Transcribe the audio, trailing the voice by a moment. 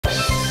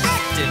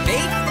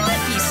Activate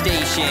Blippi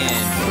Station!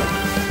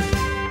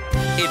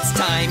 It's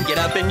time, get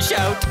up and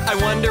shout. I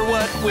wonder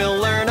what we'll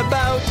learn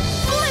about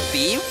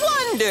Blippi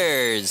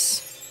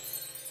Wonders!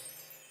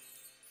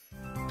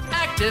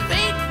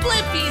 Activate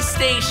Blippi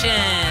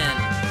Station!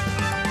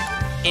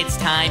 It's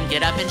time,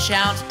 get up and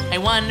shout. I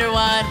wonder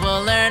what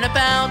we'll learn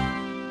about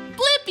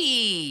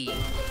Blippi!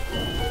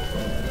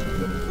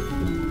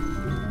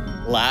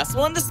 Last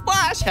one to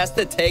splash has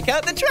to take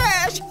out the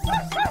trash.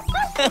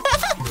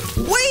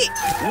 Wait,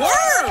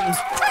 worms!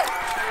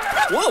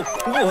 Whoa,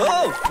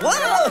 whoa,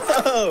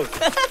 whoa!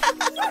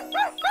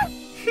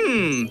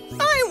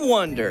 I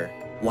wonder,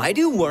 why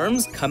do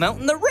worms come out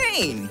in the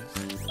rain?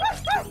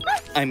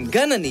 I'm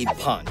gonna need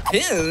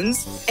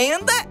pontoons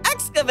and the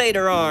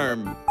excavator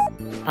arm.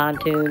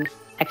 Pontoons,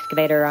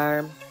 excavator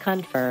arm,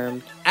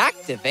 confirmed.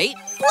 Activate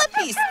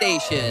Blippi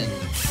Station.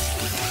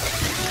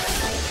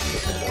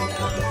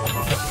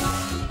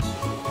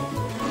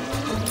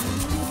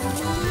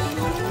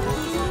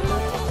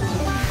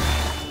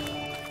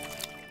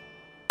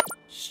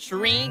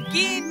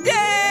 Shrinking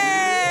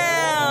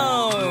down!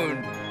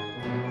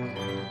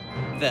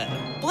 The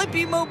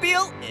Blippi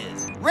Mobile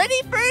is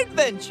ready for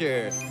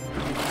adventure.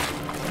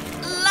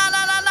 La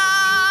la la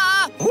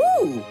la!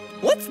 Ooh,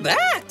 what's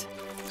that?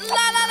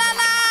 La la la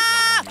la!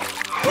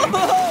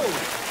 Whoa!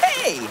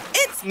 Hey,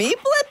 it's me,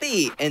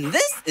 Blippi, and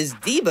this is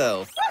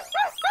Debo.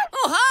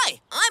 Oh,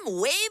 hi, I'm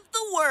Wave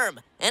the Worm,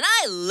 and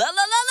I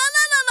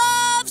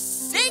love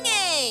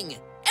singing!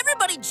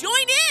 Everybody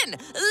join in!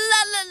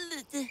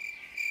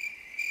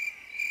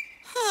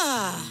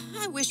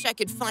 I wish I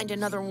could find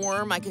another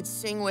worm I could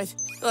sing with.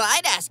 Well,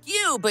 I'd ask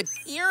you, but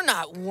you're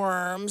not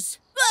worms.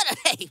 But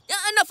hey,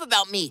 enough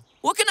about me.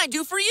 What can I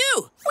do for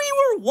you? We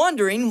were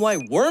wondering why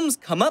worms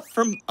come up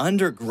from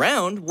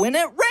underground when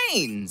it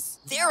rains.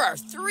 There are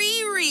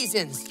 3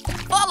 reasons.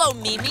 Follow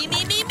me.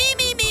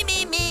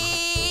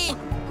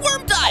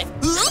 Worm dive!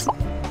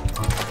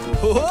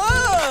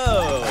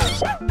 Whoa!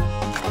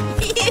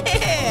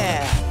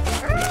 Yeah!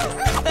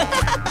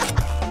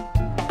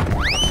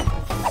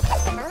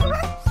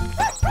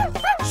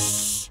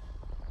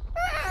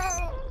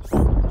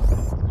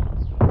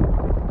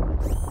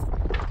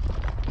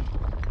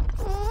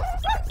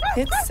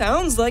 It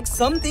sounds like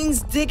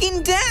something's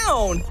digging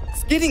down.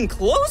 It's getting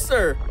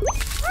closer.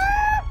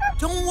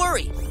 Don't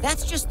worry,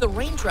 that's just the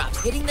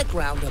raindrops hitting the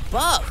ground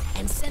above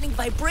and sending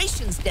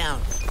vibrations down.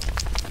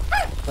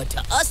 But to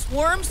us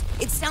worms,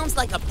 it sounds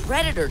like a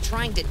predator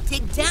trying to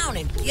dig down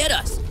and get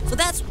us. So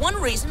that's one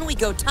reason we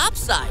go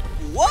topside.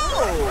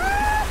 Whoa!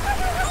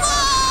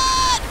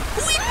 Run!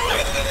 We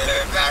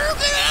better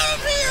get out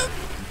of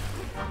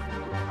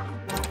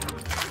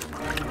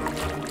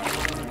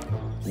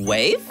here!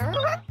 Wave?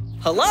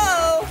 Hello?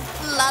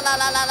 La la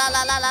la la la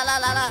la la la la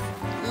la la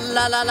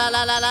la la la la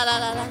la la la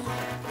la la.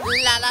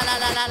 La la la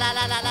la la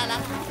la la la la.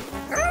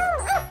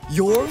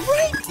 You're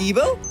right,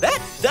 Debo.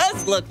 That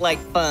does look like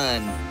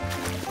fun.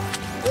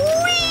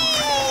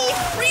 Whee!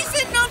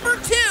 Reason number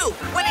 2.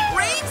 When it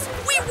rains,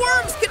 we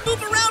worms can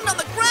move around on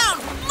the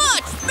ground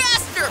much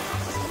faster.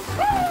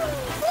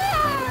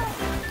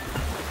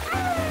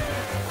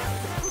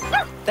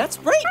 That's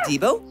right,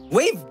 Debo.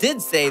 Wave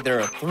did say there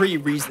are 3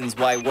 reasons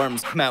why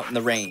worms come out in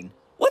the rain.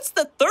 What's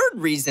the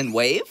 3rd reason,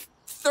 Wave?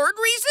 3rd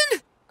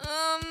reason?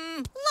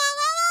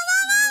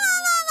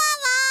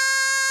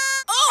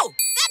 Oh,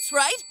 that's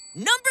right.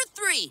 Number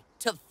 3,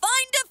 to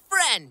find a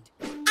friend.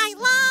 I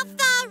love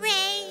the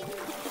rain.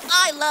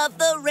 I love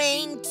the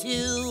rain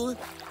too.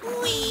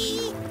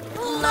 We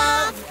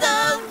love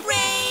the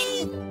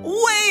rain.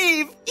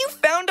 Wave, you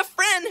found a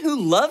friend who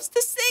loves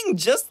to sing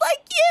just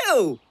like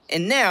you.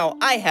 And now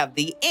I have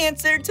the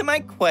answer to my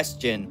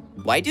question.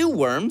 Why do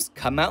worms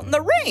come out in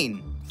the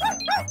rain?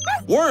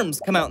 Worms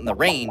come out in the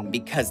rain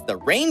because the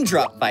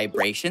raindrop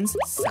vibrations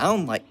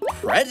sound like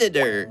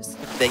predators.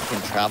 They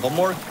can travel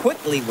more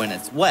quickly when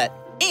it's wet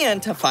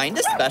and to find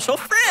a special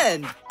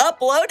friend.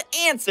 Upload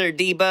answer,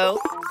 Debo.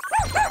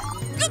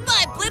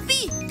 Goodbye,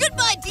 Blippi.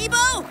 Goodbye,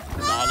 Debo.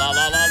 La la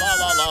la la la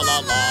la la la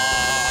la.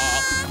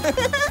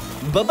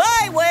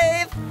 Bye-bye,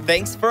 Wave.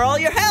 Thanks for all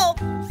your help.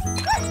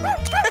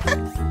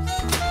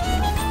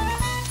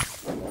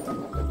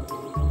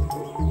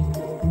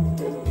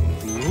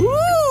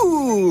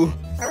 Woo!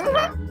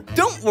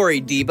 Don't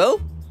worry, Debo.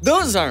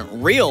 Those aren't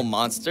real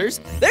monsters.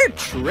 They're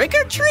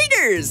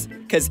trick-or-treaters,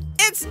 because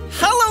it's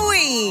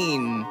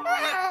Halloween.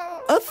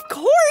 Of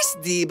course,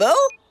 Debo.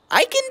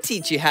 I can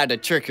teach you how to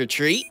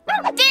trick-or-treat.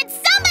 Did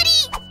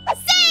somebody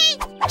say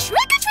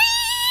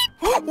trick-or-treat?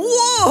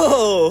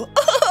 Whoa!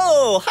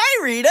 Oh,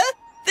 hi, Rita.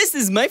 This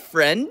is my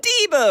friend,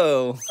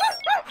 Debo.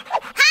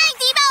 Hi,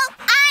 Debo.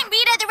 I'm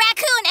Rita the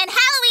raccoon, and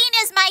Halloween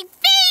is my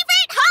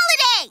favorite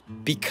holiday.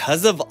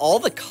 Because of all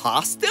the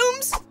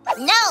costumes?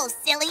 No,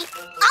 silly.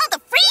 All the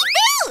free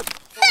food.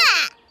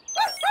 Ha!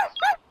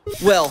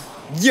 Well,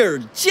 you're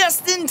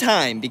just in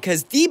time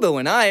because Debo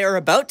and I are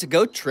about to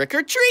go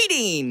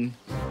trick-or-treating.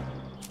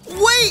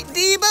 Wait,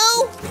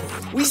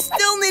 Debo! We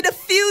still need a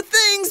few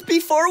things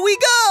before we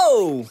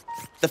go.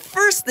 The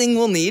first thing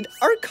we'll need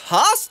are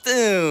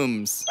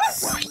costumes.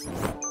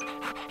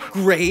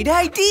 Great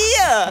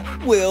idea!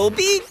 We'll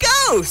be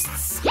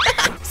ghosts!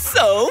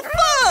 So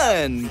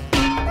fun!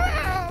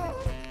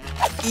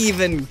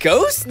 Even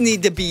ghosts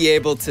need to be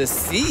able to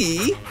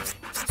see.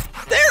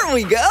 There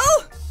we go!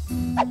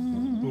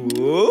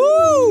 Ooh!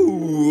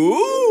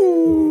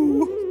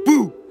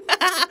 Boo!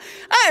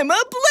 I'm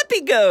a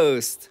Blippi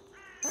ghost!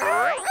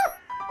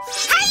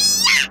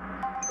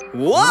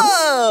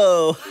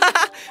 Whoa!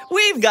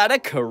 We've got a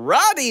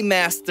karate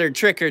master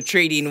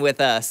trick-or-treating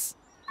with us.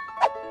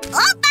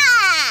 Oppa!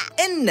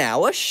 And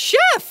now a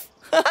chef!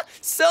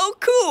 So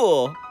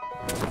cool!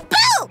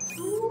 Boo!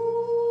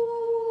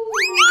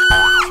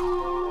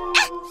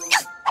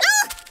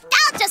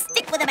 I'll just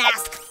stick with a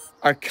mask.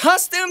 Our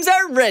costumes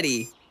are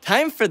ready.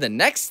 Time for the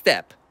next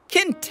step.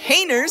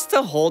 Containers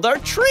to hold our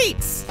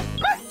treats.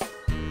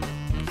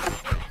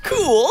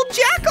 Cool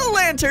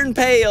jack-o'-lantern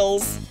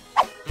pails.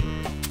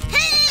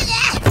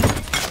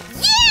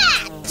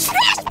 Yeah!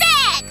 Trash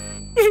bag!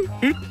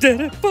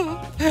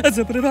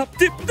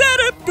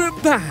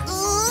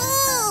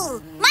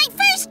 Ooh! My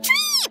first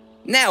treat!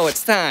 Now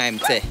it's time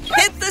to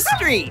hit the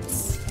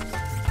streets.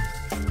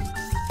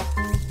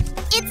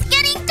 It's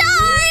getting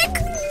dark!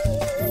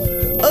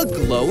 A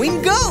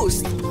glowing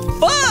ghost.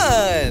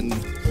 Fun!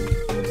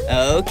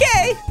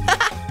 Okay.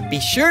 Be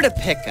sure to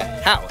pick a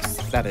house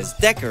that is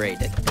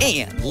decorated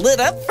and lit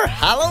up for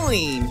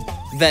Halloween.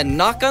 Then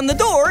knock on the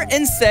door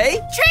and say,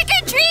 Trick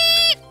or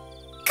treat!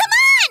 Come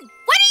on!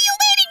 What are you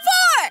waiting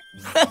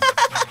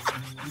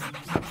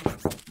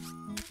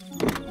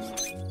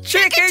for?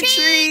 Trick or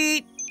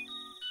treat!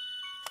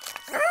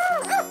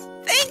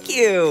 Thank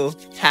you!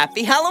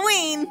 Happy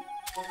Halloween!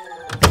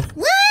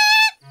 What?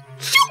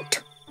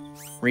 Shoot!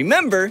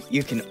 Remember,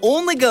 you can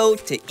only go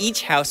to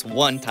each house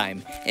one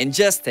time and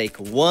just take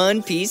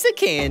one piece of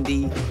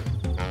candy.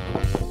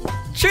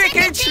 Trick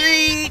or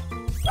treat!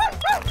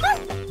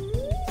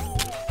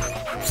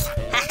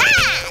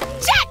 Ha-ha!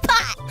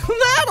 Jackpot!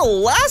 That'll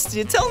last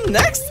you till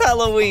next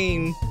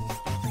Halloween.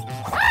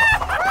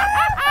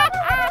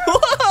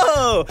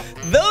 Whoa!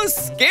 Those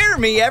scare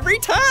me every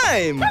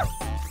time.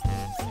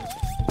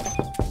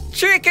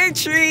 Trick or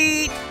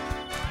treat!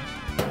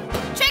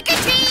 Trick or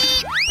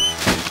treat!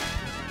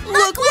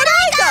 Look what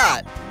I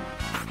got!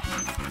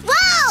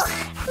 Whoa!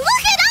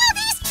 Look at all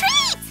these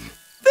treats!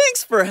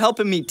 Thanks for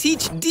helping me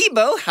teach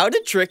Debo how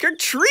to trick or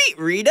treat,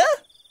 Rita.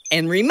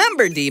 And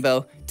remember,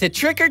 Debo, to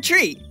trick or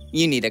treat,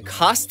 you need a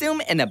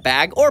costume and a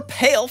bag or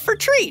pail for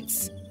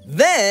treats.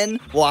 Then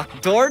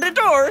walk door to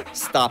door,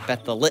 stop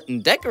at the lit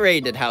and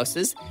decorated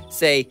houses,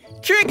 say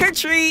trick or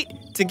treat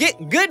to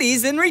get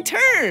goodies in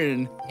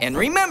return. And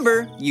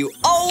remember, you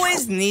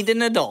always need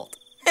an adult.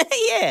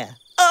 Yeah.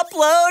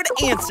 Upload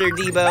answer,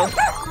 Debo.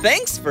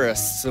 Thanks for a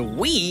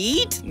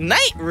sweet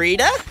night,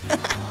 Rita.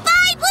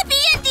 Bye, Blippi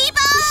and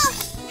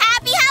Debo!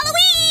 Happy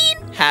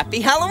Halloween! Happy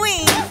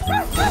Halloween!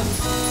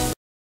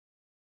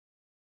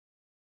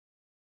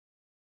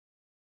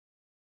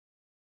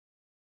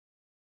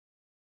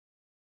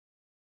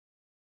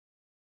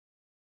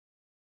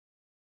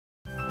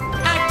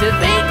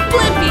 Activate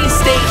Blippi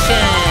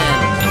Station!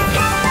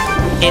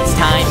 It's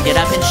time to get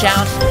up and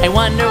shout. I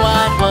wonder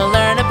what we'll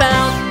learn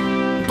about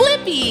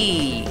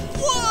Blippi!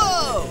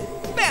 Whoa!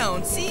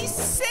 Bouncy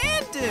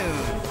sand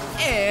dune!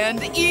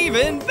 And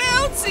even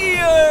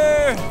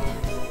bouncier!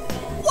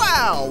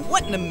 Wow,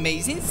 what an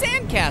amazing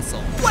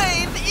sandcastle!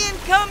 Wave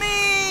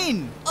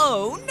incoming!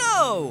 Oh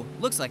no!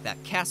 Looks like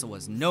that castle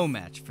was no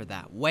match for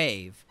that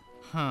wave.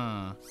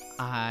 Huh,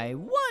 I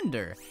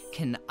wonder,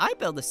 can I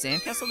build a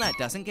sandcastle that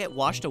doesn't get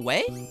washed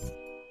away?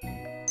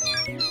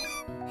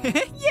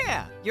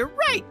 Yeah, you're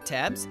right,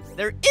 Tabs.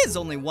 There is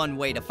only one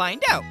way to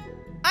find out.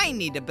 I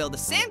need to build a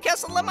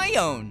sandcastle of my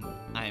own.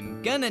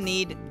 I'm gonna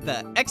need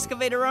the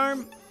excavator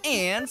arm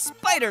and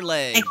spider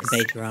legs.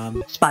 Excavator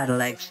arm, spider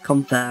legs,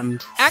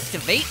 confirmed.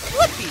 Activate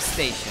Blippi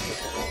Station.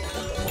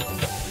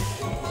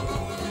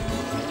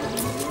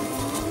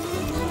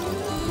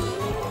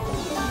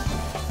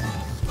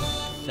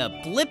 The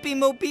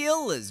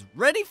Blippi-mobile is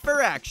ready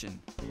for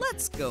action.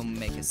 Let's go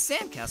make a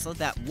sandcastle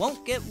that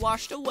won't get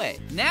washed away.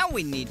 Now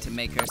we need to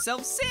make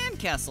ourselves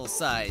sandcastle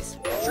size.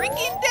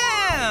 Shrinking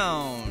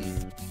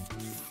down.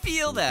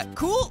 Feel that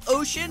cool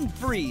ocean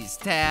breeze,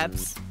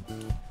 Tabs.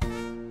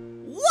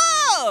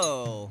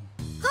 Whoa!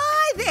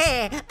 Hi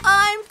there,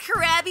 I'm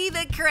Krabby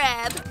the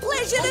Crab.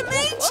 Pleasure to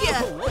meet you.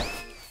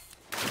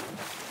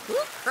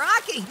 Ooh,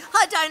 crikey,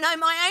 I don't know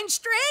my own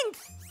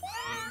strength.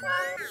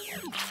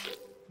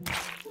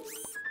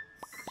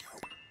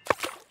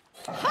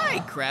 Hi,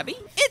 Krabby.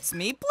 It's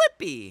me,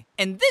 Blippi.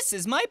 And this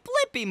is my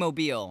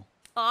Blippi-mobile.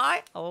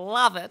 I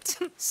love it.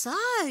 So,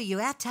 you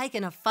out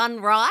taking a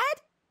fun ride?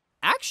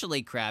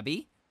 Actually,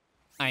 Krabby,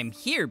 I'm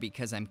here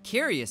because I'm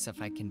curious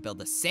if I can build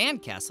a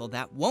sandcastle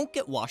that won't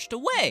get washed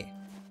away.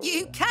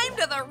 You came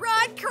to the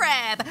right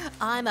crab.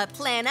 I'm a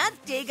planner,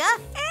 digger,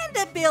 and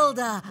a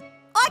builder.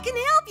 I can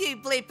help you,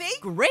 Blippi.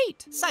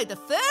 Great. So the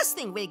first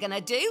thing we're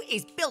gonna do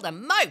is build a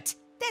moat.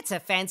 That's a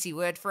fancy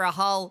word for a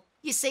hole.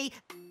 You see,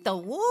 the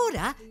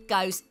water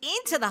goes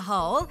into the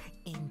hole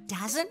and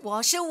doesn't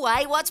wash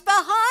away what's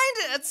behind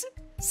it.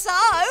 So,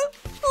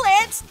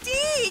 let's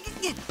dig.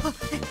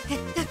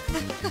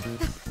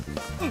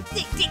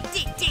 Dig, dig,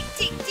 dig, dig,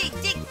 dig, dig,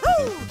 dig.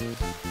 Woo!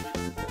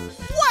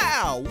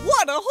 Wow,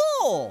 what a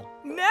hole!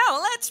 Now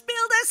let's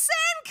build a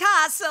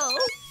sandcastle.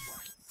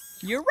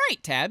 You're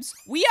right, Tabs.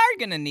 We are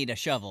gonna need a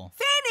shovel.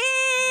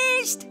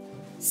 Finished!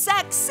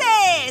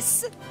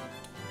 Success!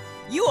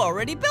 You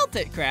already built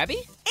it,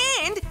 Krabby.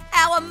 And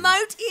our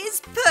moat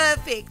is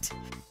perfect.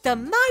 The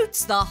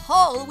moat's the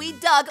hole we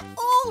dug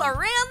all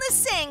around the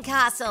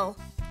sandcastle.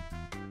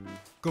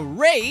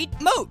 Great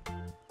moat!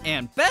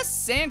 And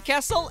best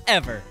sandcastle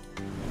ever.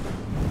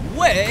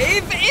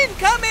 Wave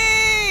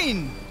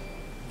incoming!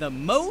 The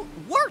moat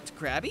worked,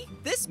 Krabby.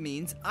 This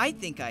means I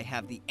think I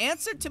have the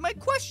answer to my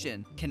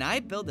question. Can I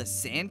build a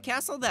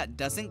sandcastle that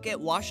doesn't get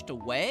washed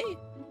away?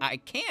 I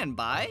can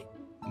by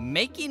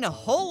making a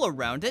hole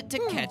around it to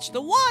catch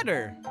the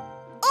water.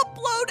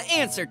 Upload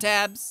answer,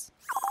 Tabs.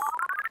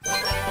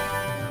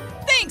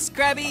 Thanks,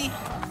 Krabby.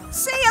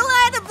 See you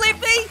later,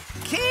 Blippi.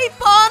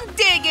 Keep on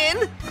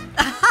digging.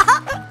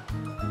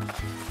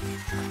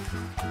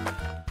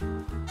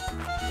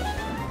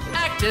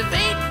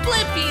 Activate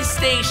Blippi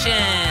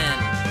Station!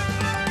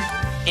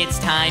 It's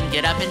time,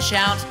 get up and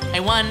shout. I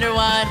wonder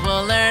what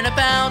we'll learn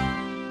about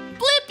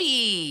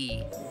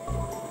Blippi!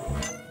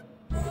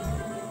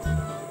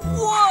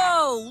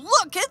 Whoa,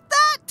 look at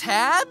that,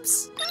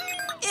 Tabs.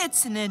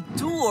 It's an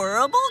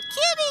adorable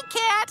kitty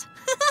cat.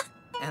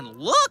 And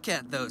look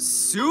at those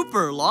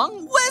super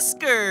long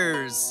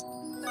whiskers.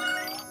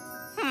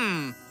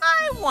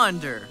 I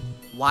wonder,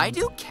 why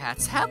do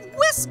cats have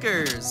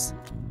whiskers?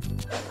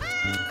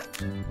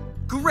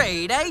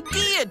 Great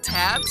idea,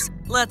 Tabs.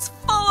 Let's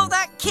follow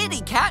that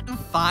kitty cat and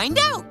find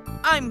out.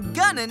 I'm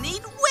gonna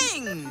need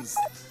wings.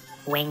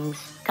 Wings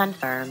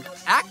confirmed.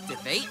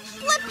 Activate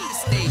Blippi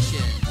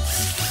Station.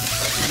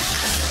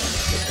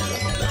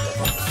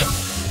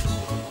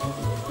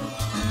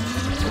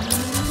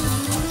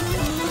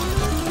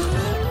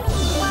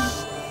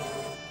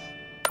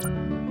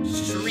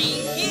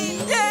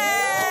 Shrinking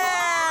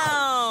down!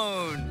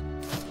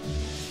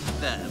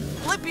 The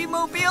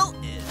Blippi-mobile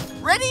is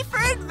ready for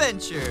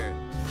adventure.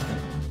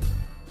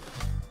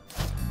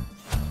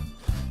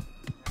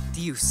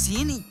 Do you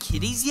see any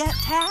kitties yet,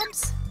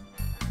 Tabs?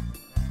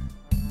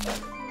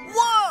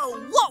 Whoa!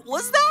 What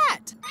was that?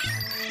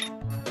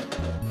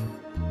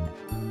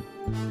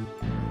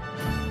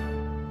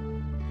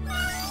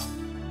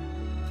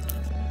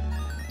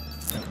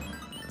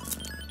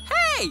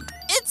 Hey!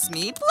 It's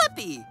me,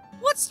 Blippi.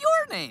 What's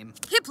your name?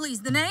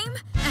 Kipley's the name,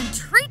 and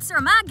treats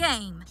are my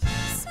game.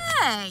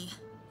 Say,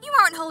 you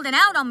aren't holding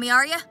out on me,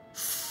 are you?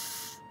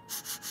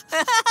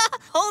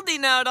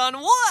 Holding out on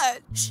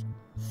what?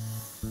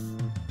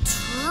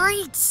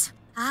 Treats.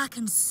 I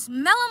can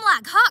smell them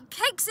like hot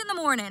cakes in the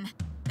morning.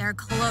 They're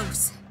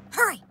close.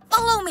 Hurry,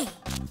 follow me.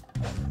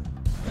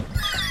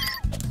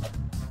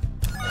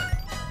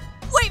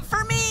 Wait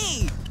for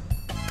me!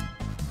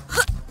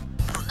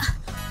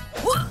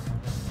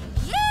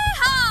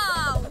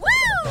 Yeehaw!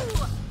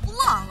 Woo!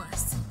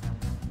 Flawless.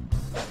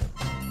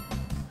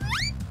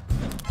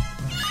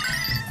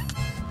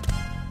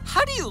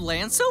 How do you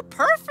land so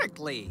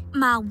perfectly?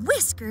 My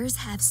whiskers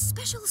have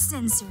special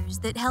sensors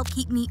that help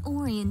keep me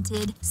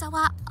oriented, so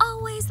I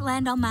always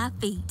land on my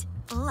feet.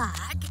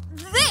 Like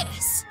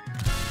this.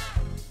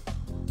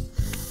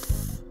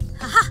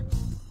 Haha!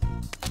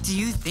 Do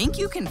you think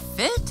you can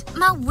fit?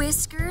 My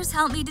whiskers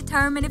help me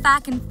determine if I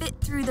can fit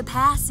through the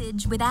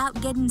passage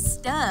without getting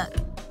stuck.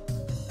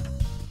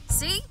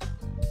 See?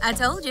 I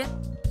told you.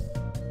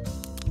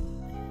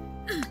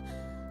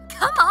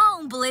 Come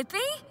on, Blippi.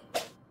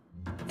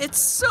 It's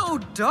so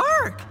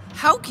dark.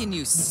 How can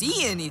you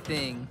see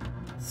anything?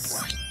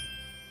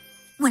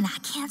 When I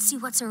can't see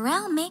what's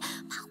around me,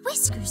 my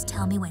whiskers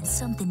tell me when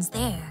something's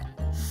there.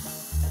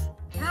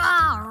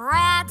 Ah,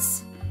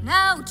 rats.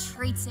 No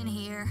treats in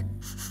here.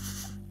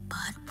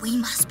 But we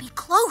must be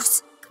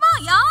close. Come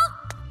on, y'all.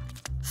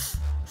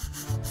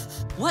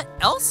 What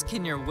else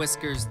can your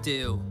whiskers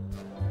do?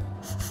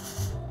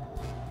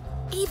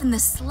 Even the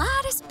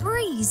slightest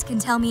breeze can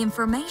tell me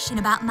information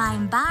about my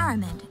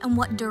environment and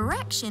what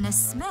direction a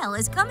smell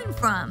is coming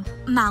from.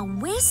 My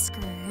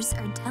whiskers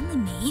are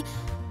telling me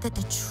that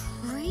the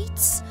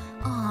treats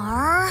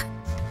are...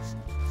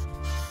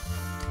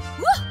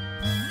 Woo!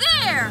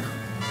 There!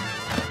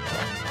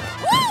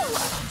 Woo!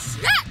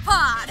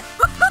 Jackpot!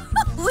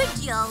 Would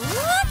you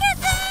look at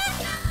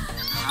that?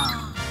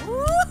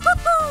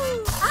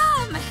 Woo-hoo-hoo!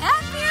 I'm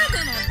happier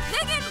than a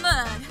pig in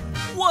mud.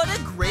 What a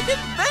great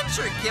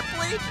adventure,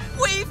 Kipley!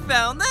 We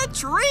found the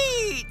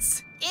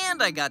treats!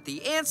 And I got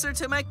the answer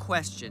to my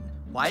question.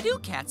 Why do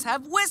cats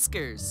have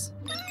whiskers?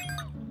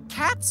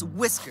 Cats'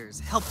 whiskers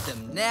help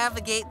them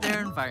navigate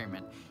their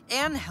environment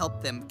and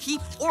help them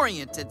keep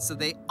oriented so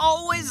they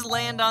always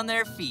land on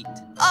their feet.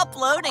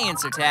 Upload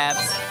answer,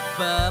 Tabs.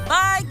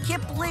 Bye-bye,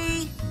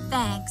 Kipley.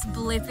 Thanks,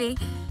 Blippi.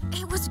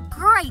 It was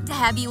great to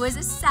have you as a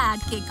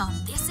sidekick on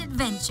this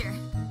adventure.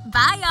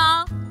 Bye,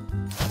 y'all.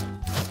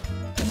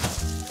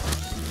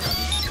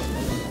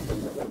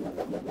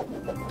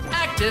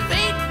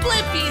 Activate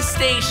Blippi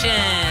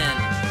Station!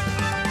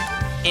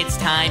 It's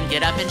time,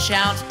 get up and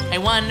shout. I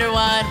wonder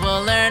what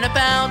we'll learn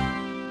about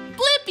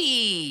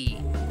Blippi!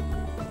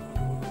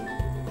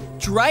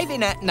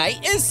 Driving at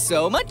night is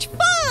so much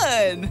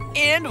fun!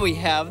 And we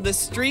have the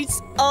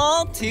streets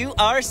all to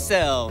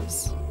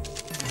ourselves.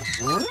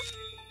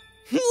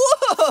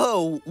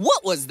 Whoa!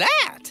 What was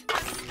that?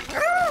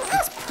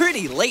 It's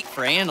pretty late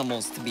for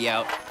animals to be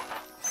out.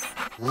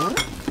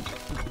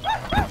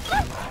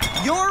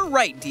 You're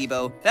right,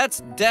 Debo.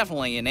 That's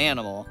definitely an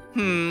animal.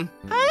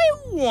 I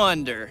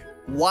wonder,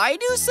 why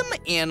do some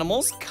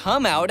animals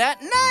come out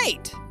at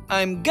night?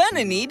 I'm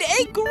gonna need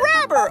a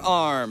grabber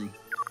arm.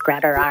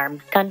 Grabber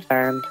arm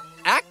confirmed.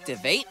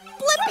 Activate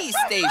Blippi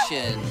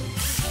Station.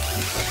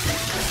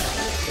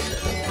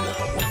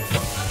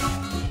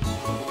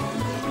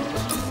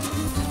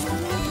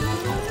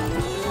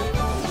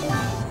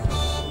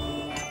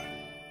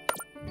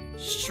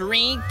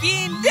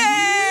 Shrinking down!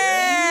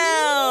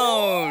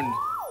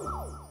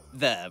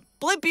 The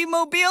Blippi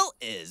Mobile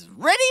is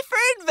ready for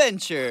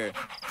adventure.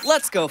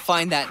 Let's go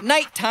find that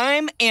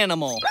nighttime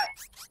animal.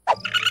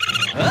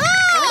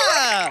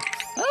 Ah!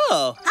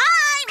 Oh.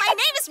 Hi, my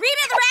name is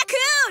Rita the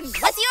raccoon.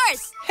 What's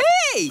yours?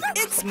 Hey,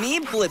 it's me,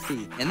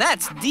 Blippi, and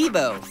that's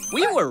Debo.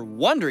 We were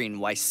wondering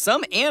why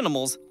some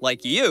animals,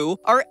 like you,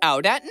 are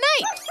out at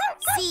night.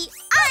 See,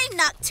 I'm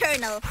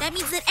nocturnal. That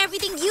means that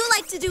everything you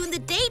like to do in the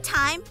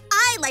daytime,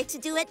 I like to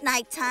do at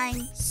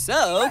nighttime.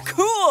 So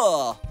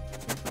cool.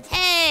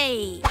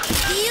 Hey,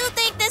 do you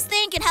think this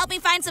thing can help me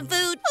find some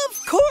food?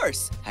 Of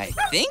course. I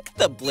think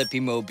the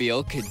Blippi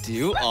Mobile could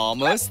do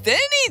almost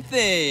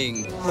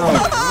anything.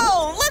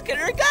 Oh, look at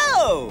her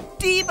go.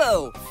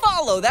 Debo,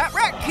 follow that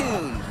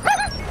raccoon.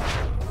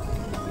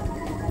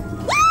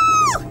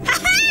 Woo!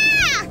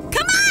 Ha-ha!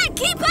 Come on,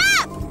 keep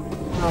up!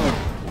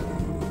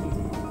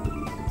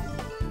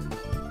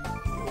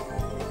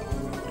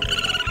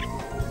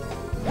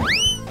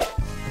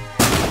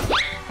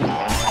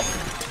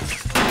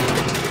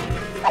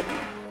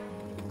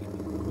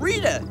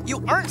 Rita,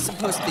 you aren't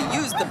supposed to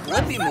use the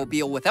Blippi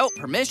Mobile without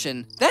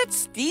permission. That's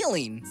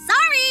stealing.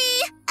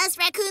 Sorry! Us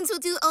raccoons will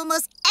do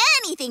almost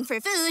anything for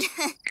food.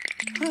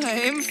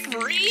 I'm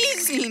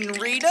freezing,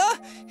 Rita.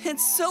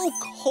 It's so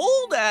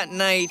cold at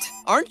night.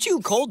 Aren't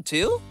you cold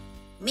too?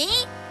 Me?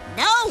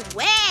 No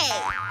way!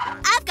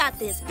 I've got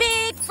this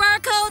big fur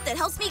coat that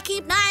helps me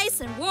keep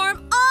nice and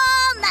warm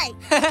all night.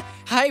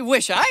 I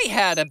wish I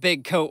had a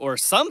big coat or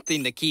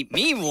something to keep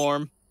me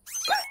warm.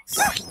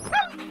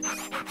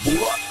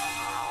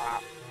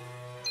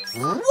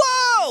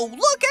 Whoa!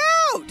 Look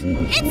out!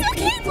 It's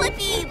okay,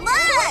 Blippi.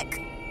 Look!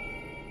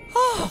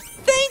 Oh,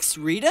 thanks,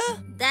 Rita.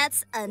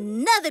 That's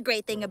another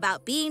great thing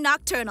about being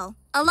nocturnal.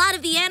 A lot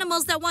of the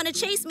animals that want to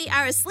chase me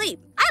are asleep.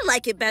 I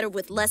like it better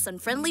with less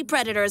unfriendly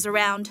predators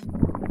around.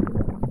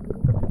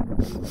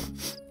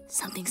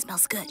 Something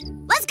smells good.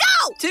 Let's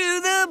go!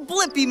 To the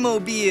Blippi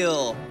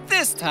Mobile.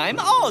 This time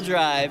I'll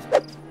drive.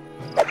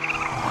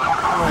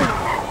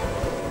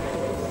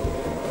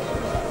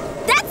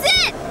 That's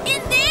it!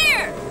 In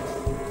there!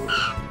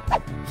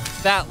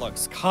 That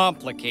looks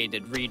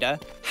complicated, Rita.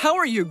 How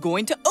are you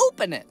going to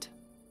open it?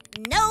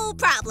 No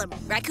problem.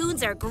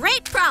 Raccoons are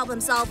great problem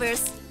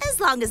solvers, as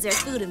long as there's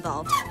food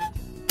involved.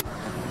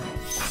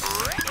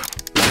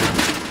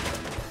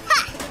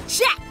 Ha!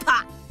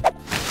 Jackpot!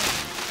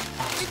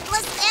 With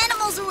less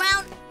animals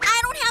around,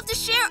 I don't have to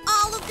share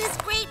all of this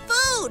great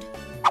food.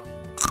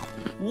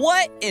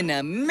 What an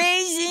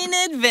amazing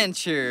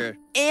adventure!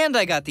 And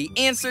I got the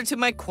answer to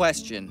my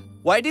question.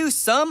 Why do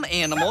some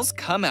animals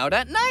come out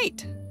at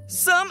night?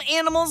 Some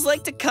animals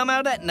like to come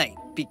out at night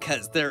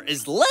because there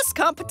is less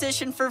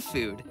competition for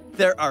food.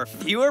 There are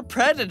fewer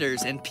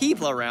predators and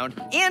people around,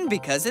 and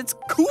because it's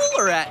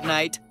cooler at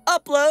night.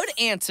 Upload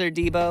answer,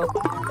 Debo.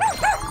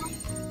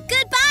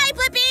 Goodbye,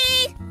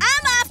 Blippi!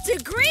 I'm off to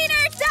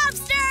greener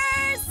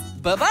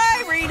dumpsters!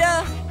 Bye-bye,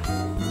 Rita!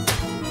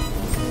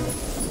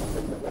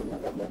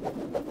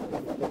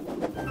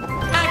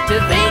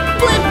 Activate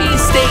Blippi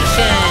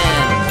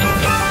Station!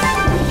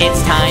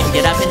 It's time,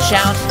 get up and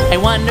shout. I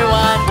wonder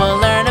what we'll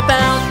learn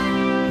about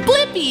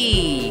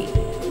Blippi!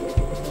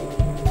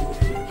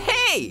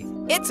 Hey,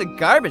 it's a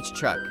garbage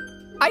truck.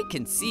 I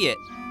can see it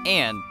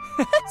and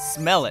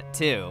smell it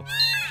too.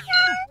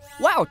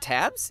 Wow,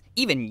 Tabs,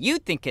 even you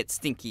think it's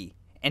stinky,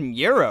 and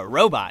you're a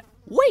robot.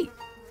 Wait,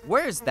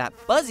 where's that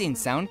buzzing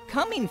sound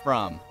coming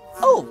from?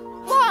 Oh,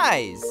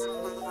 flies!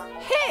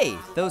 Hey,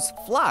 those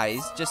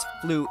flies just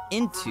flew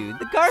into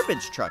the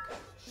garbage truck.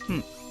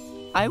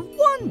 I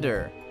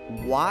wonder,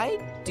 why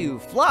do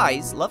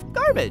flies love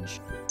garbage?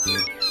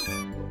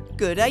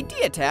 Good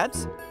idea,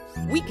 Tabs.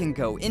 We can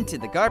go into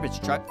the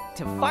garbage truck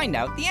to find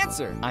out the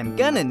answer. I'm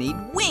gonna need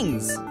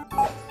wings.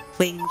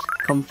 Wings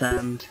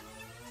confirmed.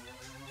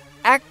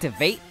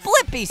 Activate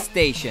Blippi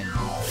Station.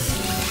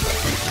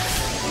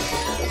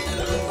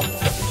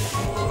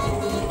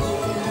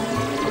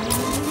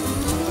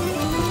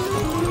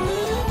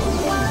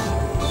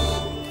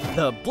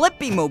 The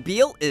Blippi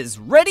Mobile is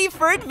ready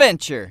for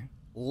adventure.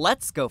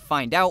 Let's go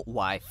find out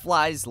why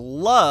flies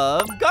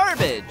love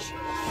garbage.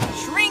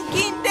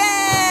 Shrinking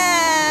down!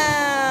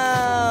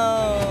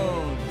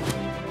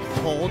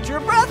 Hold your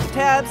breath,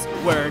 Tabs.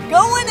 We're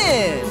going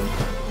in.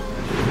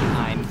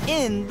 I'm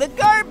in the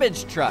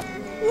garbage truck.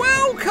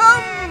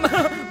 Welcome!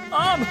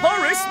 I'm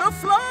Horace the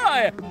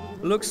Fly.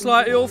 Looks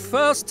like your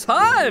first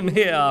time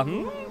here.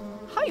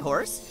 Hi,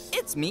 Horace.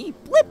 It's me,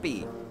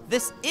 Blippi.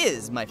 This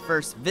is my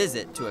first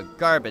visit to a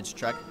garbage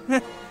truck.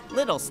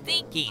 Little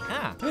stinky,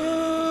 huh?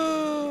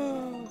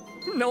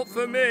 Not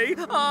for me.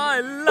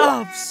 I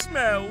love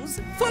smells.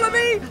 Follow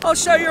me. I'll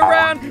show you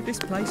around. This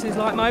place is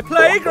like my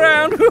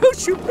playground.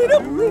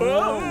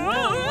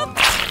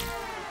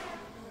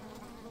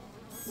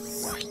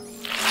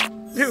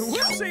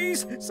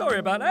 Whoopsies. Sorry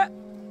about that.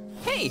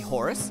 Hey,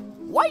 Horace.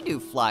 Why do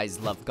flies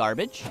love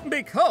garbage?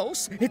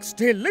 Because it's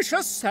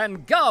delicious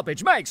and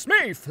garbage makes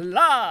me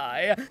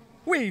fly.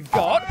 We've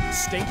got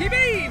stinky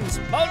beans,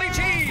 moldy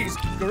cheese,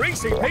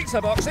 greasy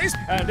pizza boxes,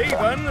 and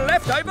even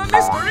leftover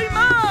mystery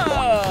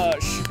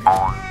mush.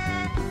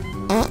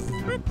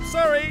 Oops,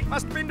 sorry,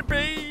 must have been the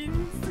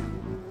beans.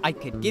 I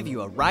could give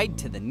you a ride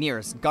to the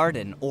nearest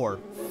garden or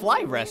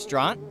fly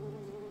restaurant.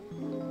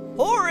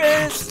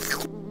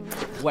 Horace!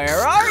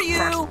 Where are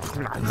you?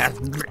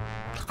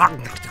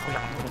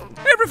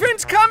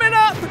 Everything's coming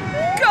up!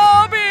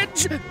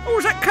 Garbage! Oh,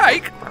 was that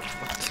cake?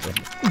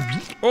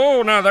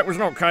 Oh, no, that was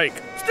not cake.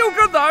 Still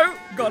good, though.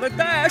 Gotta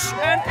dash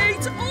and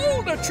eat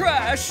all the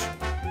trash.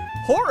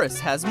 Horace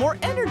has more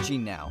energy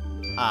now.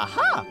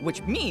 Aha!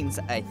 Which means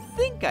I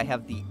think I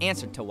have the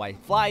answer to why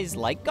flies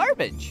like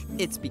garbage.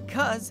 It's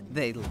because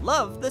they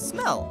love the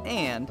smell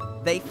and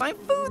they find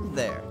food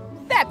there.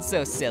 That's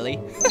so silly.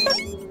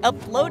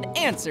 Upload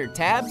answer,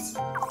 Tabs.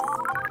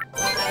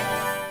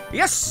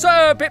 Yes,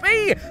 sir,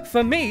 Blippi.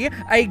 For me,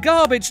 a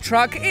garbage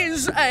truck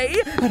is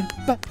a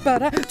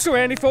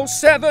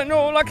 24/7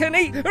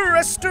 all-I-can-eat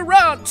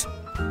restaurant.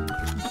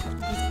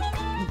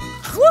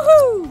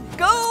 Woohoo!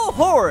 Go,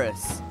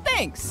 Horace!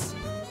 Thanks!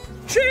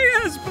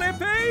 Cheers,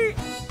 Blippi!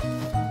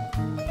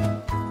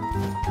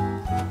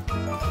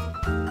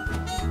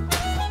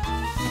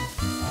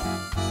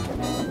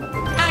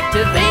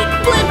 Activate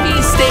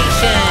Blippi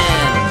Station!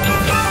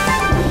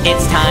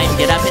 It's time,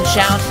 get up and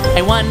shout.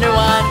 I wonder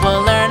what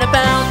we'll learn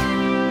about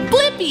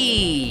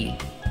Blippi!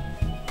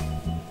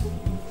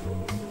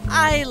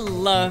 I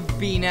love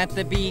being at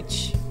the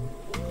beach.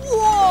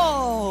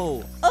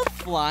 Whoa! A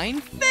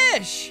flying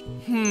fish!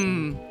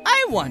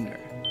 I wonder,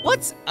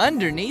 what's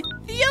underneath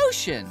the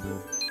ocean?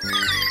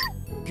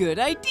 Good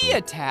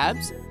idea,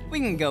 Tabs. We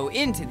can go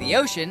into the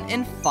ocean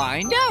and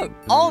find out.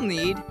 I'll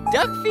need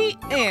duck feet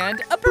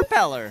and a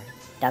propeller.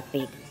 Duck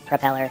feet,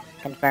 propeller,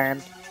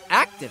 confirmed.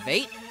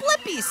 Activate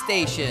Blippi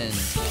Station.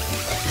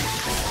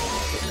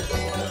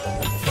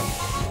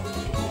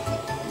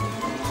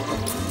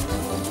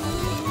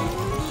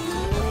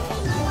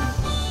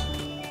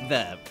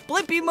 The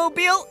Blippi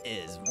Mobile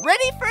is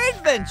ready for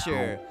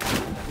adventure.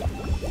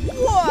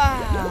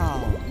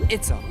 Wow!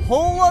 It's a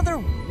whole other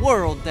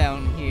world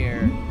down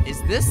here.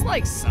 Is this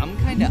like some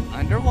kind of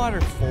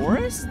underwater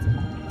forest?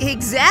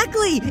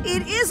 Exactly!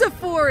 It is a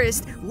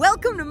forest!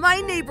 Welcome to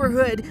my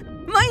neighborhood.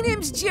 My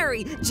name's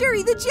Jerry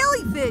the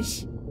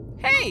jellyfish.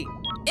 Hey,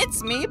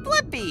 it's me,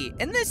 Blippi,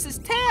 and this is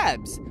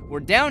Tabs. We're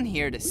down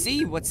here to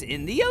see what's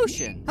in the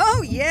ocean.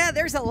 Oh yeah,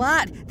 there's a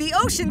lot. The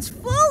ocean's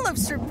full of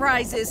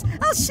surprises.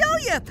 I'll show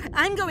you.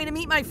 I'm going to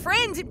meet my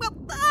friends. Well,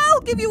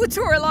 I'll give you a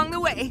tour along the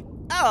way.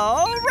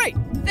 All right,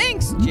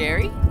 thanks,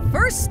 Jerry.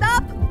 First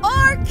stop,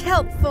 our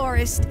kelp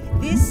forest.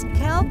 This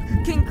kelp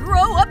can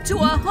grow up to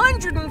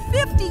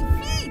 150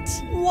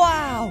 feet.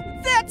 Wow,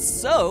 that's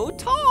so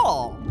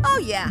tall. Oh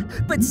yeah,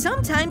 but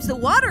sometimes the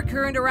water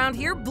current around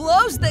here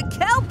blows the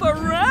kelp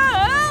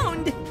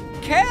around.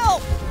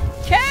 Kelp!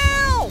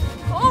 Kelp!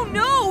 Oh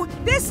no,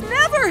 this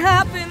never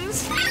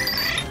happens.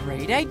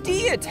 Great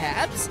idea,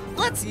 Tabs.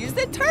 Let's use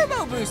the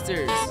turbo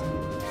boosters.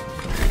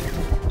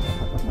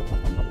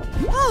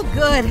 Oh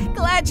good,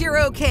 glad you're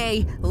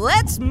okay.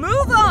 Let's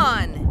move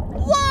on.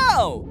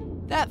 Whoa!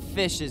 That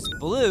fish is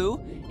blue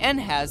and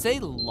has a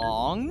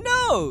long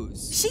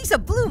nose. She's a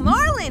blue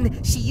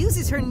marlin. She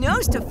uses her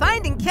nose to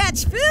find and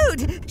catch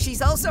food.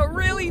 She's also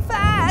really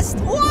fast.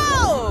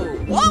 Whoa!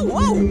 Whoa,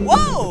 whoa,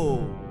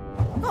 whoa!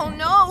 Oh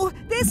no,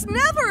 this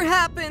never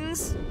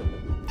happens.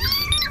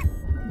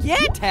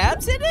 Yeah,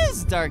 Tabs, it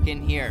is dark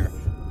in here.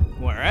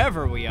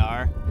 Wherever we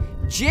are.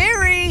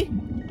 Jerry!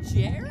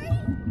 Jerry?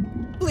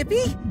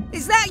 Blippi,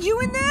 is that you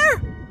in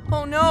there?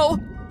 Oh no,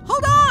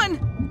 hold on.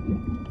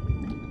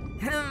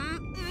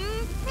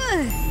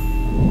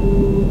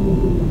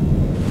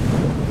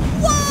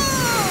 Whoa!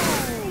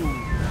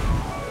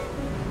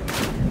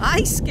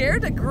 I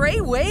scared a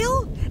gray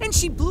whale and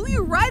she blew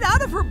you right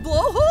out of her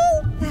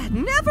blowhole? That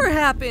never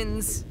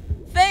happens.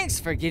 Thanks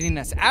for getting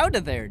us out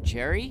of there,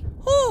 Jerry.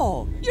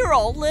 Oh, you're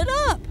all lit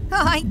up.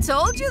 I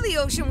told you the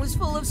ocean was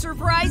full of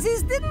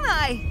surprises, didn't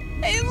I?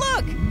 Hey,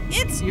 look,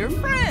 it's your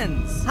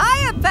friends.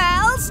 Hiya,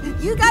 pals.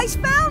 You guys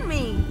found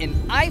me. And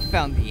I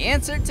found the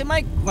answer to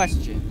my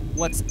question.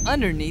 What's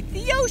underneath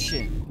the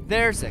ocean?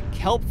 There's a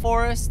kelp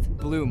forest,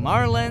 blue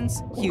marlins,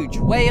 huge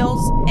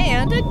whales,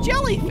 and a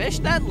jellyfish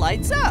that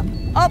lights up.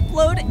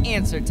 Upload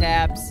answer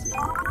tabs.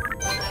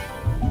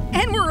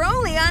 And we're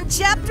only on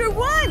chapter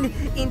 1.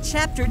 In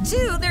chapter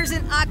 2, there's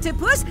an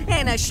octopus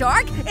and a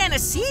shark and a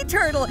sea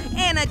turtle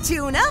and a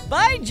tuna.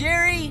 Bye,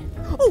 Jerry.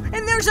 Oh,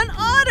 and there's an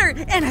otter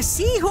and a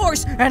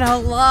seahorse and a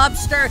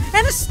lobster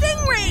and a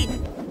stingray.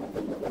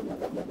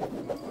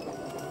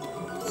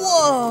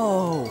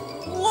 Whoa!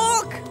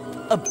 Look!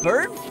 A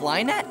bird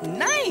flying at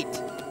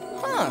night.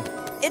 Huh,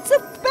 it's a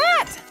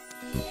bat.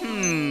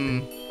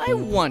 I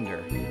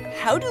wonder,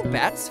 how do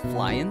bats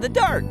fly in the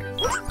dark?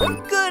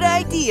 Good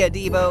idea,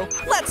 Debo.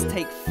 Let's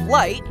take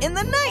flight in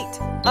the night.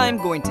 I'm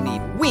going to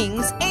need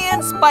wings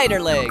and spider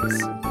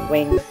legs.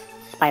 Wings,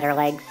 spider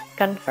legs,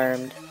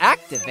 confirmed.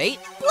 Activate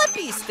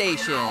Blippi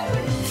Station.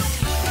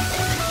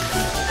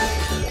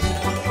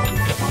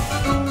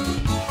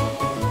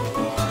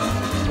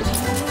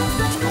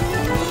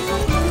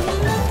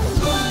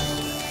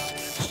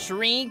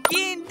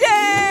 Shrinking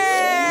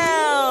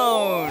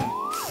down!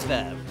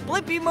 The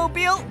Blippi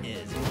Mobile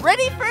is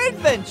ready for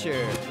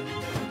adventure.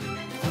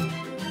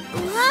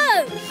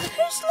 Whoa!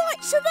 Whose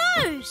lights are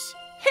those?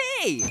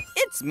 Hey,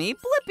 it's me,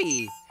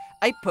 Blippi.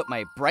 I put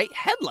my bright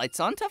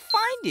headlights on to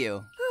find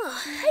you.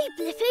 Oh, hey,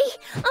 Blippi.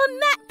 I'm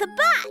Matt the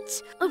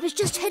Bat. I was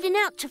just heading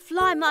out to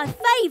fly my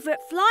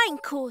favourite flying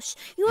course.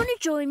 You want to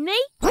join me?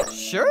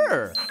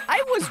 Sure.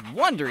 I was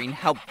wondering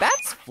how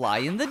bats fly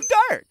in the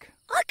dark.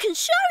 I can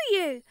show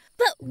you.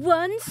 But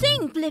one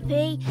thing,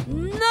 Blippi.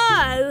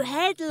 No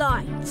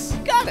headlights.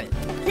 Got it.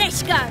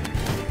 Let's go.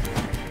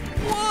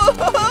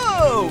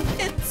 Whoa!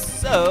 It's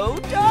so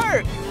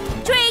dark.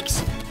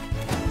 Twigs!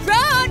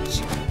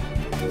 Raj!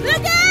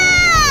 Look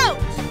out!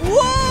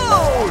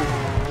 Whoa!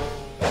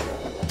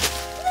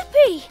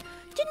 Blippi,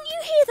 didn't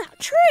you hear that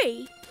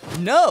tree?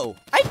 No,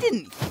 I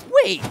didn't.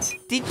 Wait,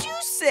 did you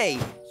say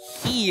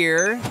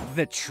hear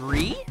the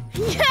tree?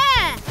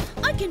 Yeah!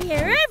 I can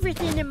hear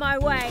everything in my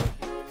way.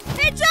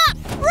 Heads up!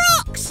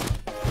 Rocks!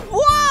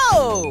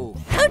 Whoa!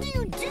 How do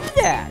you do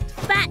that?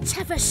 Bats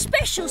have a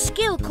special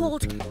skill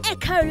called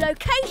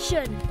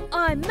echolocation.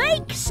 I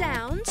make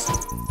sounds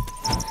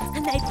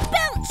and they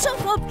bounce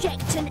off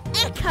objects and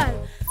echo,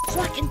 so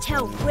I can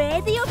tell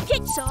where the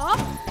objects are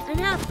and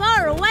how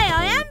far away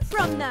I am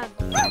from them.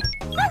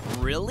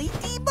 Really,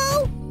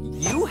 Debo?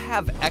 You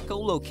have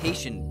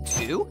echolocation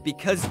too?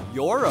 Because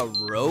you're a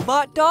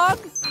robot dog?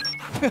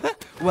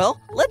 Well,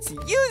 let's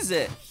use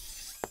it.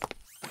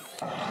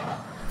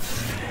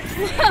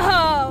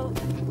 Whoa!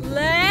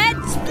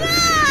 Let's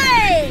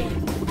fly!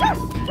 Whoa!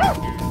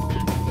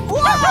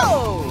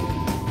 Whoa!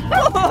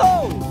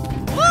 Whoa!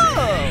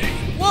 Whoa!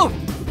 Whoa!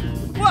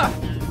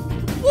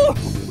 Whoa!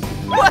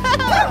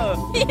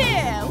 Whoa!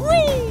 Yeah,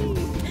 whee!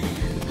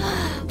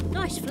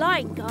 Nice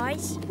flying,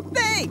 guys.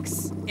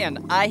 Thanks! And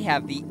I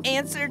have the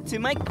answer to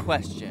my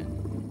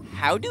question.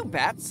 How do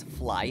bats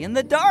fly in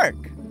the dark?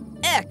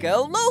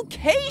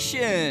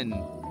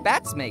 Echolocation!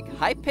 Bats make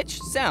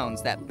high-pitched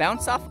sounds that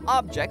bounce off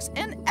objects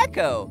and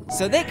echo,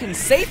 so they can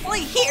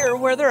safely hear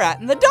where they're at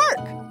in the dark.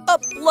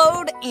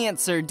 Upload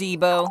answer,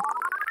 Debo.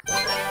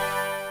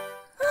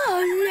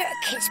 Oh,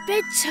 look, it's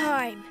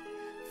bedtime.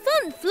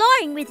 Fun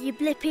flying with you,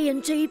 Blippi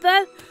and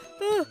Debo.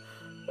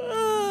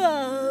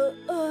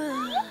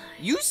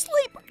 You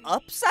sleep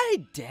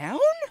upside down?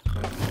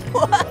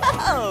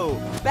 Whoa!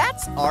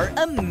 Bats are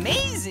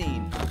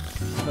amazing!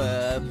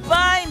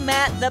 Bye,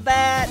 Matt the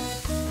Bat!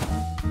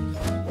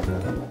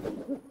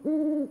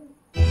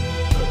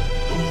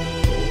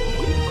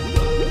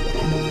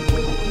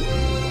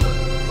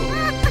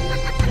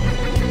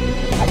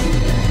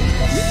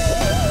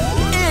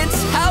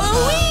 It's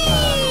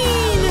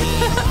Halloween!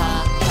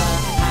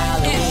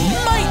 It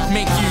might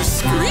make you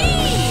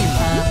scream,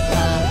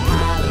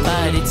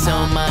 but it's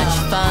so much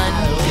fun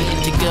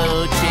to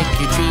go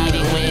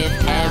trick-or-treating with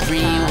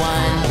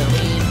everyone.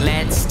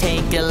 Let's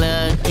take a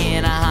look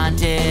in a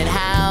haunted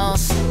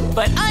house.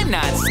 But I'm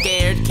not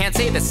scared, can't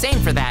say the same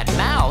for that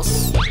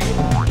mouse.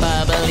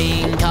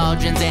 Bubbling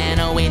cauldrons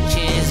and a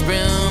witch's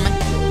broom.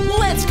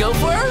 Let's go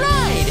for a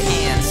ride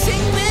and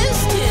sing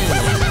this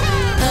tune.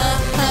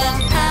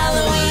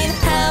 Halloween,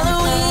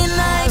 Halloween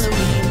night.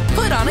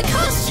 Put on a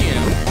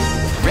costume,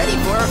 ready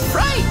for a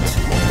fright.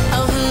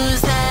 Oh,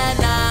 who's that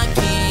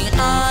knocking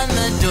on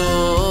the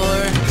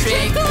door?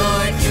 Trick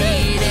or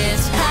treat,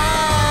 it's Halloween.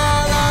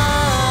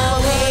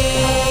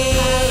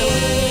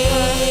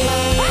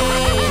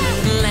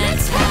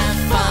 Let's have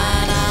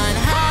fun on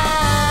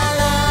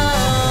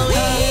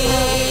Halloween.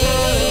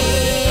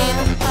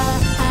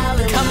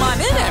 Come on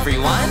in,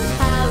 everyone.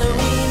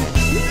 Halloween.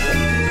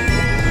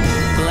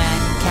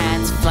 Black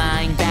cats,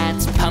 flying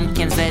bats,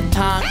 pumpkins that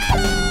talk.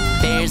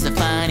 There's a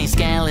funny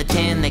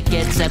skeleton that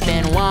gets up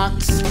and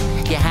walks.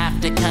 You have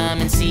to come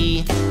and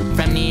see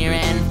from near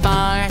and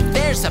far.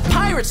 There's a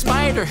pirate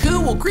spider who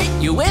will greet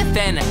you with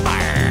an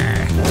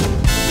arr.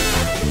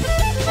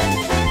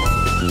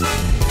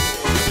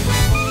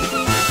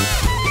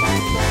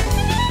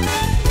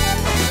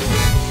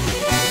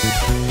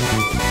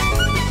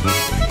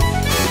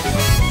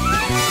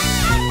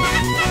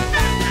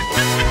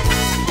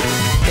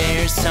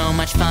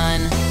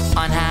 fun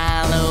on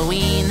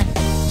Halloween.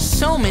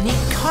 So many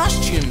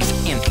costumes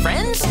and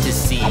friends to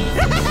see.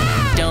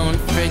 Don't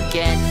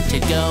forget to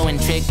go and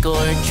trick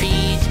or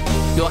treat.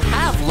 You'll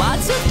have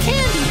lots of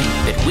candy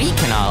that we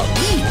can all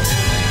eat.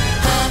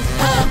 Ha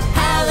ha,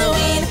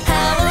 Halloween,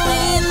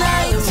 Halloween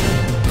night.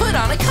 Put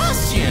on a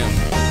costume,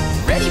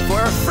 ready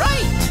for a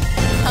fright.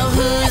 Oh,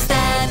 who's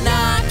that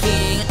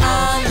knocking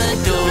on the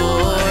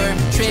door?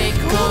 Trick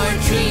or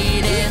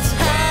treat, it's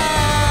Halloween.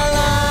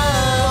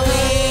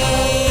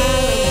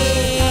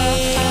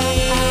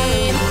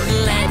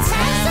 Let's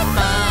have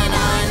fun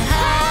on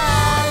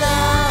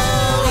Halloween.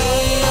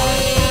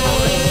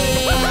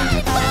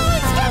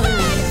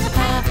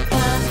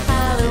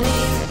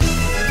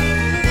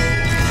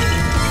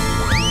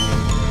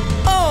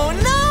 Oh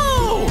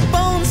no!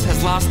 Bones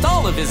has lost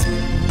all of his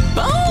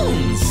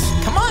bones.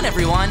 Come on,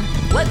 everyone.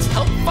 Let's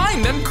help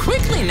find them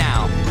quickly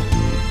now.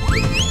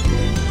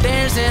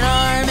 There's an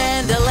arm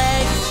and a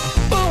leg,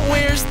 but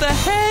where's the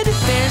head?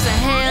 There's a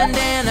hand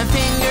and a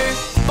finger,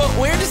 but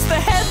where does the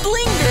head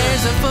linger?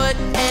 There's a foot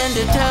and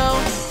a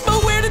toe,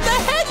 but where did the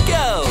head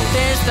go?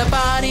 There's the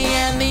body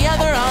and the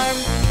other arm.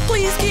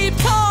 Please keep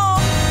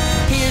calm.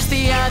 Here's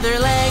the other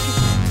leg,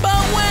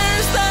 but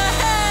where's the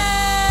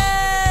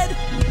head?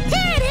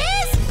 Here it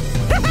is!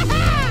 Ha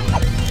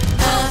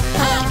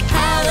ha,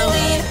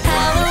 Halloween,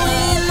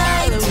 Halloween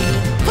night.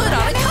 Put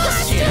on a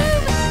costume,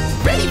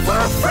 ready for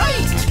a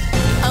fright.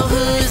 Oh,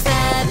 who's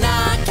that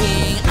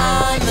knocking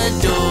on the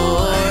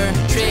door?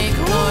 Trick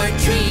or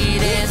treat,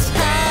 it's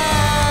Halloween.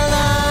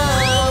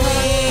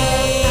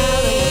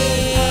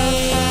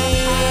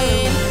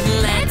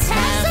 Let's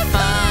have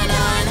fun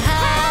on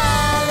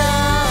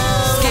Halloween.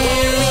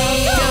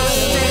 Scary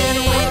ghosts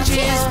and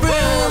witches,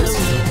 brooms,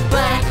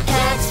 black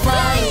cats,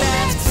 flying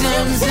bats,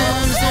 zoom,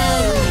 zoom,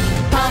 zoom.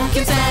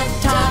 Pumpkins that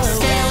talk,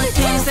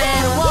 skeletons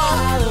that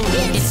walk.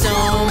 It's so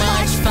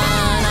much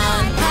fun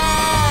on Halloween.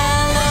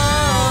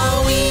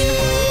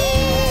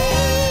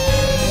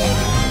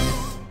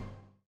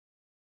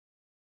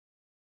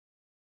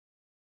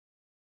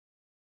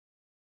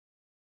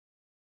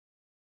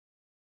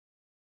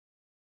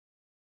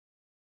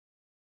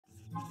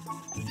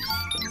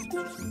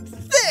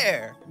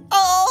 There!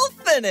 All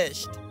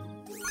finished!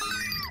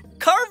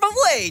 Carve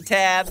away,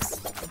 Tabs!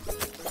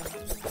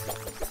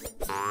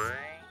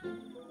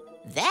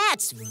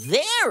 That's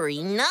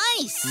very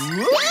nice.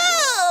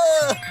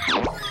 Whoa!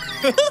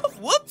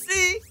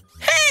 Whoopsie!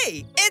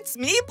 Hey, it's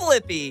me,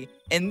 Blippi,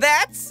 and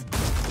that's...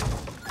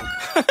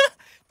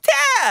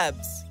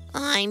 Tabs!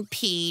 I'm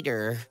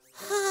Peter.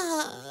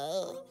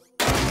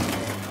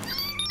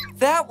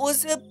 That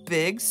was a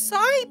big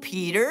sigh,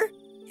 Peter.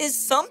 Is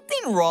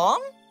something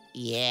wrong?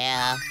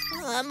 Yeah,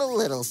 I'm a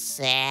little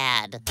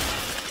sad.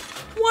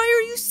 Why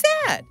are you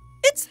sad?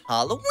 It's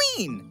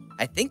Halloween.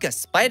 I think a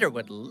spider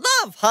would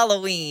love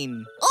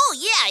Halloween. Oh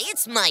yeah,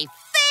 it's my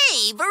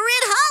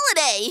favorite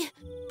holiday.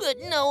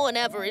 But no one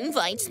ever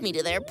invites me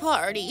to their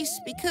parties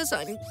because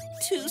I'm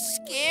too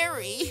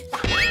scary.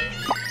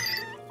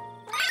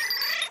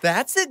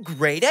 That's a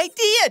great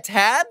idea,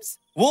 Tabs.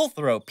 We'll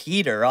throw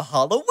Peter a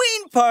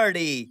Halloween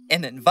party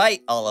and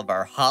invite all of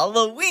our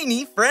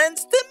Halloweeny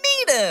friends to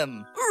meet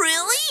him.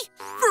 Really?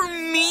 For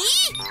me?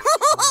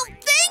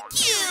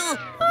 Thank you!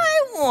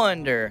 I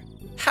wonder,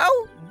 how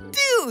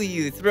do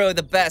you throw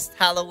the best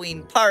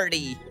Halloween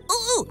party?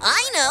 Ooh,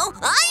 I know!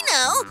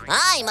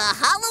 I'm a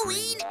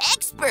Halloween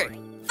expert.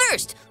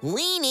 First,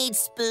 we need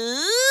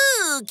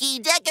spooky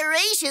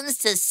decorations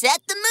to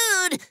set the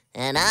mood,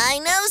 and I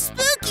know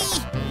spooky.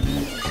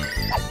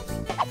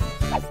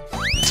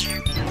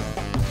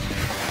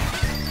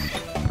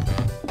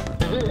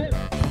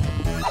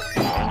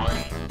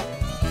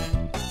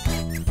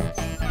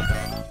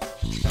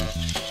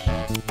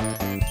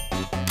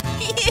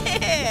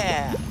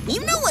 Yeah! You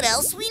know what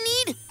else we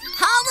need?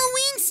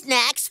 Halloween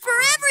snacks for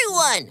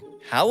everyone.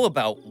 How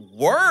about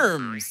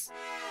worms?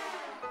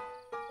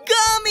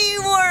 Gummy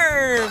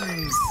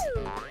worms!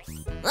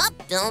 Oh,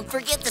 don't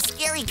forget the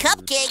scary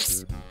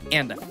cupcakes.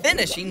 And a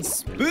finishing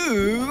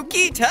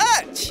spooky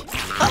touch,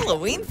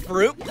 Halloween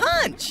fruit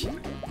punch.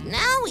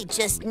 Now we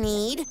just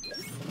need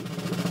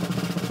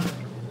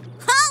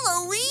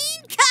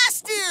Halloween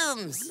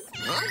costumes.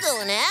 I'm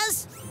going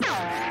as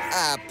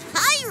a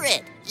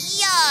pirate.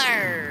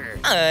 Yar!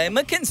 I'm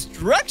a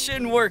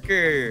construction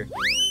worker.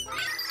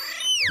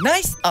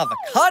 Nice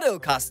avocado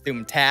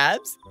costume,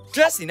 Tabs.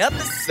 Dressing up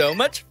is so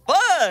much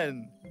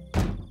fun.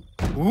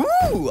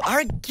 Ooh,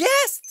 our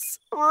guests!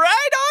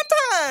 Right on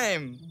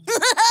time!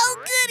 Oh,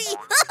 goody!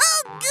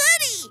 Oh,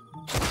 goody!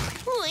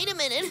 Wait a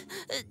minute.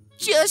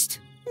 Just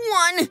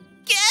one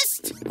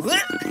guest?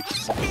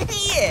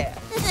 Yeah.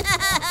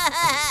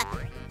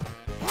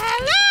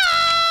 Hello!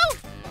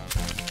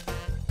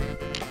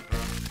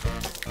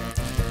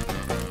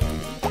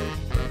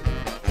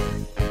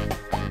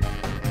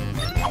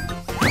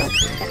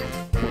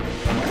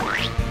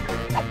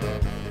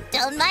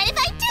 Don't mind if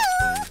I do.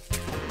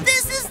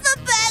 This is the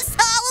best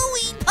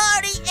Halloween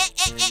party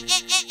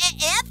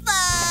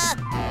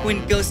ever. When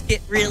ghosts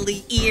get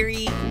really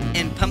eerie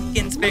and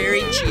pumpkins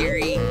very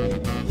cheery,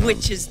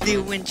 Witches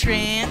do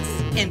entrance,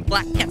 and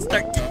black cats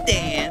start to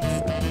dance.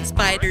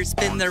 Spiders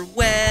spin their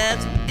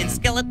webs, and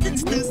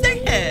skeletons lose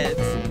their heads.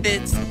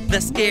 It's the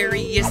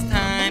scariest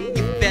time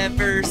you've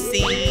ever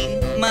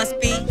seen. Must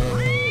be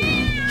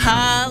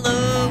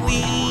Halloween.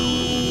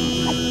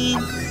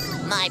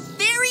 My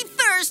very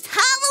first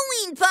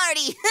Halloween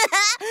party!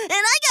 And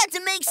I got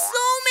to make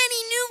so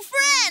many new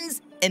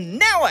friends! And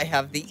now I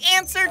have the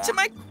answer to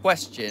my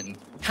question.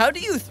 How do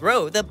you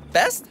throw the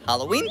best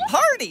Halloween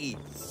party?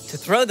 To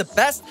throw the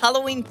best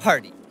Halloween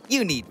party,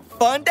 you need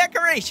fun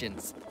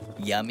decorations,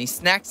 yummy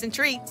snacks and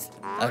treats,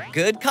 a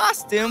good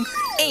costume,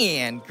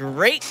 and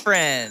great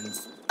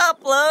friends.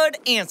 Upload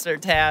answer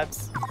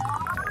tabs.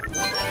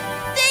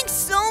 Thanks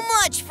so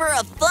much for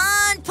a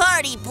fun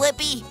party,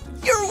 Blippi.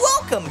 You're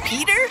welcome,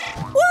 Peter.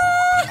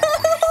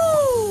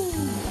 Woo-hoo-hoo-hoo!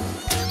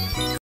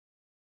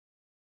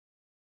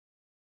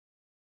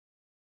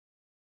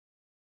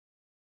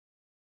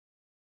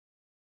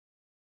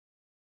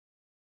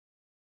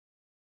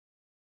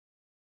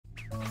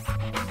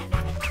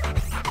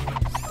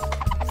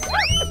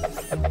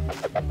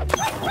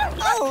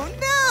 Oh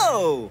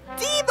no!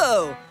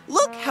 Debo!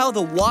 Look how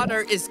the water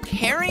is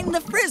carrying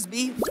the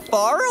frisbee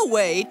far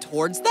away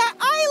towards that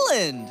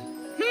island.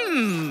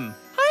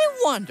 I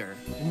wonder,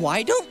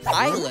 why don't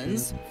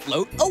islands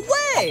float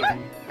away?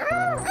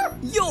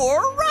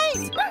 You're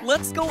right!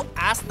 Let's go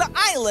ask the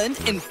island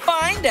and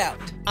find out.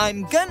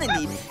 I'm gonna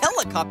need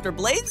helicopter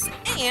blades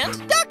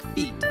and duck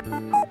feet.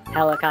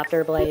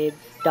 Helicopter blades,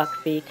 duck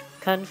feet,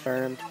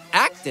 confirmed.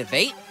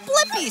 Activate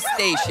Blippi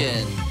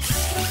Station.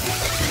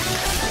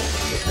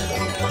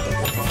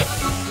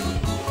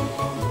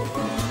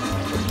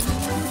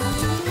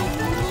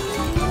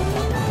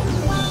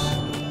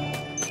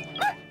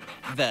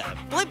 The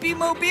Blippi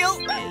Mobile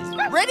is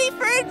ready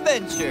for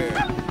adventure.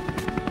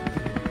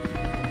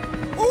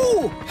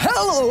 Oh,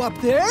 hello up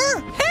there.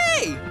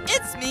 Hey,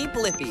 it's me,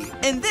 Blippi,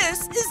 and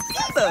this is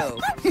Debo.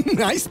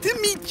 Nice to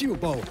meet you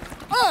both.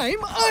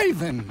 I'm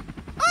Ivan.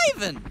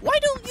 Ivan, why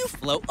don't you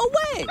float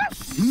away?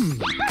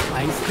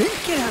 I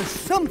think it has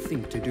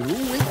something to do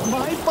with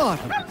my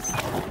bottom.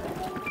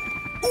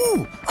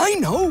 Ooh, I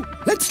know.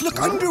 Let's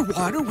look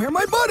underwater where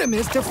my bottom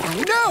is to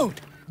find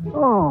out.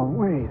 Oh,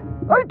 wait.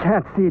 I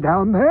can't see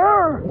down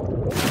there.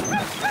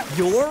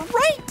 You're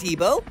right,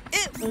 Debo.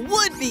 It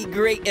would be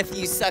great if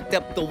you sucked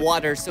up the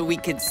water so we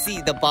could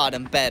see the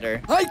bottom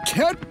better. I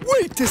can't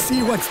wait to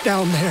see what's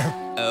down there.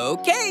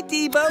 Okay,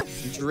 Debo.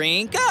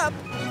 Drink up.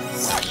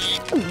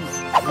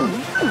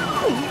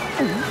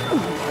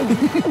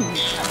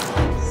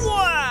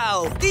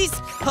 Wow! These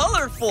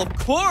colorful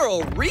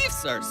coral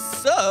reefs are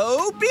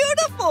so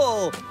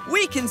beautiful!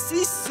 We can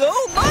see so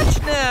much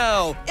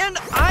now! And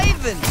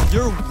Ivan,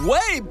 you're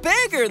way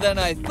bigger than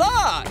I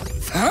thought!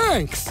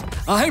 Thanks!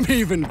 I'm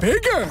even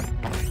bigger!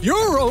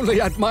 You're only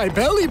at my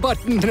belly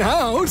button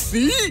now,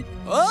 see?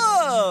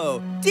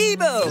 Oh!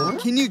 Debo,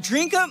 can you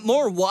drink up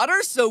more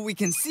water so we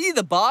can see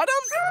the bottom?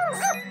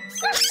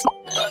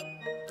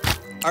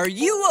 Are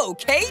you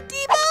okay,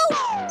 Debo?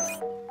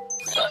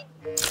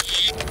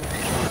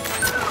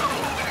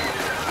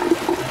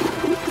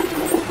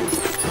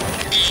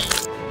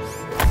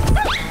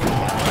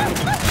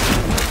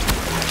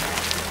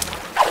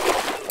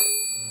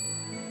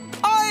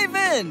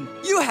 Ivan,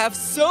 you have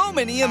so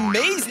many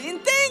amazing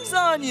things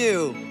on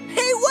you.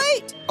 Hey,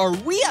 wait, are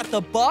we at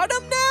the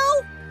bottom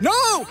now?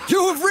 No,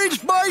 you've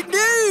reached my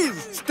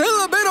knees.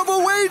 Still a bit of a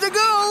way to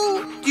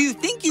go. Do you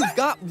think you've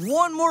got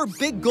one more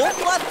big gulp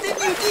left in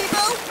you,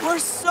 Debo? We're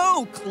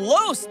so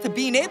close to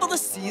being able to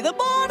see the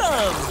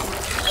bottom.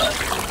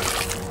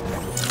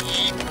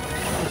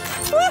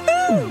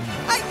 Woohoo!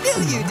 I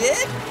knew you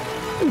did.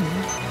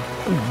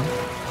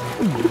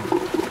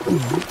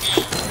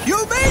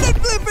 You made it,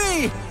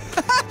 Blippi!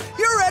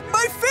 You're at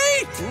my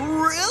feet!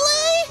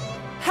 Really?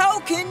 How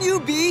can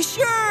you be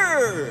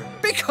sure?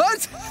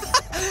 Because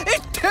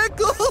it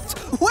tickles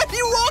when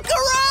you walk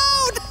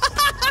around!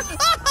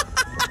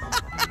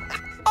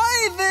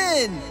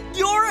 Ivan,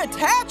 you're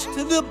attached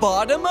to the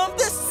bottom of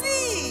the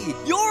sea.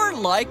 You're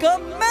like a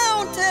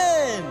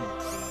mountain.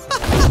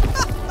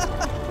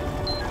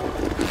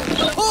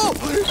 Oh,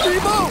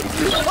 Debo!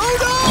 Oh,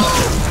 no!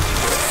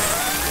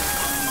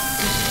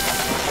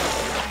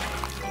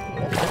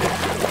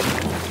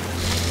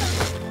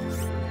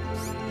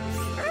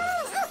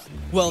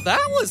 Well,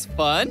 that was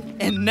fun.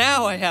 And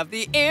now I have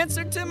the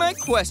answer to my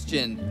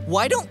question.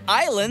 Why don't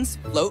islands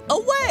float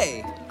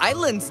away?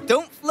 Islands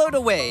don't float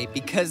away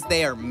because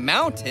they are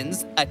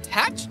mountains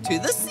attached to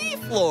the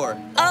seafloor.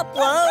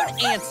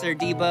 Upload answer,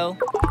 Debo.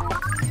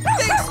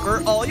 Thanks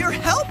for all your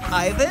help,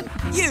 Ivan.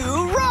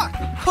 You rock.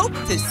 Hope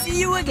to see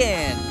you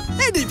again.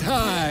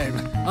 Anytime.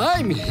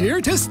 I'm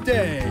here to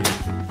stay.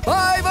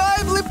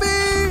 Bye-bye,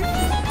 Blippi!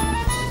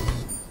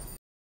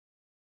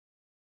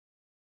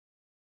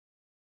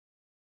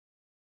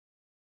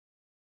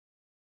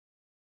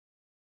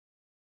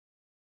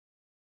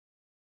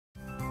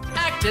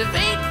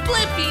 Activate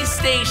Blippi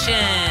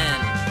Station!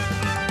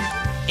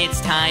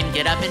 It's time,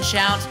 get up and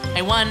shout.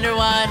 I wonder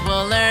what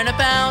we'll learn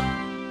about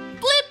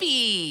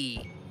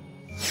Blippi!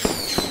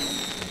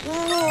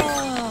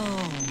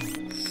 Whoa!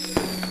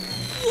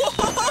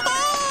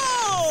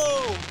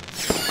 Whoa!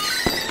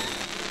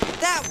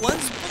 That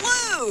one's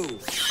blue!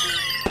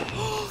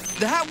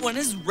 That one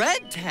is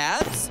red,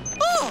 Tabs.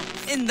 Oh,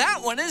 and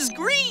that one is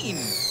green.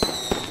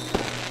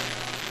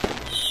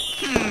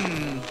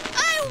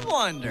 I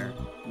wonder,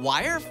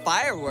 why are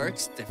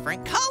fireworks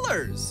different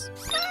colors?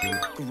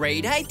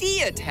 Great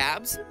idea,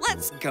 Tabs.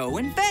 Let's go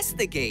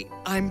investigate.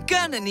 I'm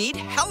gonna need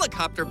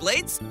helicopter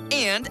blades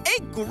and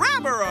a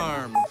grabber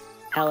arm.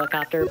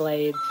 Helicopter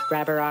blades,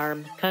 grabber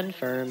arm,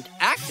 confirmed.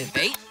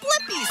 Activate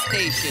Blippi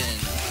Station.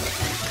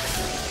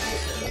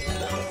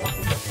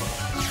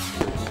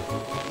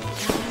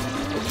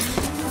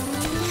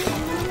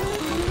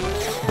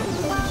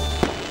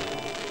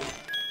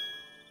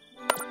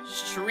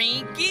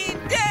 Shrinking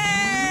down!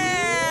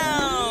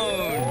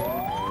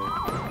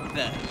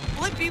 The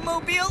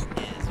Blippi-mobile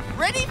is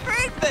ready for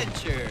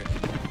adventure.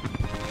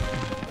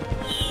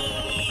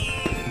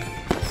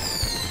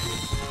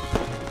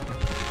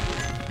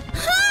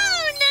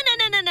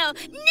 No.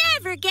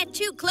 Never get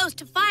too close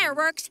to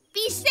fireworks.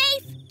 Be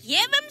safe.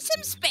 Give them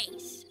some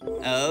space.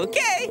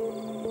 Okay.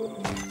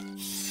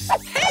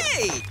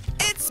 Hey,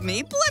 it's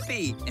me,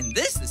 Blippi, and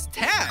this is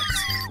Tabs.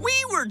 We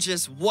were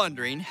just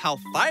wondering how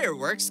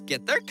fireworks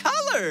get their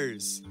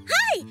colors.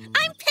 Hi,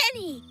 I'm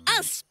Penny.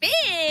 I'll spin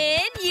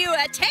you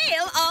a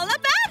tale all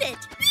about it.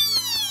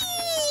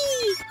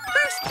 Whee!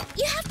 First,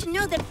 you have to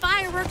know that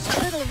fireworks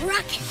are little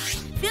rockets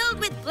filled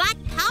with black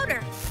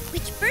powder,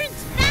 which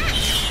burns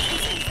fast and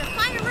sends the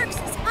fireworks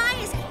as high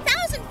as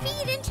 1,000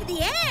 feet into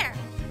the air.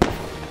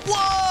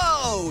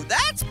 Whoa,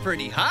 that's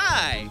pretty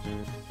high.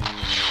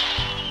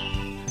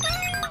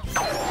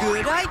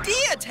 Good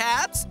idea,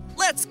 Tabs.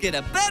 Let's get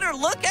a better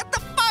look at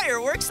the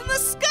fireworks in the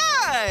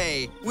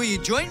sky. Will you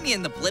join me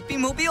in the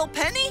Blippi-mobile,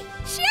 Penny?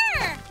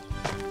 Sure.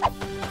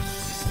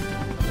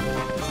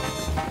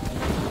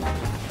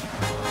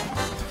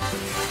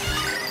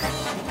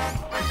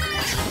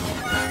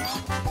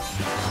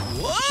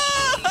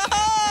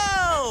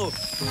 Whoa!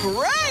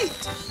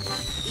 Great!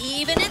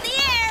 Even in the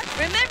air,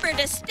 remember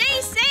to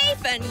stay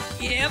safe and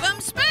give them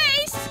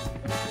space.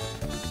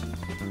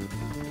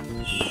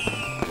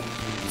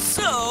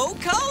 So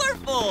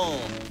colorful!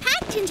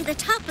 Packed into the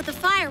top of the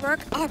firework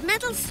are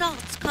metal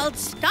salts called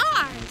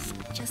stars.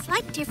 Just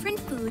like different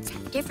foods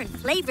have different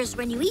flavors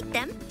when you eat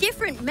them,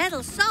 different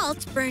metal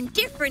salts burn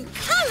different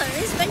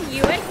colors when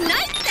you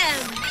ignite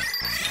them.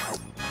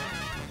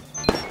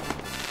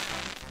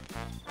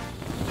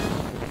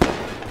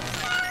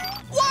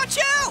 Watch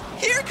out!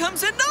 Here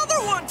comes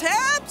another one,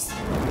 Tabs!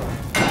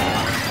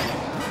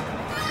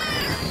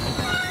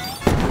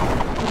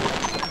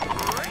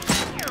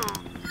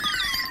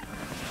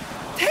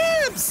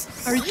 Tabs,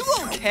 are you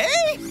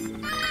okay?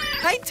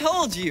 I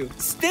told you,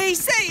 stay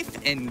safe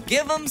and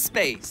give them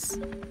space.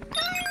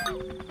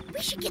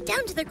 We should get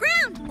down to the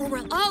ground or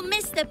we'll all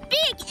miss the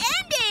big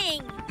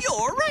ending.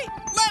 You're right,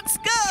 let's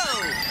go!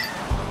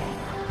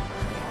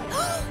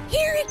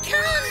 Here it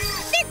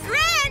comes, the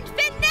grand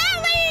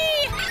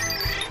finale!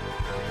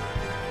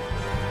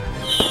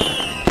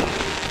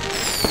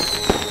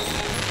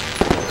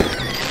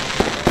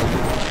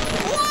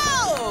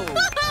 Whoa!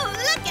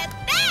 Look at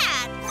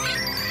that!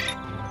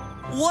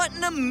 What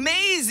an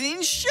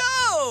amazing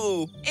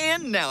show!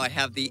 And now I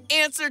have the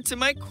answer to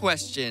my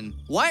question.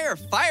 Why are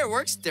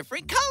fireworks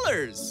different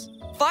colors?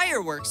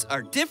 Fireworks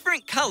are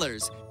different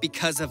colors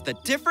because of the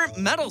different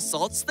metal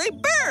salts they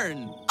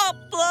burn.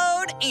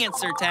 Upload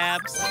answer,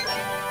 Tabs.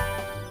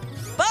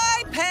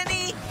 Bye,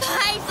 Penny.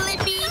 Bye,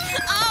 Blippi.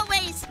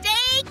 Always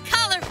stay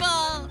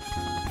colorful.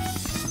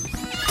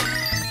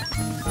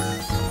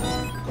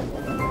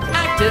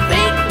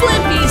 Activate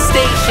Blippi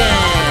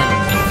Station!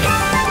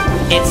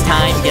 It's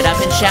time to get up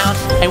and shout.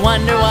 I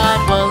wonder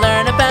what we'll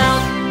learn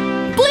about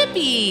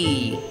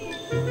Blippi!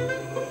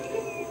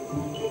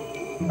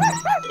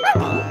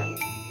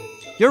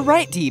 You're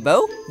right,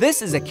 Debo.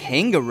 This is a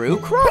kangaroo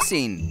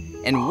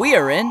crossing, and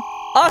we're in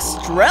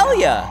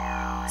Australia.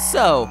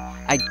 So,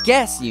 I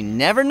guess you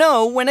never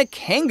know when a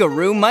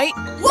kangaroo might,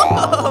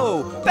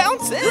 whoa,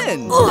 bounce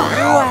in.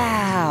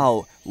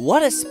 Wow,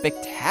 what a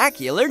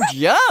spectacular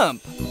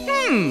jump.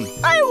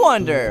 I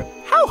wonder,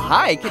 how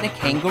high can a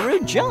kangaroo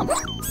jump?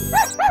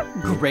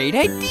 Great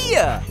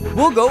idea.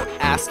 We'll go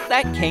ask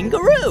that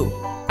kangaroo.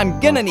 I'm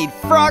gonna need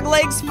frog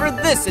legs for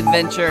this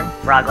adventure.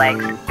 Frog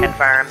legs,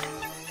 confirmed.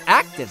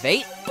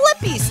 Activate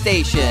Blippi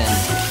Station.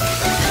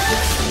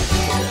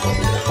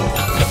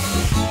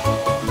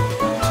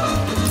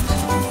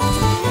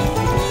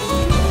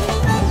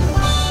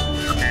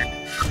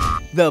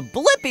 The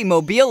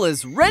Blippi-mobile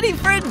is ready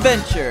for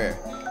adventure.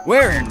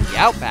 We're in the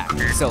outback,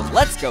 so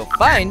let's go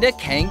find a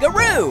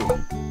kangaroo.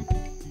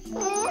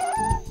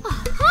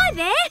 Hi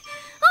there,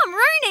 I'm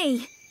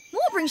Rooney.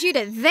 What brings you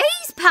to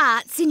these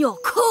parts in your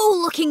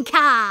cool-looking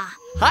car?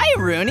 Hi,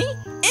 Rooney.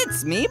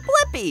 It's me,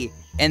 Blippi.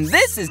 And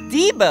this is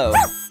Debo.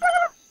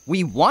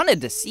 We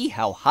wanted to see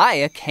how high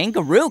a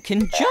kangaroo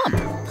can jump.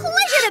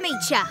 Pleasure to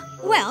meet ya.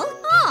 Well,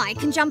 I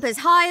can jump as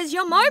high as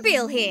your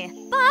mobile here,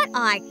 but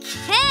I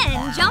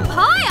can jump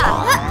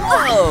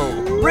higher.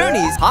 Whoa!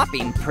 Rooney's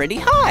hopping pretty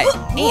high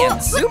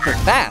and super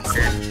fast.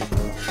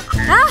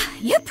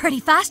 You're pretty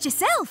fast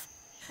yourself.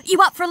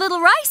 You up for a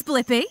little race,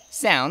 Blippi?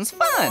 Sounds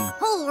fun.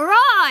 All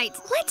right,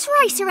 let's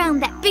race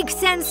around that big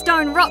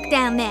sandstone rock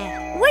down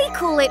there. We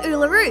call it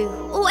Uluru,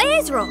 or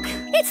Ayers Rock.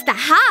 It's the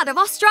heart of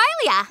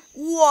Australia.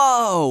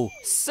 Whoa!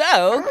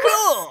 So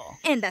cool!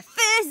 And the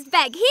first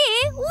bag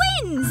here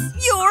wins.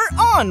 You're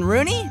on,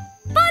 Rooney.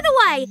 By the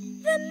way,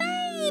 there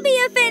may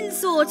be a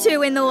fence or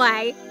two in the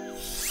way.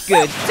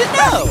 Good to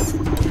know.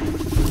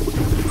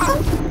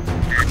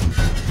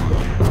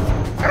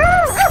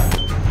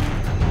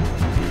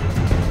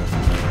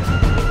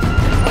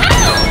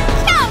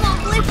 Come on,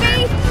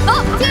 Blippi!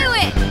 Up to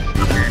it!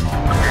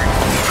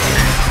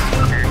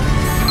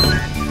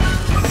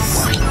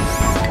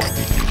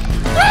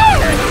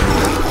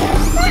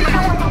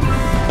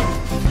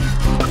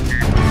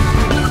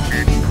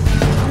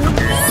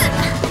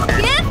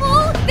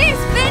 Careful! This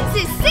fence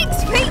is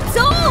 6 feet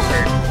tall!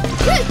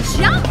 Good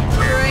jump!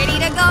 Ready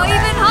to go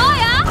even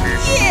higher?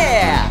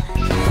 Yeah!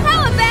 How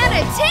about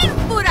a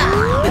 10-footer?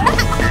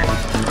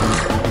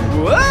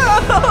 Whoa!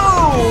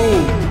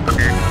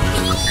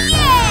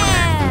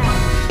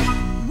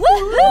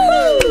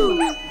 Woohoo!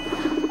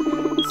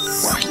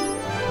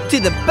 To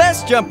the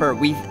best jumper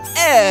we've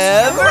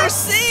ever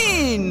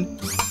seen!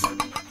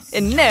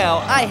 And now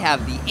I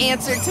have the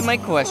answer to my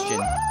question.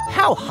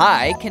 How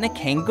high can a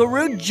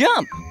kangaroo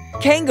jump?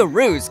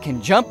 Kangaroos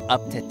can jump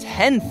up to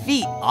 10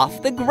 feet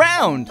off the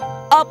ground.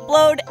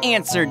 Upload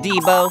answer,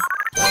 Debo.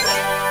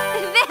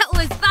 That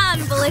was fun,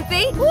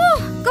 Blippi.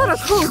 Whew, gotta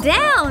cool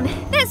down.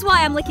 That's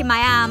why I'm licking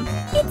my arm.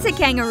 It's a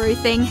kangaroo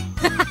thing.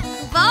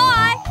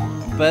 Bye.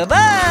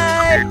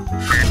 Bye-bye.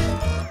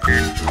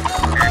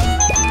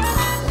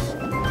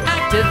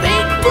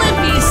 Activate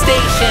Blippi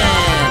Station!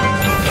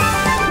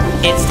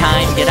 It's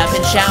time, get up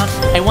and shout.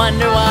 I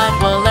wonder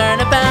what we'll learn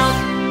about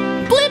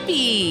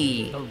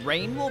Blippi! The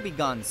rain will be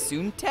gone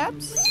soon,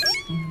 Tabs?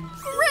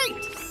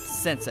 Great!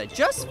 Since I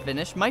just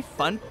finished my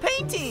fun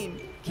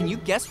painting. Can you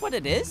guess what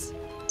it is?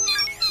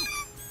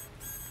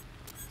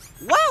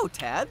 Wow,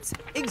 Tabs!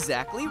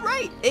 Exactly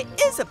right! It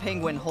is a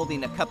penguin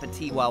holding a cup of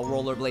tea while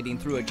rollerblading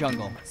through a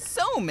jungle.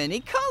 So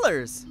many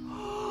colors!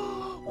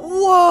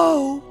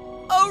 Whoa!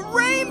 A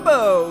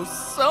rainbow!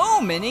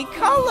 So many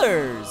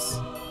colors!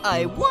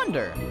 I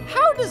wonder,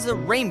 how does a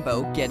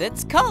rainbow get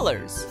its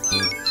colors?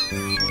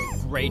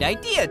 Great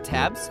idea,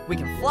 Tabs. We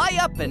can fly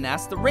up and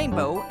ask the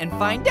rainbow and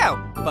find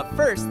out. But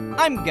first,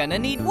 I'm gonna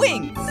need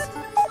wings.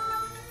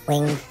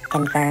 Wings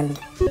confirmed.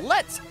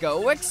 Let's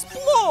go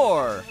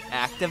explore!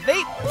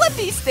 Activate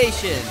Blippi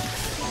Station!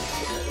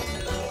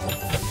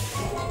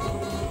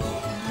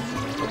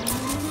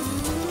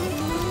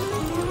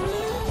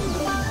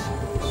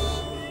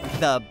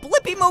 The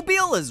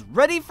Blippi-mobile is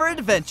ready for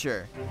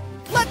adventure.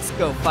 Let's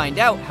go find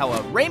out how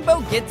a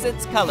rainbow gets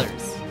its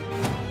colors.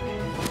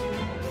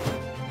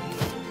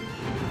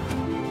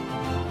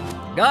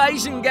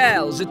 Guys and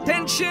gals,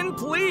 attention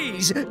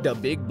please. The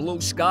Big Blue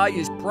Sky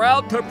is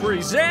proud to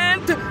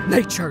present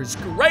nature's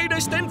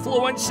greatest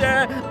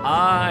influencer.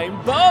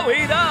 I'm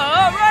Bowie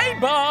the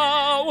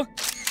Rainbow.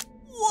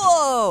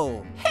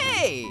 Whoa!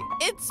 Hey,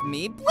 it's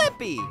me,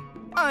 Blippi.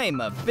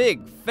 I'm a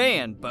big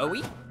fan,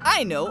 Bowie.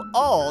 I know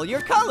all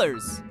your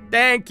colors.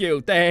 Thank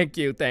you.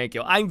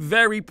 I'm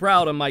very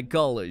proud of my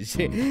colors.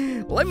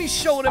 Let me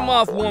show them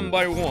off one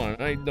by one.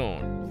 How you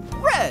doing?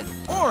 Red,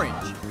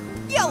 orange,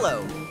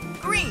 yellow,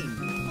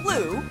 green,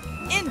 blue,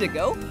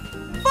 indigo,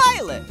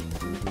 violet.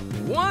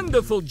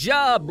 Wonderful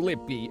job,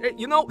 Blippi.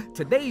 You know,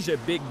 today's a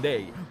big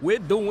day. We're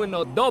doing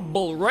a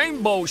double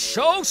rainbow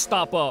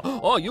showstopper.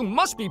 Oh, you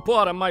must be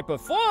part of my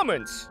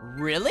performance.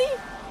 Really?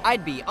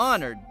 I'd be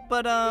honored,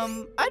 but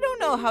I don't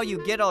know how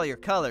you get all your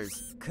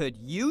colors. Could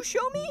you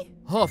show me?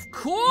 Of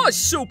course,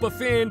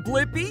 superfan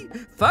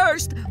Blippi.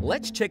 First,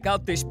 let's check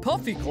out this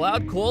puffy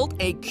cloud called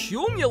a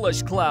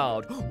cumulus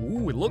cloud.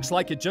 Ooh, it looks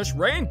like it just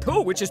rained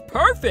too, which is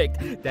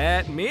perfect.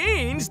 That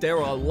means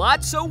there are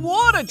lots of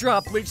water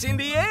droplets in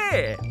the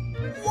air.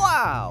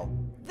 Wow,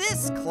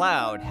 this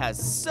cloud has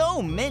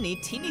so many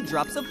teeny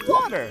drops of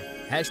water.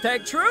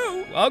 Hashtag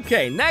true.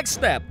 Okay, next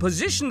step.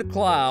 Position the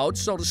cloud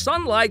so the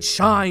sunlight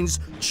shines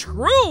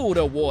true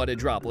to water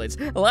droplets,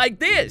 like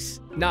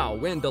this. Now,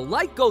 when the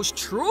light goes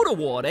true to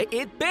water,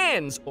 it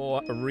bends,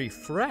 or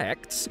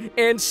refracts,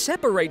 and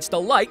separates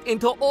the light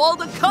into all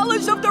the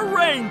colors of the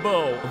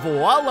rainbow.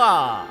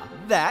 Voila!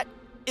 That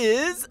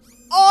is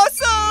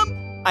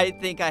awesome! I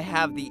think I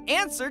have the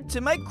answer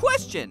to my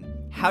question.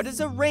 How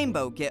does a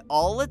rainbow get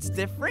all its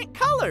different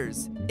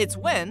colors? It's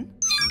when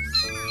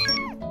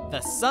the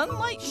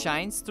sunlight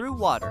shines through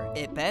water.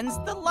 It bends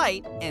the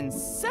light and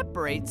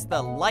separates the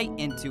light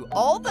into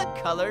all the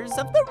colors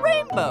of the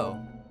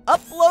rainbow.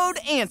 Upload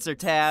answer,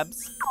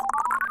 Tabs.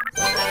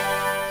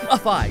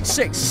 5,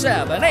 6,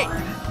 7, 8.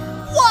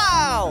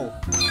 Wow!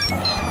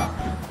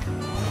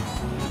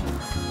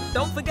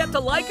 Don't forget to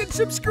like and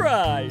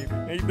subscribe.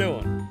 How you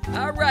doing?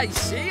 All right,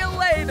 see you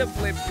later,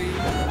 Blippi.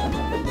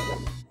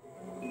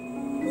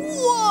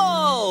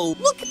 Whoa!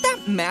 Look at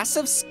that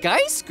massive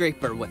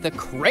skyscraper with a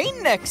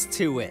crane next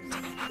to it.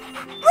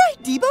 Right,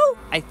 Debo?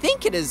 I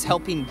think it is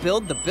helping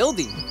build the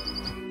building.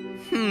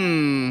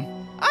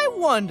 I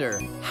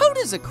wonder, how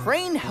does a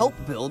crane help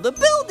build a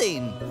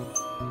building?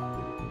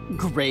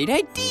 Great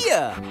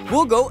idea!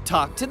 We'll go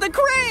talk to the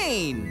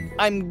crane!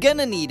 I'm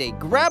gonna need a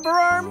grabber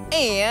arm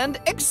and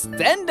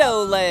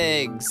extendo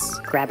legs.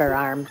 Grabber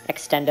arm,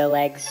 extendo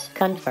legs,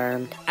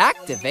 confirmed.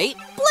 Activate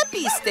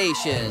Blippi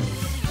Station.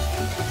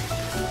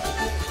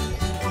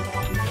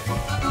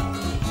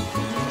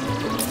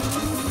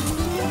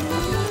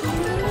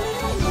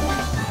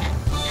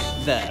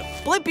 The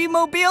Blippi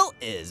Mobile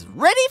is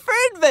ready for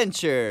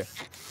adventure.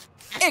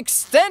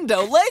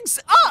 Extendo legs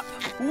up!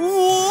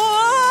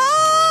 Whoa!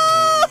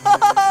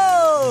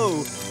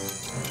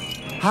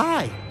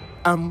 Hi,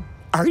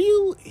 are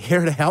you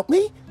here to help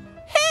me?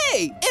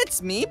 Hey,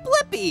 it's me,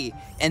 Blippi,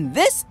 and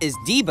this is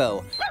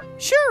Debo.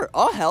 Sure,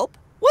 I'll help.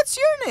 What's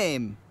your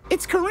name?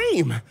 It's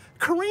Kareem.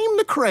 Kareem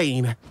the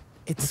Crane.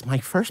 It's my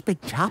first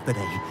big job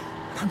today.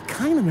 I'm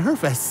kind of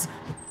nervous.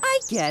 I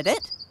get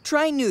it.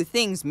 Trying new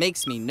things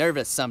makes me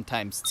nervous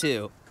sometimes,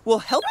 too. We'll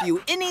help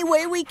you any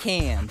way we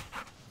can.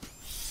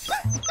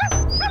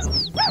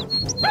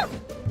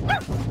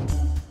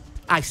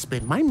 I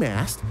spin my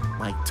mast,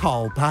 my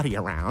tall body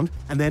around,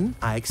 and then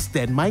I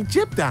extend my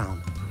jib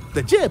down.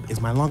 The jib is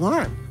my long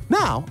arm.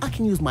 Now I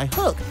can use my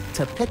hook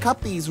to pick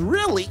up these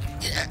really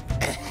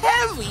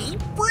heavy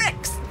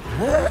bricks.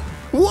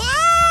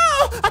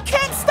 Whoa! I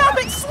can't stop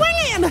it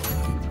swinging!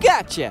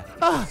 Gotcha.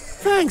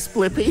 Thanks,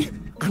 Blippi.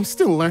 I'm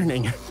still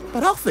learning,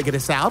 but I'll figure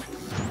this out.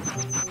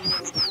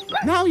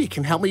 Now you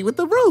can help me with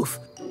the roof.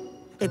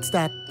 It's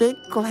that big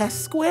glass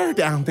square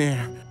down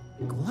there.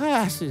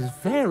 Glass is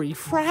very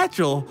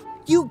fragile.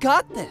 You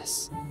got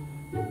this.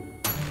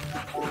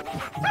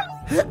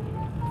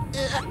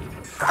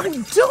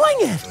 I'm doing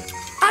it!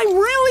 I'm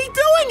really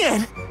doing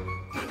it!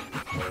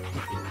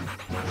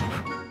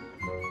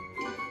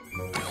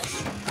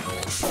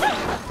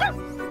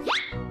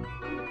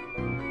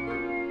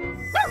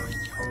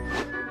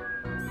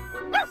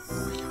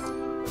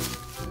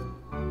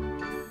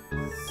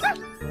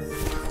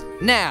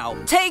 Now,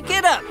 take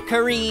it up,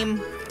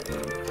 Kareem.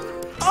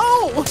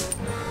 Oh,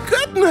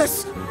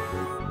 goodness!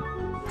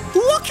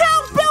 Look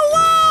out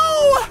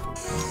below!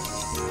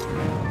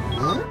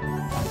 Huh?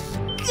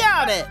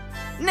 Got it!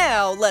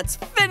 Now, let's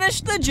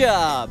finish the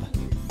job.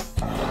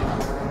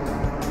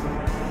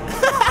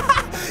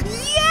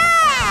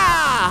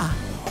 Yeah!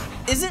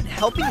 Isn't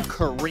helping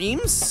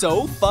Kareem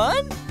so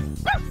fun?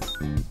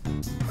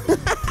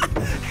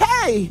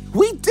 Hey,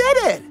 we did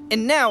it!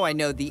 And now I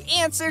know the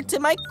answer to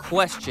my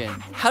question.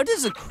 How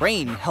does a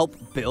crane help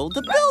build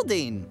a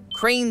building?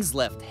 Cranes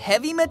lift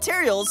heavy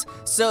materials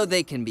so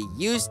they can be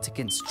used to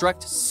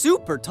construct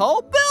super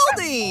tall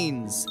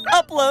buildings.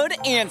 Upload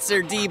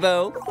answer,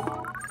 Debo.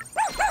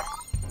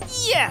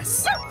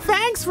 Yes!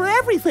 Thanks for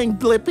everything,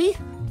 Blippi.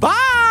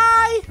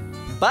 Bye!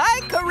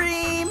 Bye,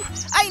 Kareem!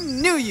 I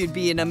knew you'd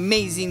be an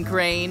amazing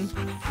crane.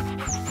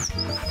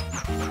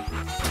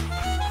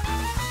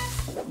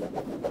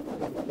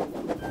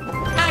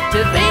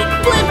 Activate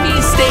Blippi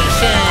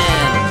Station!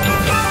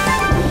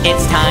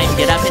 It's time,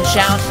 get up and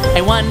shout.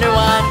 I wonder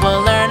what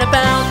we'll learn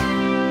about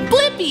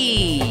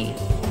Blippi!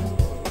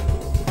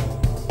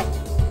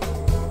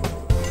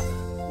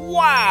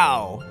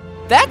 Wow!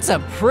 That's a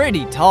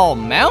pretty tall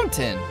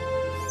mountain.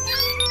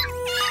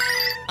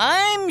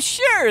 I'm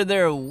sure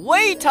there are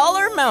way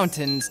taller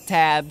mountains,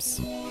 Tabs.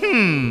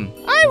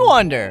 I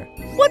wonder,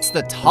 what's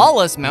the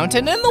tallest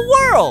mountain in the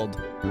world?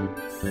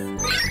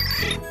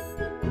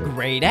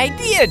 Great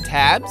idea,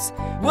 Tabs.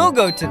 We'll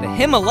go to the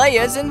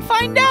Himalayas and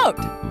find out.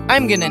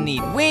 I'm gonna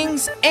need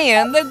wings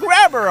and the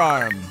grabber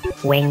arm.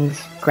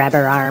 Wings,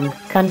 grabber arm,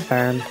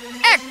 confirmed.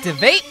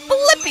 Activate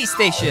Blippi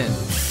Station.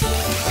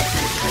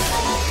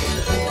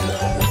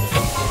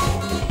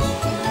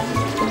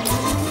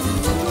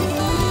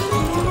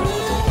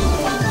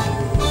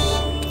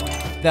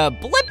 The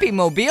Blippi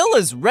Mobile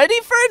is ready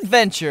for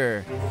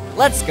adventure.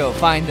 Let's go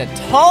find the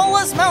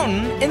tallest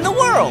mountain in the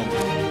world.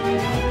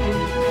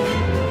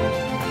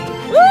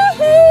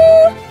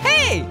 Woohoo!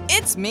 Hey,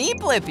 it's me,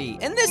 Blippi,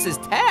 and this is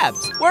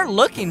Tabs. We're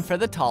looking for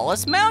the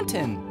tallest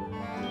mountain.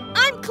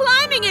 I'm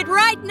climbing it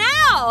right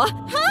now.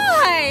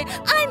 Hi,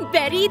 I'm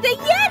Betty the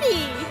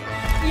Yeti.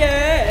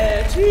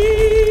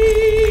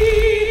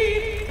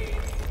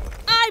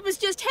 I was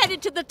just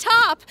headed to the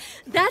top.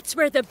 That's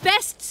where the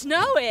best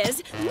snow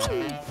is.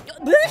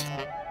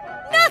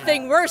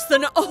 Nothing worse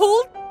than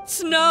old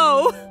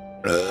snow.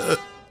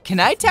 Can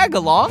I tag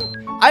along?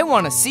 I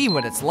want to see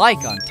what it's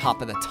like on top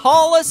of the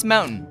tallest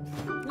mountain.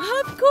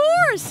 Of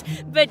course,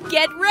 but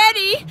get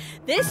ready.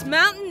 This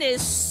mountain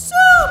is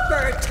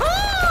super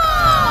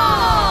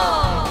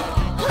tall.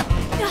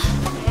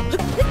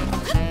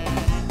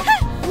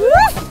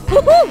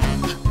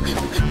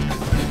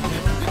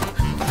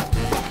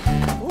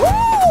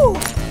 Woo!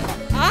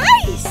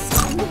 Ice!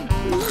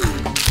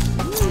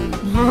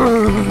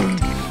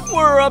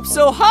 We're up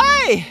so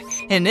high,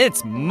 and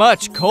it's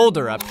much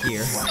colder up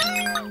here.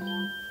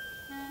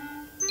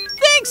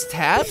 Thanks,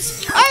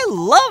 Tabs. I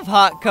love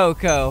hot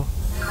cocoa.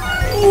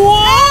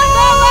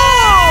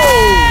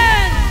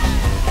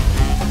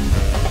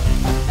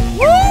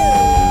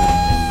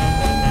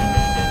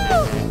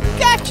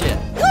 Gotcha.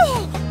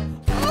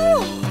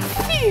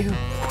 Phew.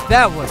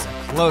 That was a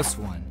close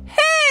one.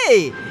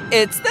 Hey,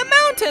 it's the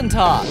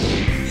mountaintop.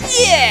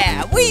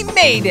 Yeah, we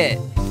made it.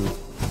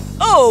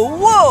 Oh,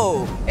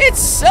 whoa, it's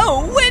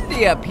so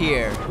windy up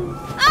here.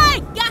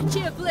 I got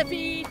you,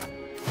 Blippi.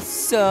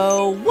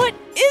 So, what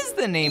is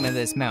the name of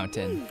this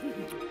mountain?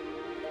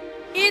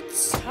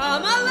 It's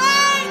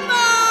Tamalangma!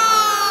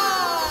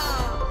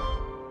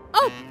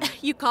 Oh,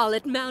 you call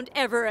it Mount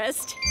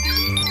Everest.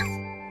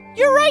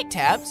 You're right,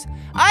 Tabs.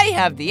 I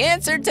have the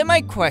answer to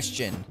my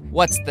question.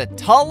 What's the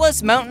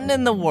tallest mountain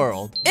in the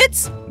world?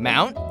 It's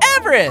Mount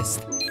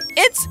Everest.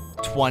 It's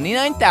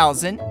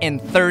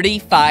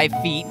 29,035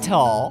 feet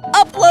tall.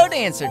 Upload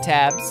answer,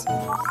 Tabs.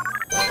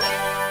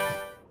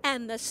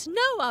 And the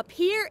snow up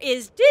here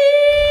is delicious.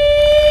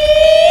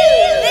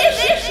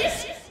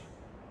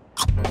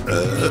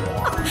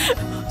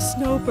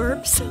 Snow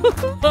burps.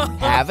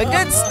 Have a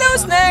good snow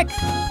snack.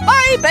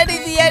 Bye, Betty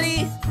the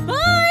Yeti.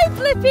 Bye,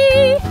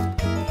 Blippi.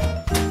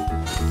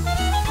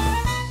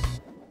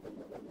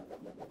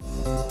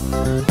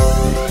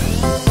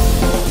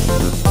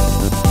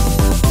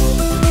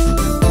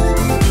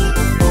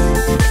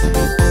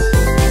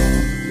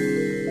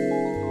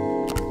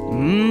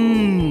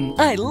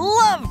 I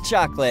love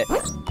chocolate.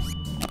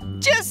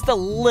 Just a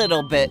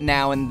little bit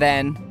now and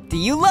then. Do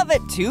you love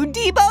it too,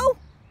 Debo?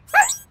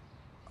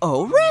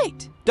 Oh,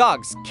 right.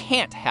 Dogs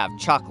can't have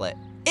chocolate.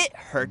 It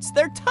hurts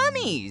their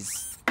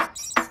tummies.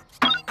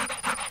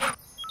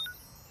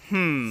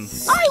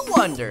 I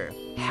wonder,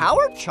 how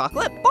are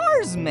chocolate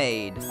bars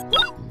made?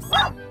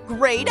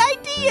 Great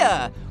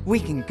idea! We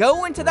can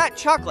go into that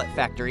chocolate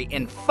factory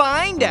and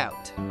find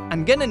out.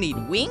 I'm gonna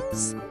need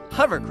wings,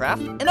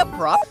 hovercraft, and a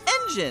prop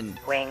engine.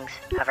 Wings,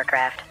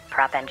 hovercraft,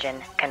 prop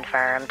engine,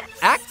 confirmed.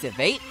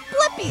 Activate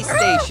Blippi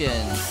Station.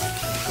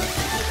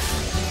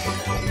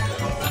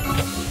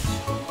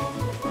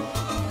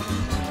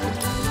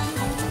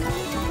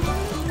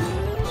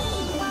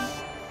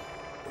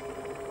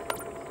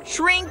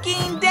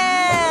 Shrinking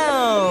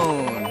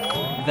down!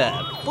 The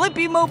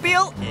Blippi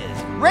Mobile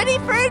is ready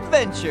for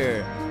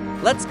adventure.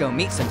 Let's go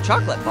meet some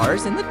chocolate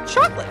bars in the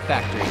chocolate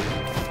factory.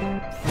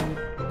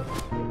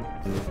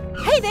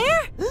 Hey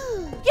there!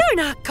 You're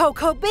not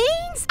cocoa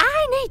beans!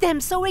 I need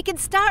them so we can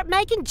start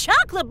making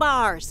chocolate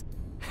bars.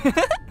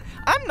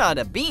 I'm not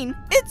a bean,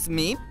 it's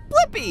me,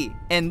 Blippi,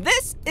 and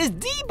this is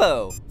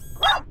Debo.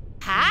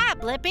 Hi,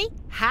 Blippi.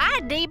 Hi,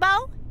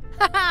 Debo.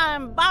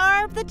 I'm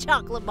Barb the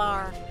Chocolate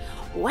Bar.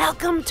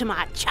 Welcome to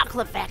my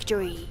chocolate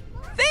factory.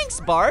 Thanks,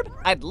 Barb.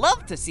 I'd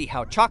love to see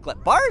how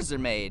chocolate bars are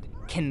made.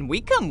 Can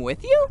we come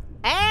with you?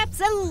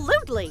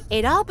 Absolutely.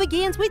 It all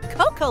begins with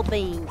cocoa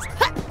beans.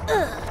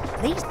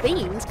 These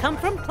beans come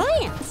from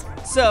plants.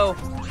 So,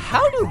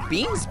 how do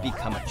beans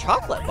become a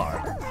chocolate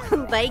bar?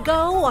 They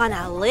go on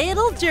a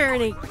little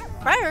journey.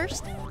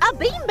 First, a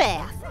bean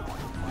bath.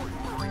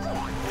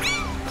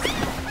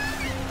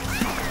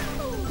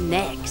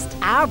 Next,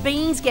 our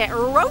beans get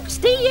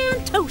roasty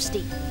and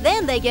toasty.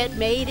 Then they get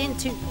made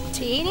into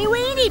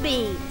teeny-weeny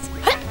beans.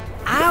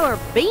 Our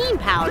bean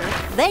powder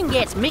then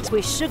gets mixed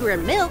with sugar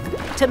and milk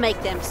to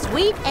make them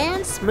sweet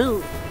and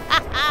smooth.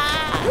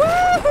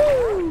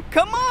 Woohoo!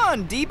 Come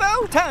on,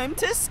 Debo, time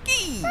to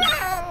ski.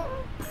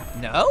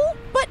 No,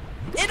 but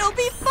it'll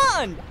be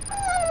fun.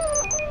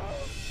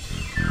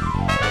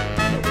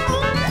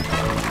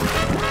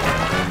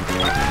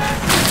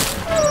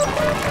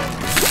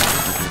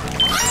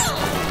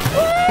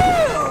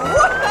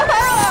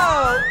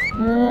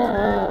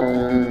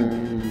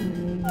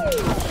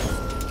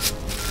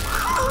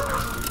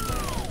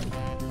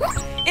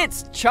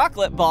 It's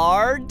Chocolate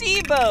Bar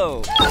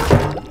Debo.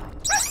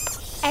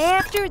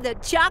 After the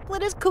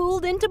chocolate is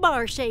cooled into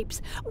bar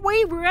shapes,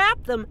 we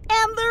wrap them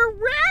and they're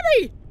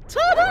ready.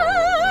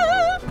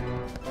 Ta-da!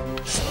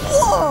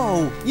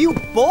 Whoa! You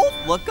both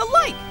look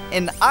alike,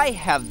 and I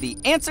have the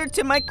answer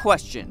to my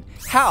question.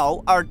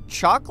 How are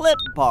chocolate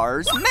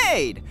bars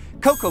made?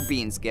 Cocoa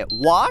beans get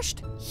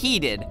washed,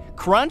 heated,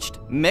 crunched,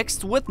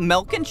 mixed with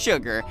milk and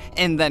sugar,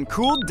 and then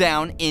cooled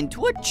down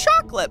into a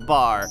chocolate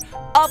bar.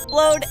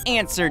 Upload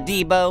answer,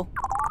 Debo.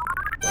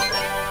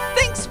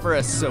 Thanks for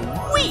a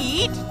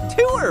sweet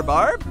tour,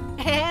 Barb.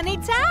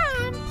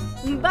 Anytime.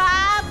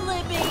 Bye,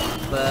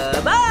 Blippi.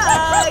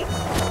 Bye-bye.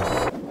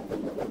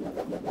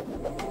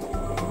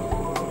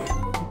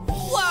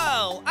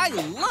 Wow, I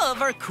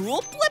love our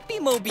cool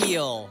Blippi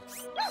Mobile.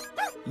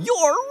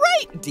 You're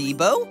right,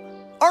 Debo.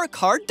 Our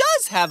car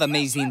does have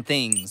amazing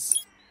things.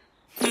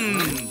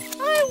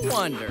 I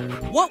wonder,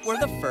 what were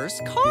the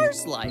first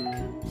cars like?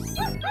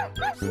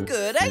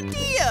 Good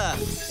idea!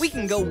 We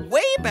can go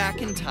way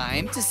back in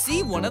time to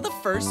see one of the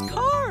first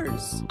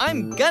cars.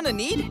 I'm gonna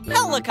need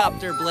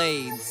helicopter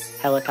blades.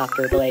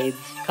 Helicopter blades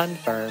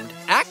confirmed.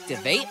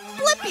 Activate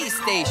Blippi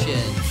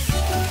Station.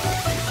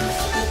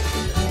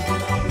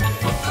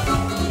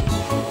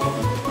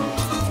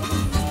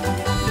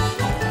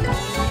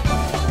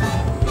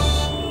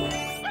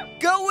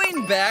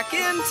 back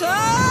in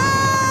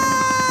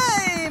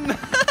time!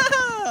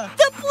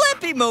 The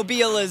Blippi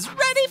Mobile is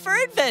ready for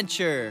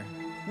adventure.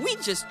 We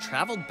just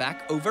traveled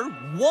back over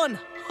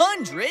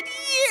 100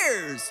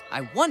 years.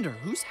 I wonder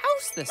whose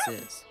house this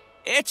is.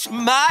 It's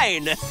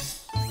mine.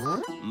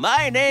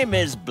 My name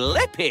is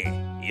Blippi.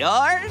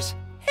 Yours?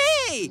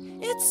 Hey,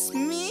 it's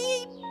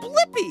me,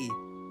 Blippi.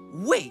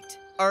 Wait,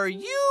 are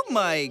you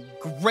my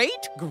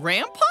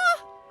great-grandpa?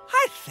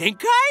 I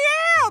think I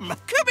am.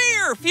 Come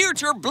here,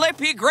 future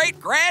Blippi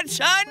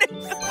great-grandson.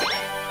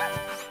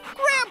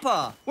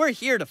 Grandpa, we're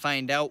here to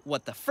find out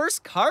what the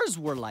first cars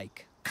were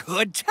like.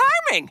 Good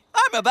timing.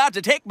 I'm about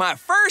to take my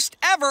first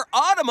ever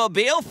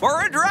automobile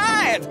for a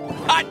drive.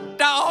 Hot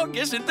dog,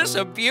 isn't this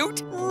a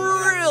beaut?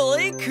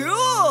 Really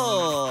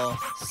cool.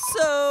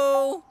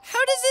 So,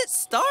 how does it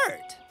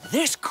start?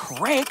 This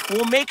crank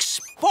will make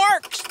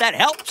sparks that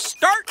help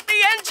start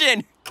the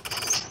engine.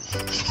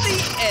 The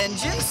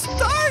engine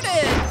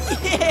started!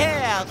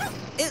 Yeah!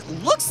 It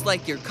looks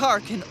like your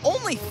car can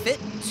only fit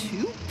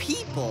 2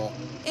 people.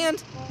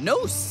 And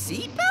no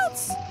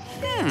seatbelts?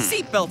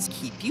 Seatbelts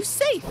keep you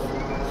safe.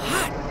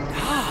 Hot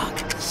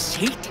dog,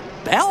 seat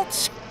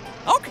belts?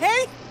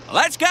 Okay,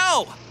 let's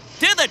go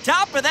to the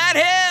top of that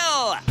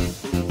hill.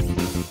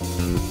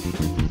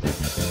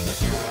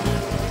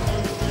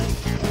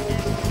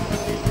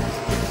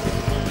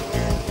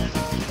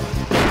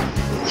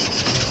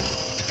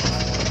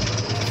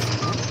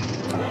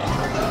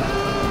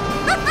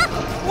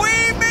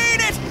 We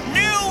made it!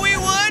 Knew we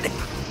would!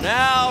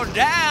 Now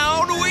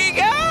down we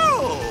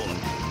go!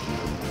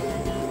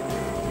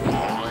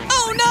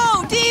 Oh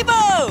no,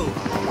 Debo!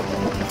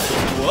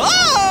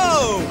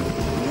 Whoa!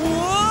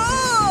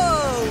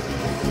 Whoa!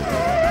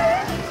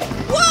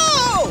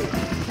 Whoa!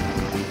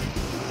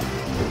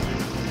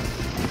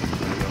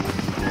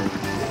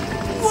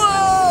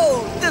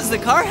 Whoa! Does the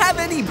car have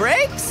any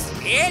brakes?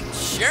 It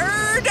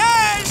sure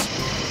does!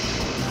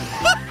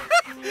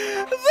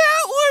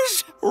 That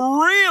was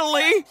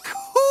really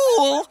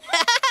cool!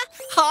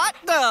 Hot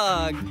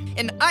dog!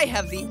 And I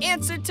have the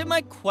answer to my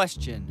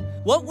question.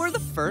 What were the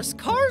first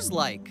cars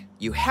like?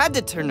 You had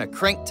to turn a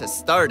crank to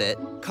start it.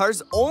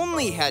 Cars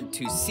only had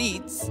 2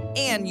 seats.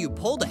 And you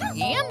pulled a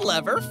hand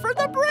lever for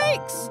the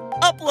brakes.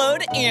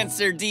 Upload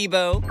answer,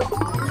 Debo.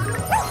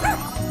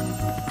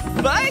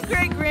 Bye,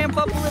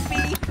 Great-Grandpa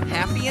Blippi.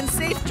 Happy and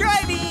safe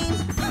driving.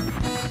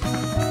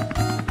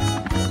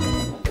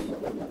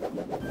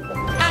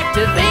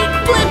 Activate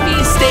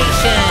Blippi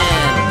Station!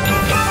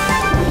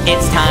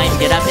 It's time,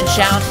 get up and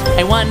shout.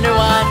 I wonder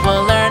what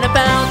we'll learn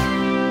about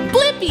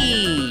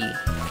Blippi!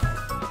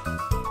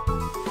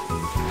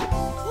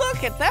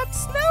 Look at that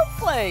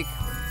snowflake!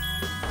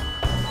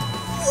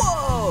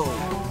 Whoa!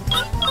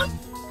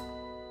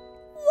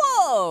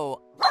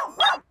 Whoa!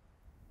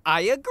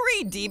 I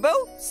agree,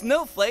 Debo.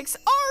 Snowflakes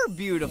are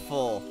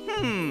beautiful.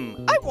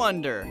 I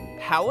wonder,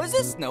 how is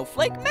a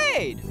snowflake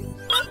made?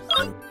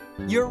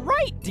 You're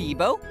right,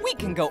 Debo. We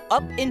can go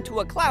up into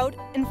a cloud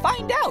and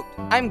find out.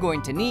 I'm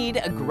going to need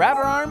a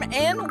grabber arm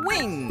and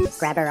wings.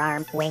 Grabber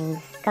arm,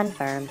 wings,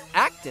 confirmed.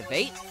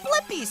 Activate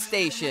Blippi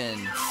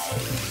Station.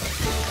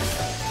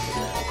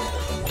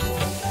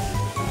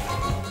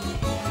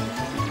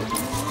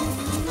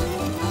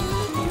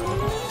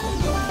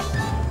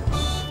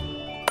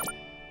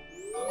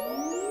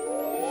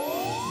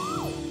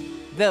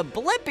 The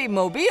Blippi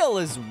Mobile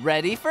is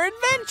ready for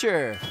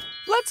adventure.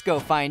 Let's go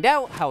find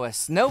out how a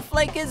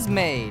snowflake is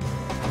made.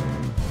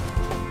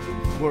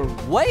 We're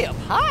way up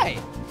high,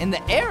 and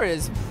the air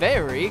is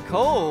very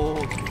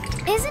cold.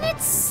 Isn't it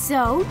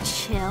so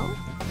chill?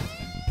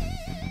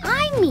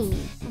 I'm Mimi.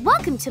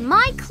 Welcome to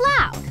my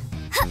cloud.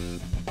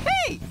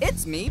 Hey,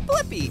 it's me,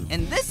 Blippi,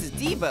 and this is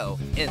Debo.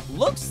 It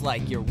looks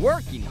like you're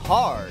working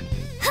hard.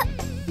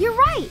 You're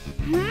right.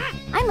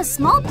 I'm a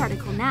small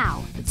particle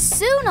now, but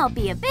soon I'll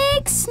be a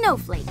big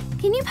snowflake.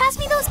 Can you pass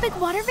me those big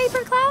water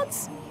vapor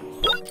clouds?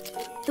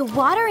 The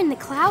water in the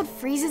cloud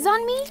freezes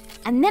on me,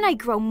 and then I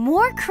grow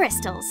more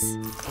crystals.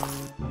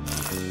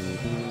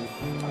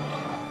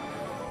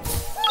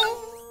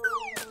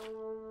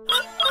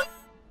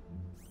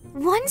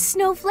 One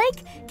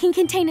snowflake can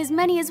contain as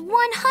many as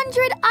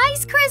 100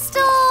 ice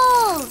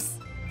crystals!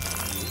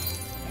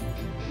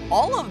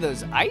 All of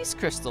those ice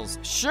crystals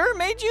sure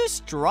made you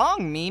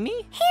strong,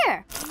 Mimi.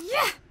 Here!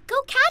 Yeah.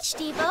 Go catch,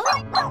 Debo!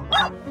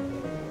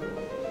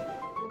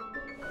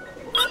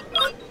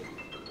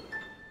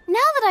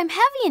 Now that I'm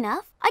heavy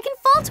enough, I can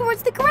fall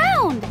towards the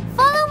ground.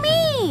 Follow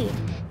me!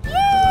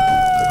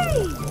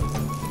 Yay!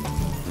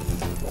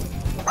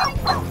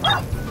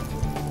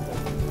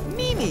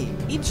 Mimi,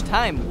 each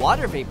time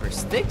water vapor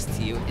sticks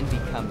to you and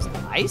becomes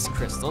ice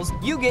crystals,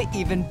 you get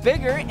even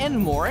bigger and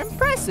more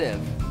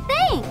impressive.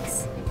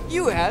 Thanks!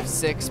 You have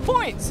 6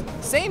 points,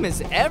 same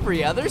as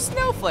every other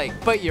snowflake,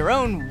 but your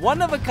own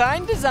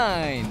one-of-a-kind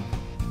design.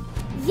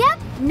 Yep,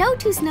 no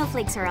 2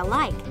 snowflakes are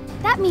alike.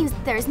 That means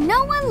there's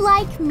no one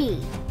like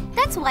me.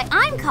 That's why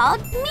I'm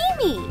called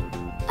Mimi,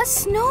 a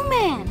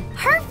snowman.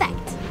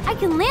 Perfect. I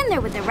can land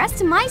there with the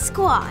rest of my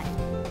squad.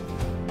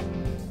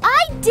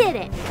 I did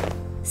it.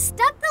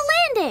 Stuck the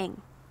landing.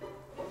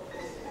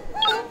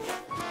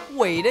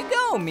 Way to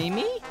go,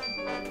 Mimi.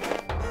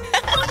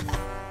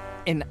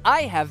 And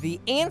I have the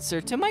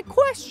answer to my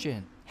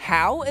question.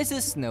 How is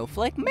a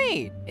snowflake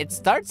made? It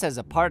starts as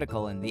a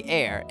particle in the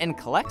air and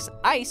collects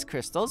ice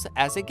crystals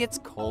as it gets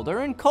colder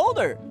and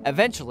colder,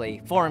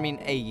 eventually forming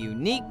a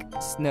unique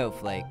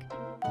snowflake.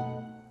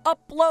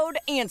 Upload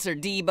answer,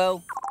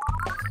 Debo.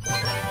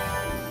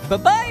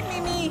 Bye-bye,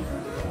 Mimi.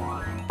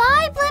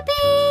 Bye,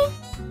 Blippi.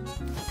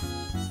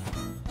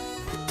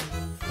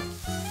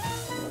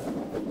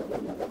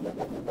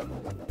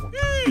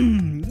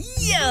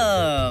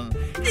 Yum!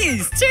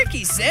 These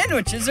turkey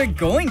sandwiches are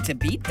going to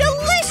be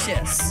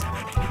delicious.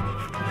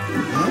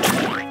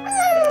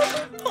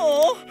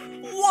 Oh,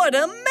 what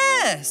a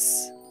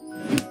mess!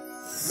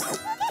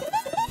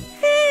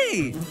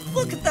 Hey,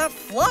 look at that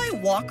fly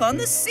walk on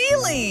the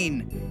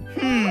ceiling.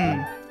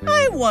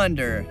 I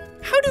wonder,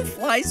 how do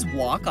flies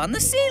walk on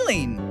the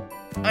ceiling?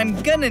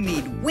 I'm gonna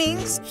need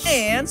wings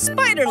and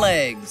spider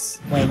legs.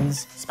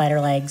 Wings,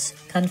 spider legs,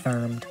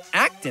 confirmed.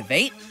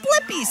 Activate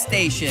Blippi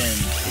Station.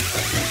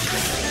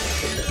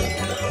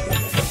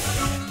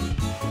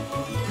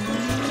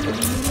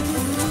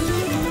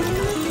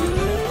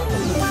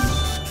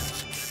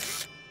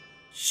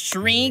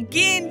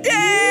 Shrinking down!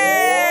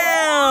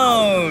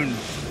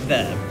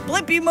 The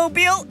Blippi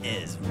Mobile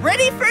is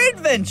ready for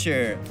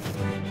adventure.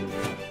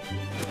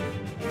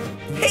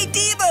 Hey,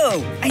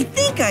 Devo, I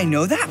think I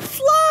know that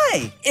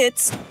fly.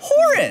 It's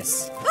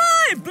Horace.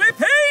 Hi,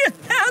 Blippi!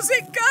 How's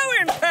it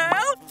going,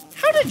 pal?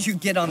 How did you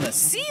get on the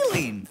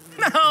ceiling?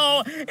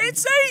 No,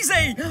 it's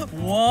easy.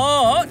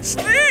 Watch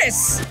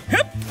this.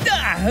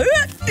 Ta-da!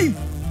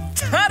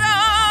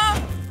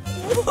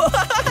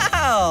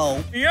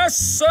 Wow! Yes,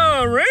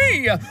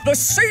 sirree! The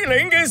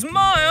ceiling is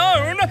my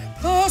own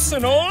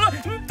personal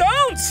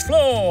dance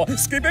floor.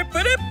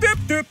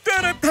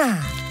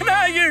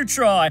 Now you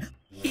try.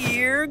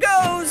 Here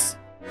goes.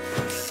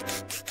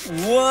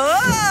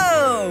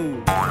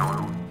 Whoa!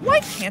 Why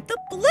can't the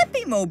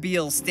Blippi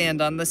Mobile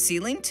stand on the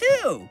ceiling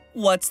too?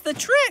 What's the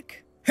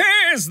trick?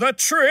 Here's the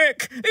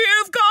trick.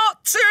 You've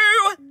got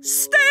to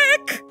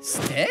stick.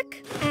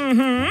 Stick?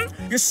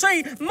 You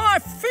see, my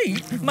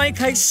feet make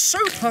a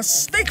super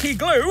sticky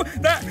glue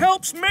that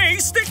helps me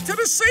stick to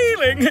the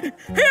ceiling.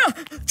 Here,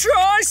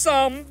 try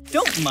some.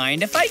 Don't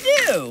mind if I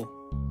do.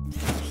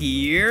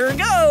 Here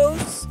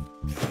goes.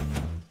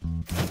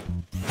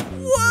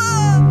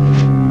 Whoa!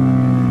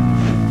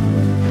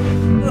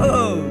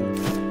 Oh,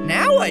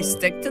 now I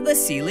stick to the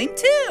ceiling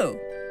too.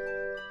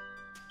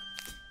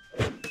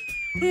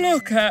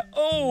 Look at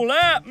all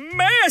that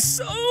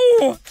mess.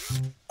 Oh,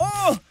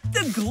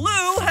 the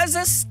glue has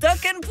us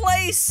stuck in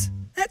place.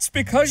 That's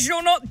because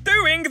you're not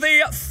doing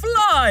the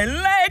fly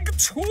leg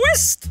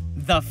twist.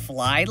 The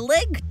fly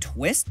leg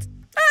twist?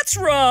 That's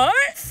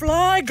right.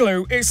 Fly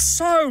glue is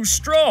so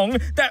strong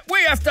that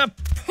we have to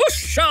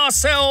push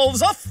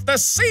ourselves off the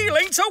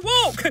ceiling to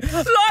walk.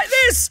 Like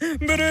this.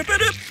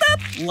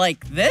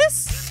 Like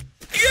this?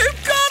 You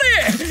got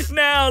it.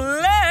 Now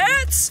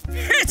let's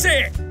hit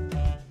it.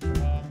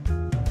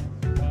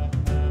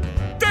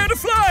 Do the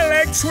fly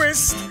leg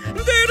twist.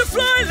 Do the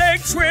fly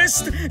leg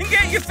twist.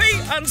 Get your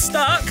feet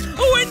unstuck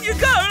when you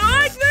go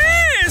like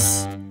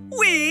this.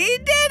 We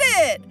did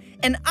it!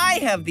 And I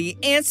have the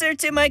answer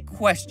to my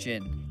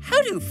question.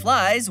 How do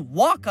flies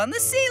walk on the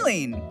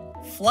ceiling?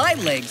 Fly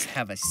legs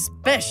have a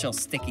special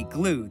sticky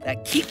glue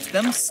that keeps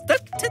them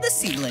stuck to the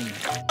ceiling.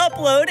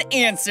 Upload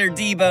answer,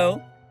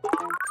 Debo.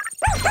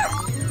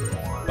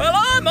 Well,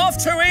 I'm off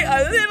to eat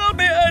a little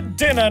bit of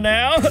dinner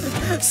now.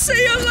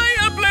 See you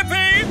later,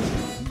 Blippi.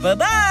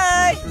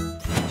 Bye-bye.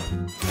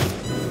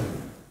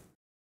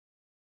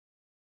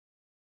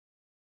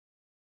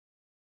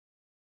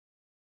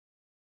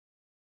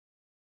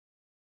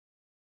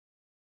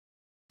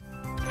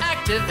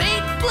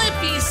 Activate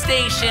Blippi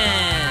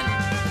Station!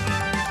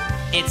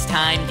 It's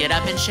time, get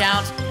up and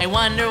shout. I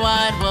wonder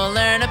what we'll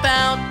learn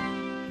about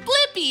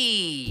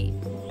Blippi!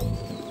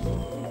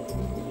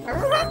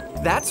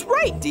 That's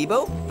right,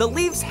 Debo. The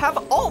leaves have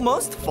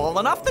almost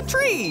fallen off the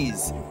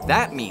trees.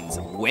 That means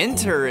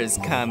winter is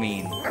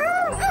coming.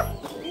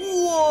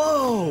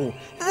 Whoa!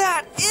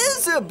 That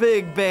is a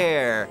big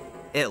bear.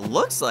 It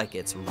looks like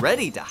it's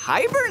ready to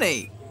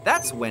hibernate.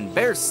 That's when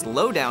bears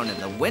slow down in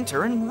the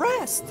winter and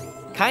rest.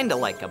 Kinda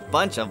like a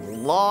bunch of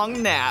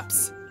long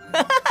naps.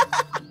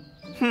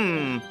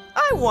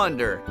 I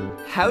wonder,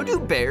 how do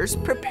bears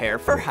prepare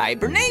for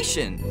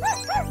hibernation?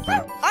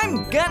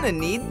 I'm gonna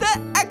need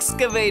the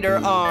excavator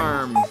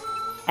arm.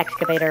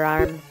 Excavator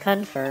arm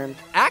confirmed.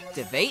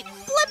 Activate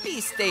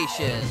Blippi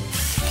Station.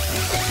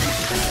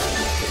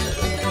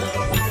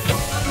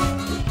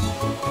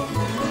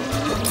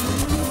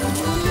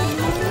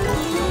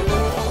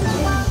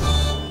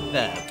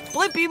 The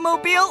Blippi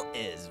Mobile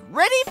is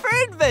ready for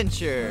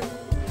adventure.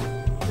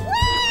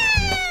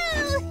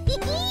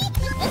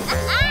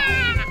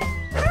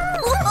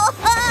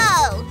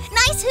 Whoa!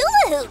 Nice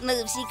hula hoop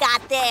moves you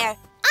got there.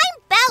 I'm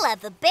Bella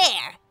the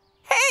bear.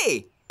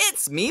 Hey,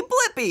 it's me,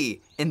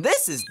 Blippi, and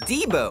this is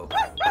Debo.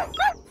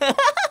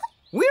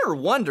 We're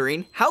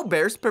wondering how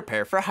bears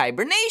prepare for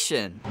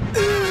hibernation.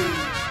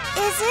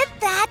 Is it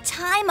that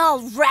time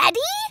already?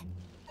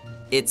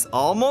 It's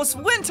almost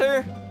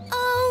winter.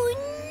 Oh,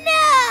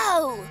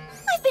 no!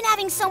 I've been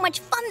having so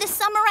much fun this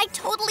summer, I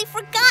totally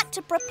forgot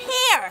to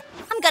prepare.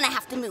 I'm gonna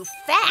have to move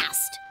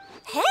fast.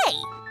 Hey,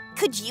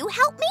 could you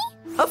help me?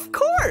 Of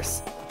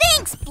course.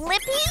 Thanks,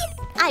 Blippi.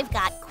 I've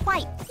got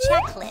quite the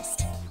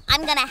checklist.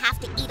 I'm gonna have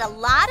to eat a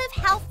lot of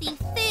healthy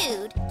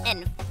food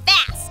and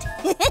fast.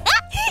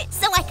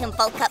 So I can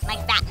bulk up my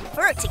fat and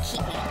fur to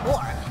keep me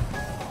warm.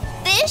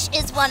 Fish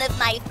is one of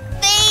my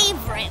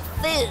favorite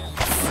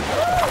foods.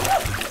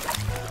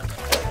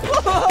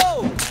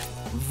 Whoa!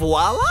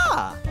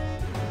 Voila!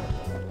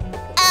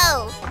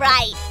 Oh,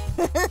 right.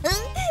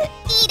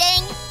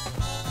 Eating.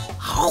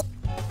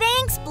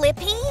 Thanks,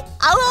 Blippi.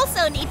 I'll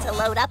also need to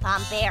load up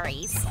on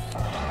berries.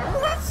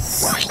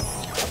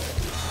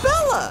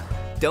 Bella,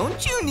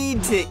 don't you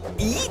need to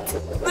eat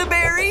the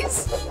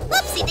berries?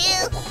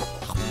 Whoopsie-doo.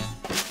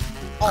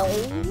 Oh.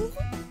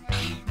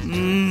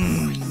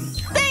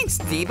 Thanks,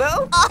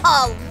 Debo.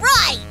 All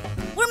right.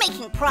 We're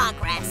making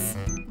progress.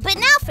 But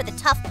now for the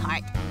tough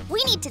part.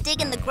 We need to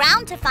dig in the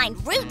ground to find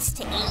roots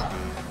to eat.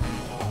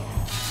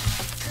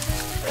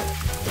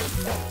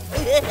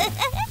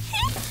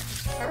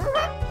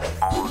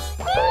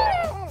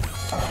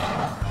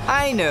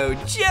 I know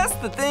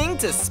just the thing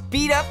to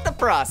speed up the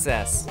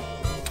process.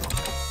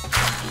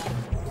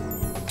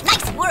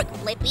 Nice work,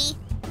 Blippi.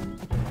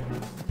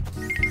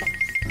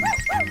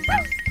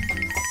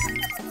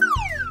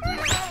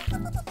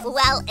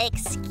 Well,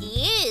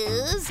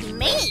 excuse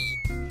me.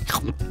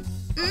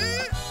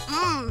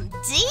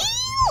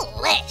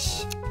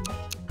 Delish.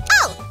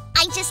 Oh,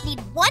 I just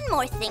need one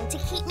more thing to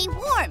keep me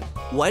warm.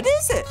 What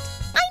is it?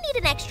 I need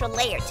an extra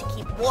layer to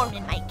keep warm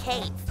in my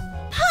cave.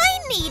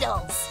 Pine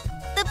needles!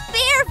 The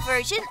bear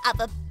version of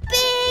a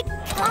big,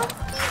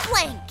 comfy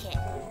blanket.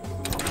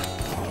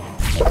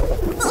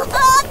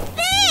 Oh,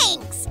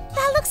 thanks!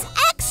 That looks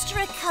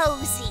extra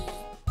cozy.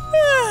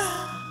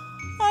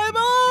 I'm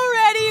all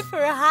ready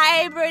for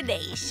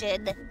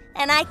hibernation.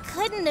 And I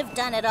couldn't have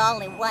done it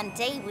all in one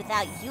day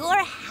without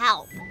your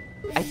help.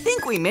 I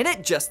think we made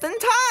it just in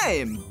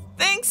time.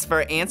 Thanks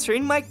for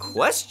answering my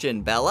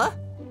question, Bella.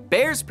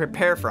 Bears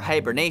prepare for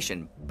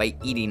hibernation by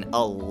eating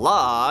a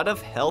lot of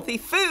healthy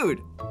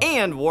food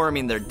and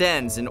warming their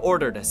dens in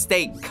order to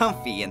stay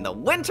comfy in the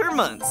winter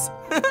months.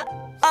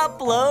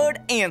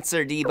 Upload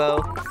answer,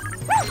 Debo.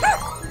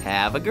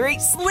 Have a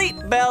great sleep,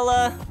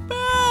 Bella.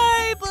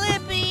 Bye,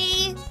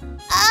 Blippi.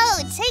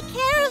 Oh, take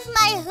care of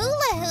my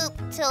hula hoop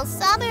till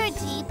summer,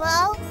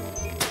 Debo.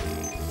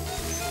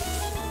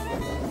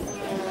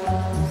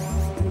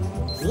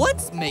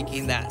 What's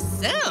making that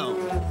sound?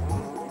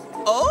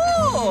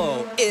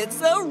 Oh,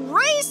 it's a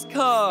race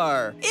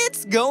car!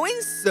 It's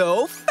going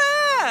so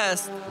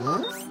fast!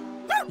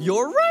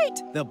 You're right,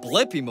 the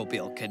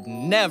Blippi-mobile could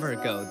never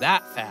go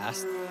that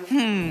fast.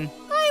 I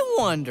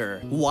wonder,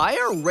 why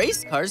are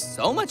race cars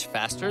so much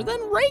faster than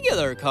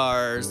regular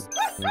cars?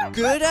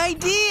 Good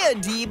idea,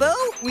 Debo!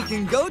 We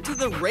can go to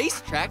the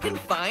racetrack and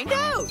find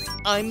out!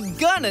 I'm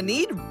gonna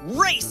need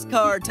race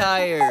car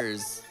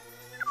tires!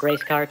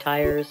 Race car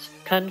tires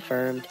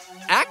confirmed.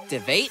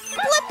 Activate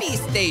Blippi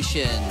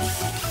Station!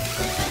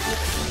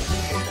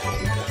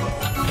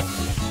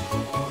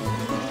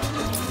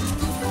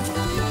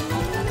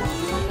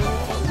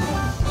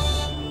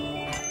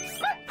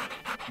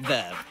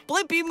 The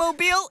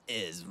Blippi-mobile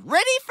is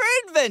ready for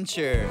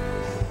adventure!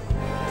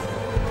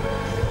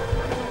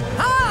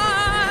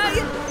 Hi!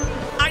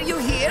 Are you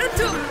here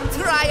to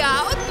try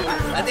out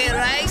the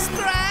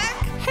racetrack?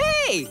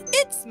 Hey,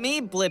 it's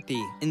me,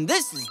 Blippi, and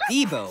this is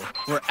Debo.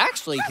 We're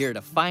actually here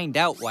to find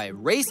out why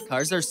race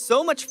cars are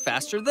so much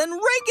faster than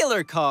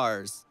regular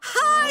cars.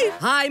 Hi,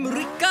 I'm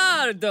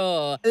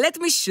Ricardo. Let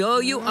me show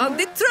you on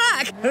the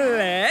track.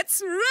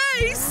 Let's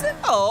race.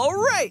 All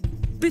right.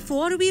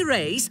 Before we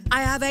race,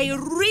 I have a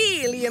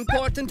really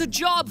important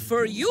job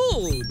for you,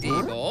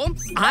 Debo.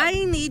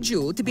 I need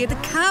you to be the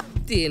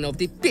captain of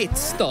the pit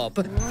stop.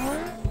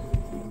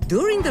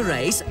 During the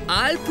race,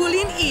 I'll pull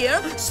in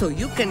here so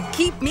you can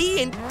keep me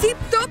in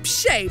tip-top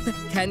shape.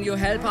 Can you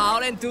help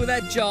out and do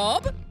that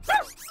job?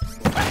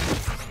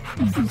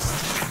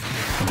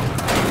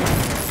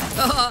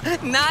 Oh,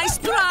 nice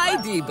try,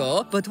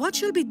 Debo. But what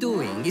you'll be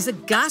doing is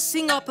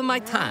gassing up my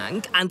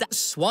tank and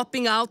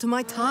swapping out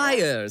my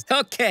tires.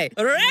 Okay,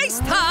 race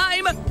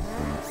time!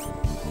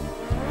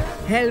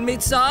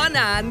 Helmets on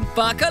and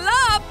buckle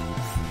up!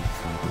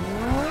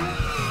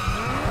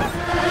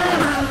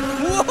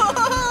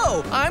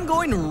 Whoa! I'm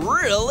going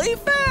really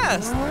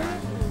fast!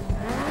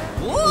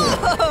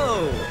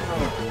 Whoa!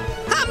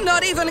 I'm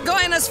not even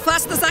going as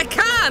fast as I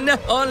can!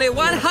 Only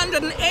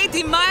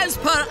 180 miles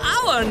per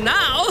hour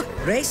now!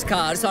 Race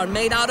cars are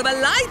made out of a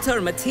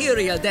lighter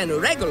material than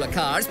regular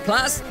cars,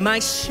 plus my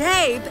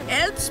shape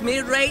helps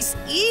me race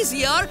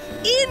easier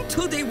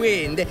into the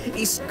wind.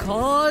 It's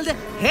called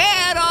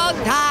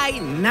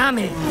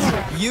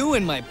aerodynamics. You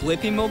and my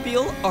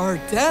Blippi-mobile are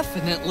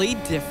definitely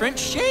different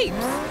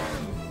shapes.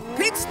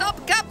 Pit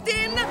stop,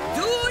 Captain!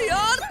 Do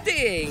your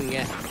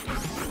thing!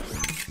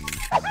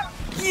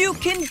 You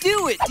can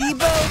do it,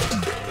 Debo!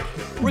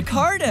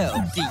 Ricardo,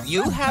 do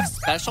you have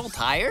special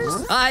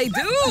tires? I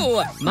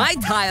do! My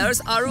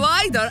tires are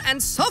wider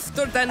and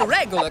softer than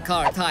regular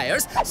car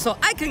tires, so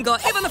I can go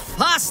even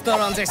faster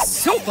on this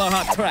super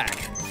hot track.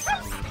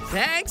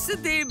 Thanks,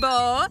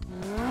 Debo.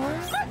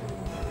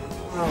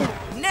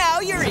 Now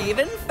you're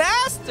even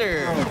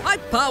faster. My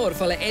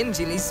powerful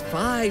engine is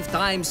 5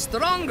 times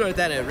stronger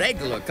than a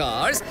regular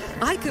car's.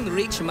 I can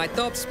reach my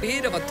top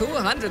speed of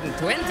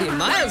 220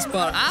 miles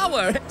per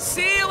hour.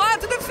 See you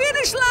at the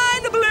finish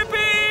line,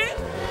 Blippi!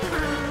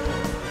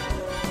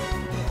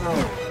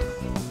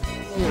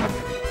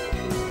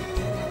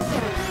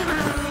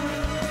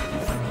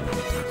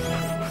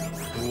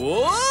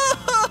 Whoa!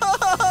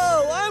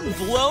 I'm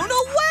blown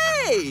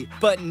away!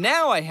 But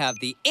now I have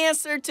the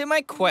answer to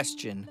my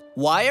question.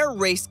 Why are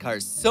race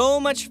cars so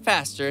much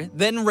faster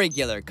than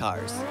regular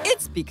cars?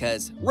 It's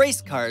because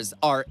race cars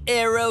are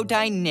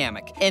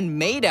aerodynamic and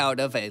made out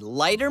of a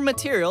lighter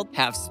material,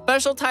 have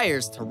special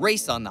tires to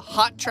race on the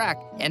hot track,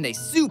 and a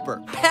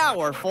super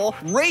powerful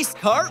race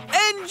car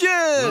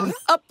engine!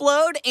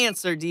 Upload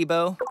answer,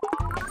 Debo.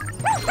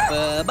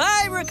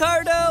 Bye-bye,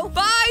 Ricardo.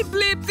 Bye,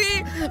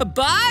 Blippi.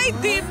 Bye,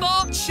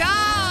 Debo.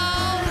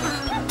 Ciao.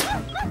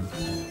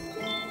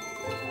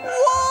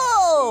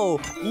 Whoa!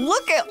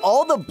 Look at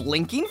all the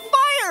blinking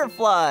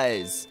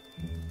fireflies.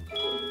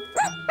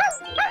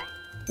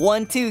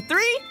 1, 2,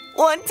 3.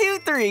 1, 2,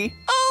 3.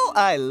 Oh,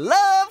 I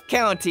love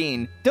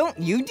counting. Don't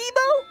you,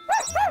 Debo?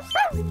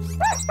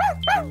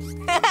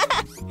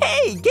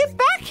 Hey, get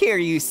back here,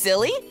 you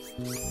silly.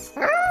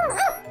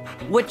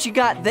 What you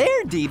got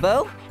there,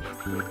 Debo?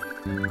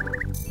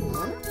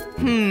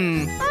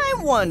 I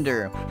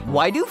wonder,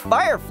 why do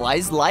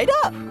fireflies light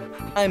up?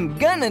 I'm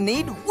gonna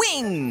need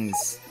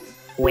wings.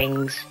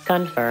 Wings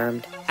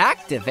confirmed.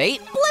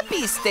 Activate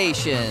Blippi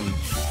Station.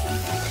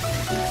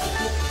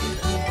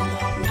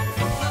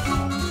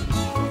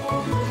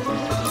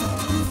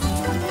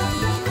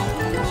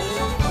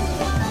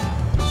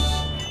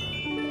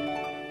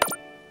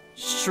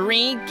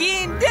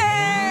 Shrinking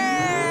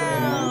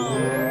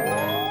down!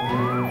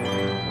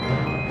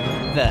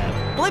 The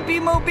Blippi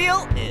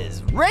Mobile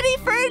is ready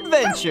for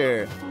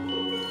adventure.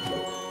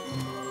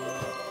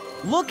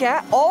 Look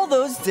at all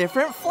those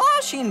different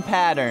flashing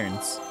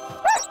patterns.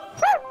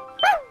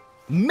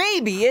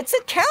 Maybe it's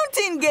a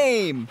counting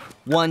game.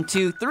 1,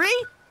 2,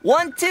 3.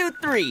 1, 2,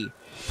 3.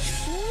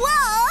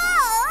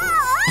 Whoa!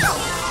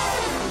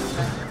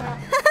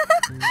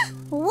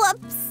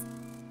 Whoops.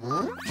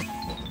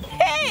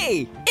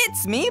 Hey,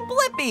 it's me,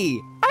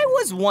 Blippi. I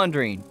was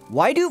wondering,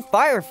 why do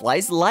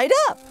fireflies light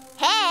up?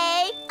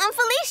 Hey, I'm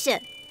Felicia.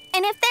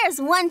 And if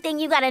there's one thing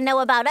you gotta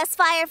know about us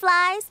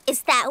fireflies,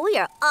 it's that we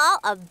are all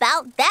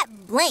about that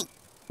blink.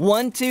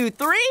 1, 2,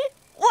 3.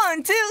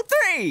 1, 2,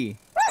 3.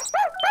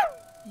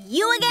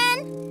 You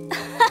again?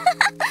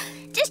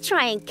 Just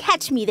try and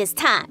catch me this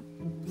time.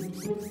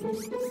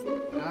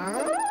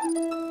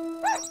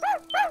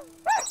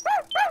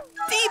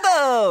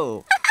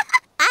 Debo!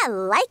 I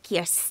like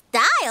your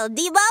style,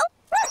 Debo.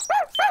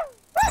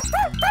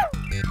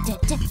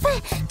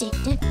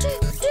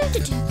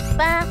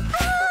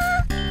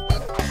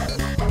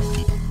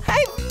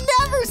 I've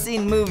never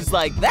seen moves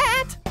like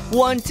that.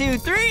 1, 2,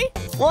 3.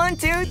 1,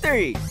 2,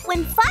 3.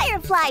 When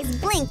fireflies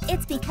blink,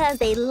 it's because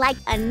they like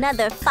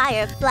another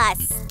firefly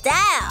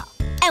style.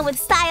 And with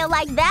style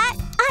like that,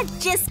 I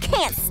just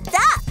can't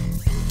stop.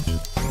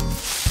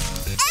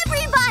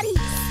 Everybody,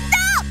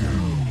 stop!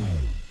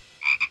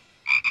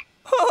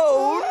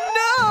 Oh,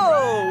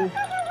 no!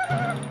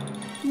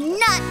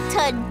 Not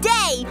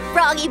today,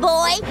 Froggy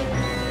boy.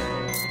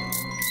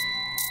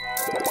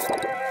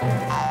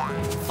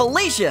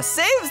 Felicia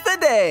saves the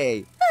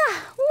day.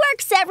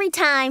 Works every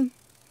time.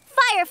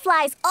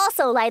 Fireflies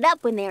also light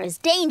up when there is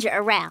danger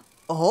around.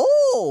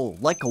 Oh,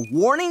 like a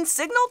warning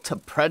signal to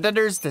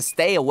predators to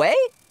stay away?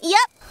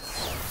 Yep.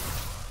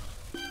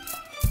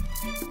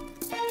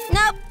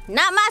 Nope,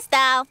 not my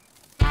style.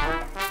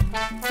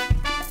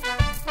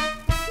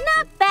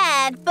 Not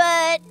bad,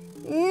 but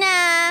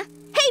nah.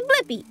 Hey,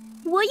 Blippi,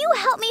 will you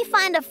help me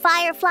find a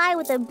firefly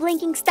with a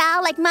blinking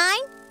style like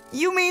mine?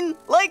 You mean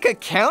like a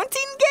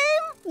counting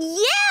game?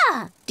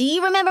 Yeah! Do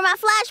you remember my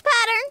flash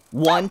pattern?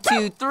 1,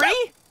 2,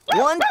 3.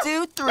 1,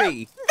 2,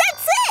 3.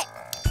 That's it!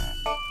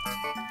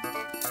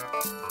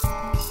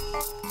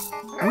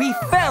 We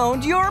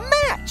found your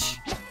match!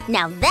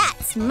 Now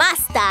that's my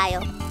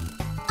style.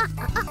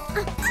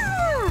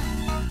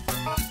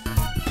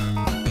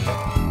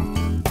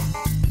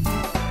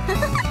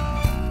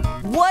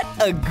 What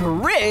a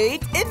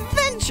great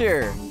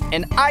adventure!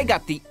 And I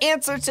got the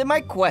answer to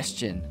my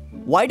question.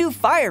 Why do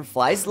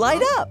fireflies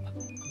light up?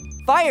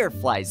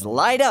 Fireflies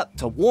light up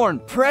to warn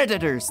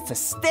predators to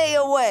stay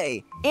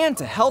away and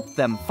to help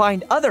them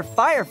find other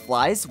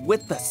fireflies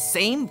with the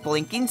same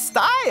blinking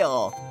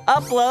style.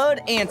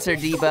 Upload answer,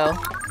 Debo.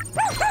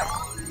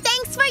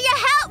 Thanks for your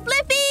help,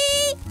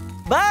 Blippi!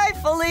 Bye,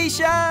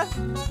 Felicia!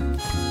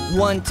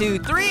 1, 2,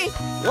 3.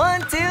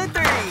 1, 2,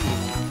 3.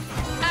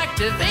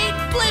 Activate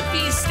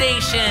Blippi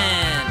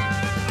Station.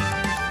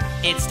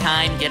 It's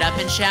time, get up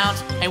and shout.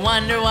 I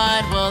wonder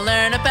what we'll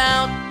learn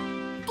about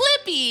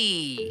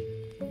Blippi.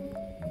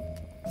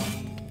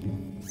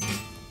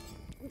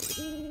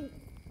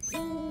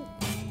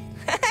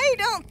 I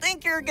don't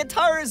think your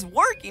guitar is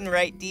working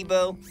right,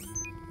 Debo.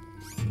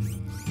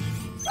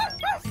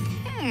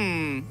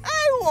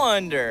 I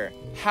wonder,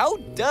 how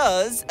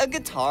does a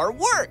guitar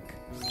work?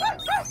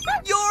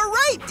 You're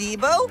right,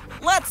 Debo.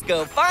 Let's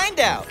go find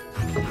out.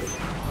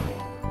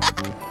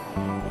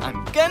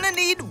 I'm gonna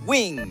need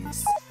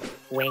wings.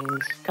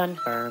 Wings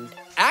confirmed.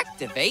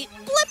 Activate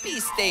Blippi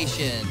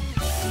Station.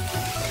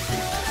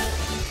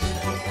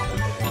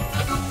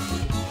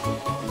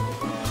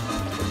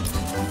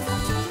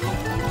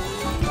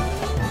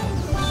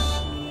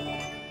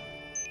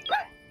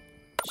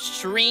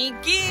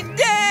 Shrinking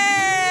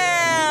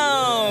down!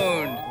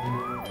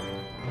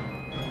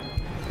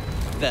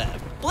 The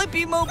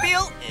Blippi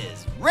Mobile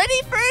is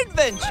ready for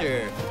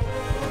adventure.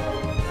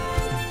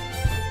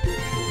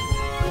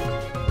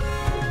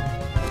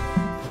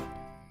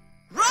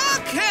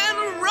 Rock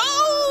and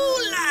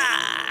roller!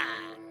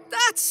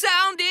 That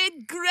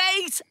sounded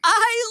great.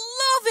 I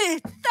love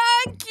it.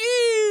 Thank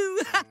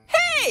you.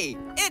 Hey,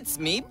 it's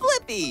me,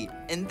 Blippi,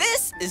 and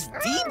this is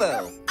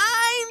Debo.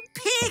 I'm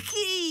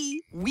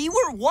Picky. We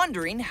were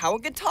wondering how a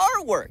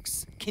guitar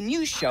works. Can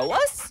you show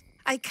us?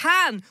 I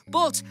can,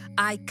 but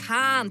I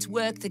can't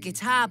work the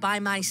guitar by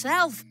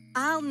myself.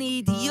 I'll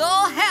need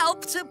your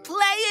help to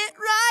play it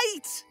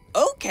right.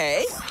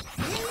 Okay.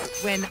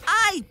 When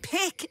I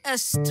pick a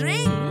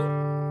string,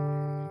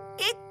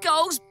 it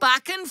goes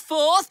back and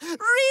forth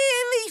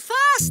really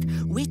fast,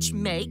 which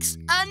makes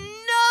a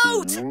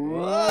note.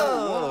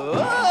 Whoa!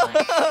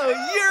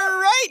 You're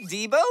right,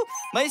 Debo.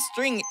 My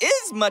string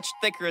is much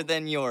thicker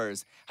than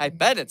yours. I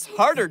bet it's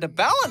harder to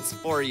balance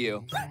for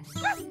you.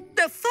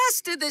 The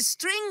faster the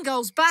string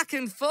goes back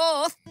and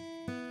forth,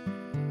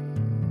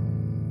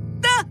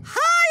 the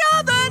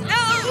higher the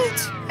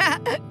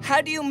note.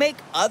 How do you make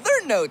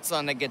other notes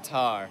on a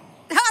guitar?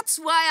 That's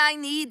why I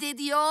needed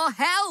your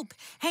help.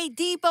 Hey,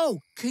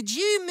 Debo, could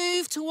you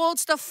move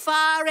towards the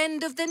far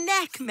end of the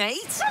neck,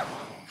 mate?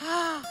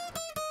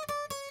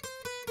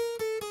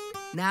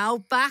 Now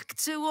back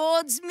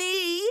towards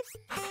me.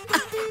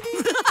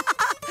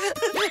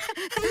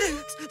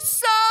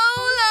 Solo!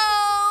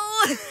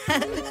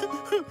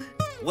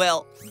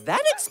 Well,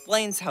 that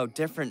explains how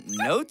different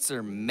notes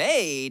are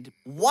made.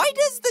 Why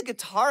does the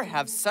guitar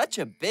have such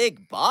a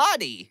big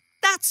body?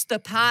 That's the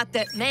part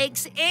that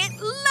makes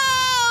it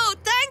loud.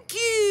 Thank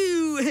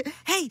you.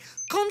 Hey,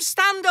 come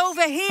stand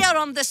over here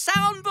on the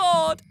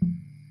soundboard.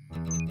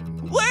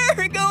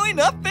 We're going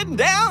up and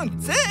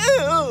down,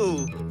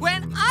 too.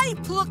 When I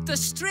pluck the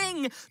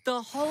string,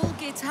 the whole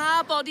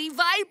guitar body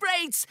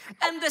vibrates,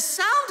 and the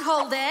sound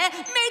hole there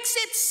makes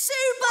it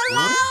super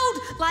loud,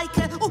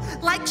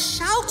 like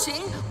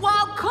shouting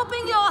while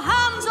cupping your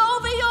hands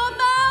over your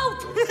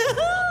mouth.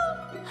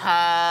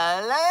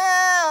 Hello?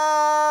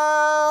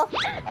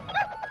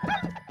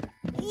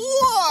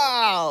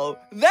 Wow,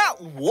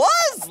 that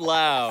was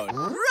loud.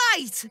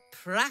 Right,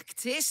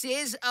 practice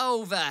is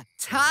over.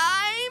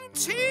 Time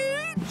to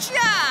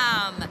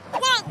jam.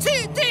 1,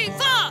 2, 3,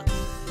 4.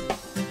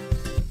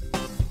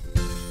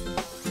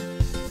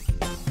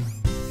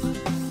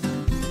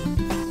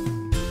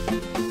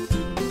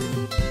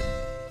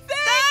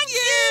 Thank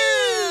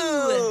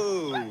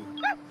you!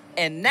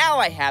 And now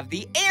I have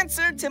the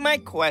answer to my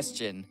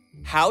question.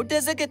 How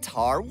does a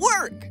guitar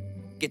work?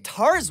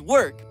 Guitars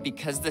work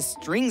because the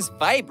strings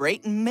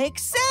vibrate and make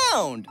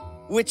sound,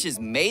 which is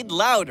made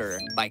louder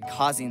by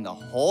causing the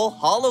whole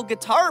hollow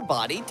guitar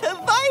body to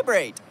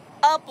vibrate.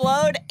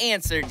 Upload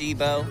answer,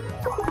 Debo.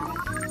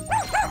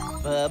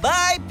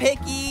 Bye-bye,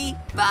 Picky.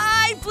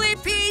 Bye,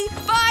 Blippi.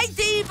 Bye,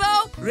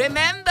 Devo.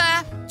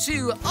 Remember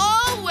to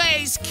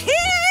always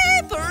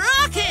keep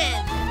rocking.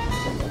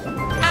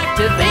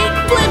 Activate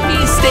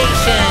Blippi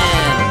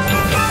Station.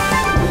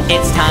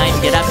 It's time,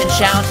 get up and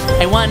shout.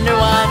 I wonder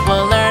what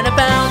we'll learn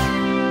about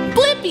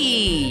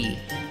Blippi.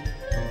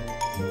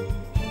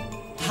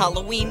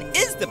 Halloween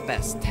is the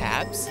best,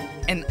 Tabs.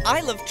 And I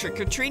love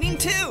trick-or-treating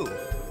too.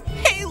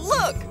 Hey,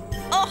 look!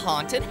 A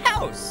haunted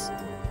house.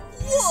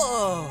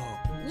 Whoa!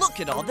 Look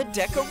at all the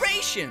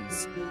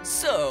decorations.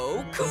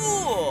 So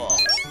cool!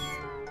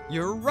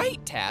 You're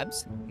right,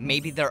 Tabs.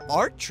 Maybe there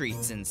are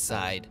treats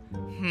inside.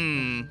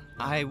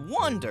 I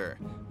wonder,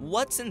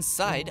 what's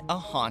inside a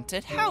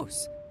haunted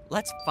house?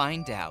 Let's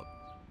find out.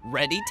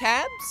 Ready,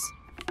 Tabs?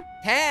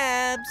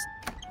 Tabs!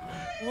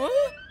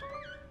 What?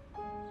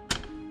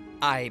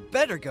 I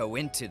better go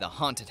into the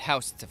haunted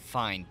house to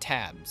find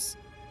Tabs.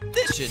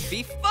 This should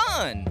be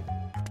fun!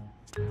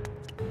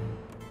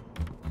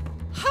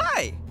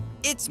 Hi!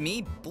 It's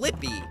me,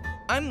 Blippi.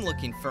 I'm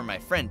looking for my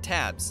friend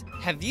Tabs.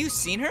 Have you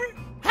seen her?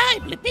 Hi,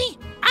 Blippi.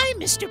 I'm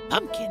Mr.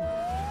 Pumpkin.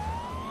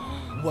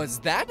 Was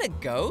that a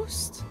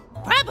ghost?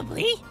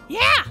 Probably,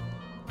 yeah.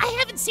 I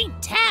haven't seen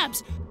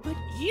Tabs, but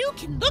you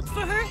can look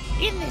for her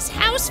in this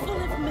house full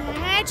of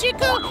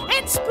magical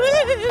and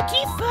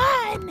spooky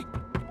fun.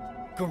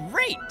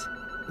 Great!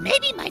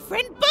 Maybe my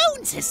friend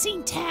Bones has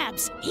seen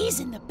Tabs. He's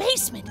in the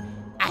basement.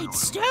 I'd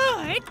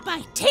start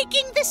by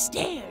taking the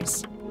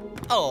stairs.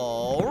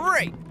 All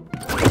right.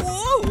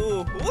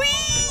 Whoa!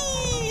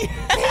 Whee!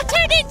 It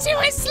turned into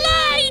a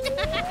slide!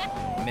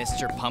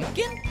 Mr.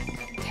 Pumpkin?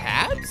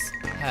 Tabs?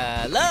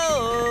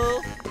 Hello?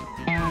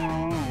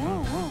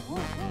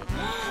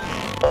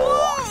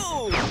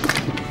 Whoa!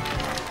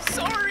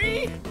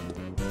 Sorry.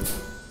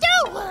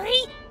 Don't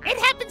worry. It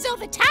happens all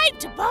the time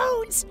to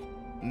Bones.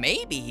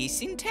 Maybe he's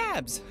seen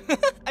Tabs.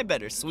 I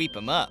better sweep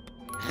him up.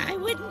 I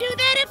wouldn't do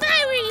that if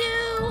I were you.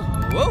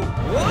 Whoa!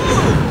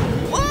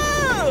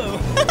 Whoa!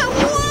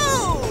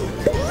 Whoa!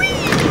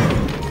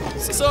 Whee!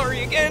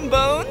 Sorry again,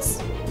 Bones.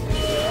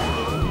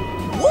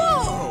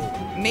 Whoa!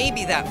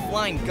 Maybe that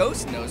flying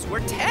ghost knows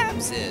where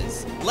Tabs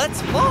is.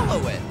 Let's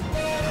follow it.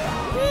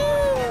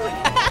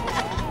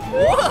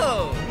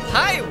 Whoa!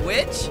 Hi,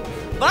 witch.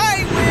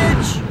 Bye,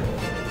 witch.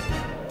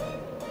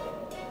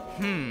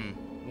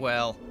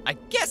 Well, I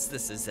guess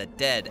this is a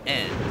dead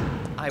end.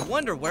 I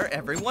wonder where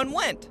everyone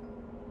went.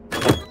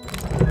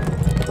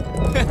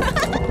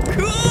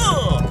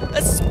 Cool!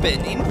 A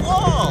spinning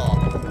wall!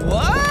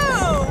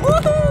 Whoa!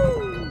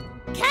 Woohoo!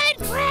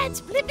 Congrats,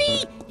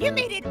 Blippi! You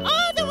made it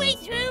all the way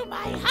through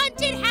my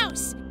haunted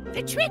house.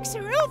 The tricks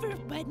are over,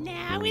 but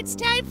now it's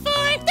time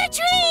for the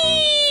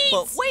treats!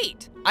 But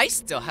wait, I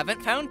still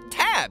haven't found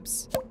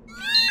Tabs.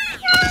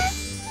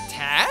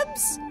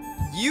 Tabs?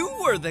 You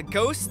were the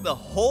ghost the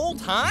whole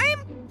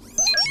time?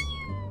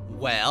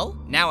 Well,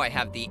 now I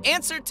have the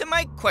answer to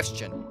my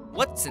question.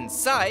 What's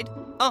inside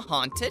a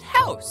haunted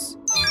house?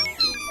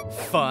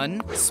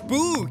 Fun,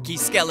 spooky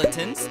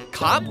skeletons,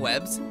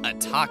 cobwebs, a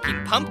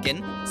talking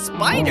pumpkin,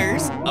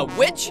 spiders, a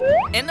witch,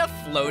 and a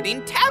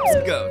floating Tabs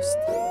ghost.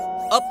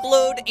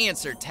 Upload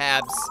answer,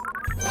 Tabs.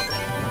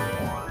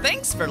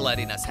 Thanks for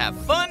letting us have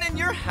fun in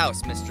your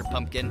house, Mr.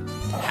 Pumpkin.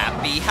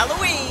 Happy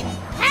Halloween!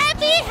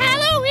 Happy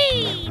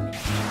Halloween!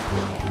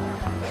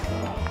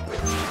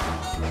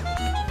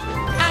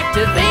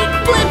 Activate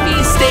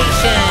Blippi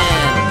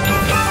Station!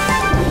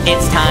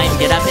 It's time,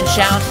 get up and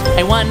shout.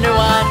 I wonder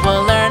what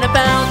we'll learn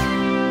about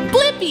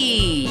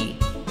Blippi!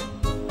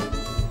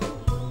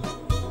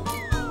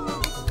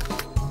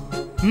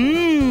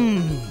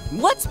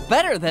 What's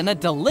better than a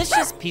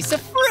delicious piece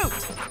of fruit?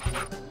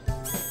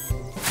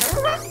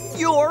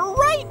 You're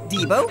right,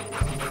 Debo.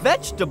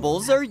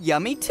 Vegetables are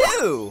yummy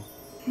too.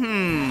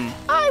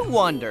 I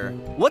wonder,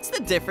 what's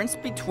the difference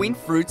between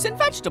fruits and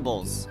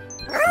vegetables?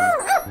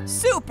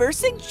 Super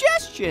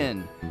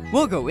suggestion!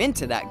 We'll go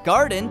into that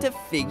garden to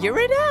figure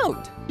it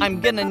out.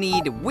 I'm gonna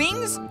need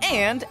wings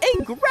and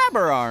a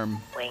grabber arm.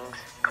 Wings,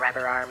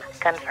 grabber arm,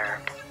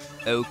 confirmed.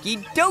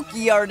 Okie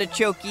dokie,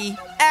 artichokey.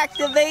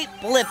 Activate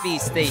Blippi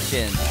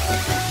Station.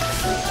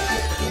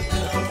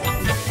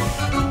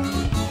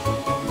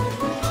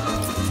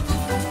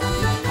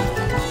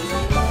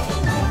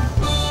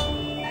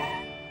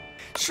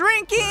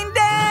 Shrinking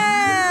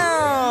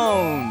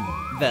down!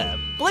 The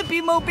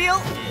Blippi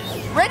Mobile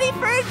is ready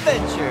for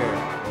adventure.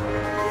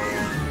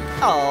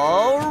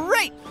 All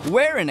right,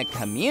 we're in a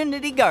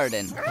community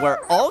garden where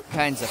all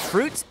kinds of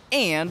fruits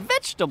and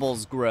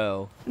vegetables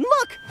grow.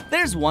 Look,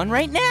 there's one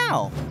right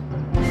now.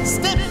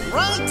 Step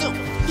right up.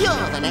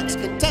 You're the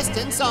next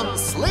contestants on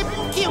Slim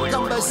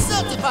Cucumber's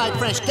Certified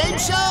Fresh Game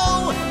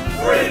Show.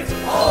 Fruit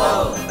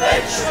or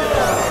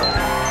vegetable?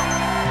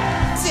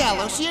 Tell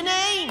us your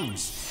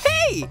names.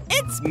 Hey,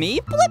 it's me,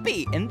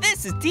 Blippi, and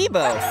this is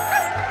Debo.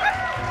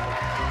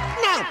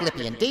 Now,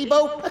 Blippi and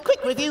Debo, a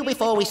quick review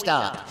before we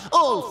start.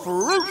 All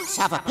fruits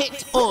have a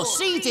pit or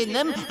seeds in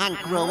them and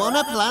grow on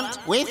a plant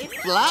with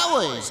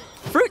flowers.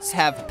 Fruits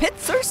have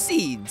pits or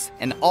seeds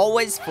and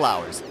always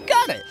flowers.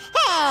 Got it.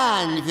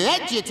 And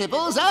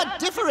vegetables are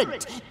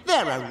different.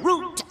 There are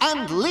root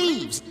and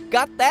leaves.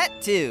 Got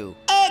that too.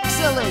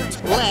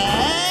 Excellent.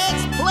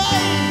 Let's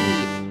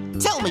play.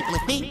 Tell me,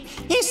 Blippi,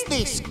 is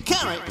this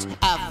carrot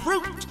a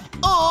fruit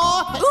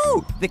or...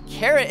 Ooh, the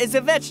carrot is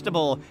a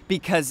vegetable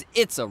because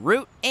it's a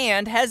root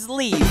and has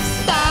leaves.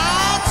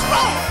 That's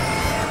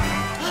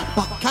right!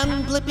 But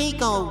can Blippi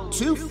go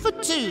 2 for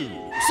 2?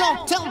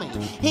 So tell me,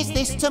 is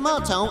this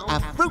tomato a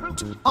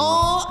fruit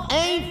or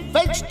a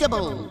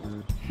vegetable?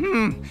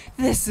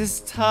 This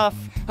is tough.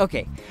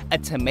 Okay, a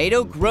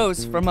tomato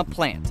grows from a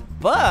plant,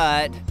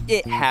 but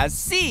it has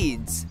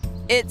seeds.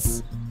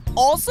 It's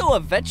also a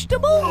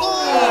vegetable?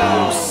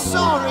 Oh,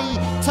 sorry.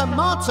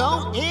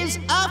 Tomato is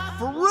a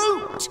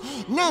fruit.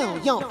 Now,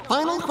 your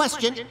final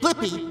question,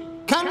 Blippi.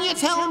 Can you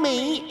tell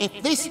me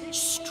if this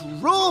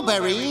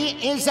strawberry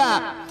is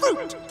a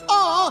fruit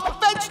or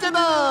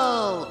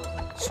vegetable?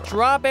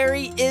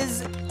 Strawberry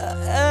is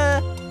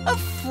a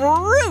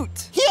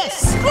fruit. Yes,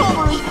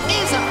 strawberry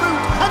is a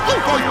fruit. And you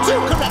gave 2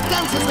 correct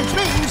answers, which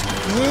means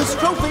this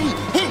trophy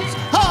is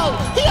all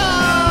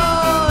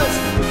yours.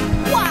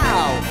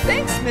 Wow,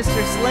 thanks,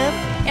 Mr. Slim.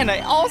 And I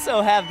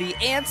also have the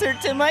answer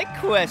to my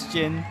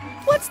question.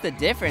 What's the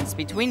difference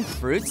between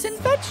fruits and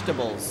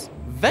vegetables?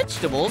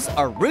 Vegetables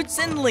are roots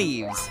and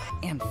leaves,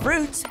 and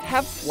fruits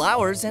have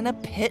flowers and a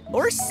pit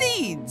or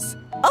seeds.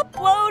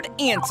 Upload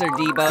answer,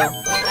 Debo.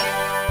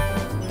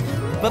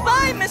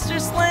 Bye-bye, Mr.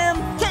 Slim.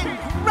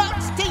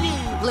 Congrats to you.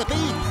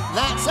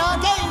 that's our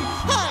game.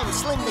 I'm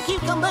Slim the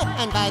Cucumber,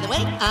 and by the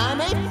way,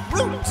 I'm a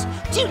fruit.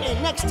 Tune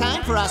in next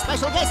time for our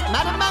special guest,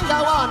 Madam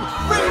Mango, on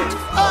Fruit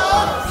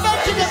or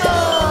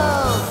Vegetable.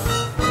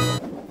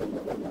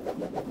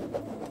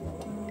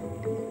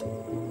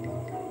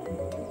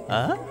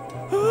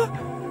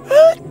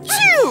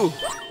 Achoo!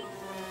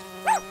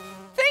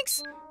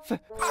 Thanks for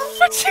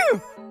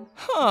you.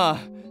 Huh,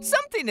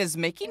 something is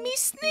making me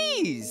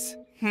sneeze.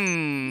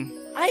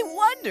 I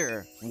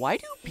wonder, why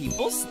do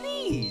people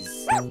sneeze?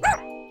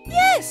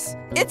 Yes,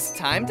 it's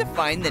time to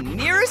find the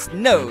nearest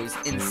nose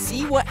and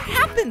see what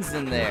happens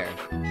in there.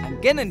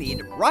 I'm gonna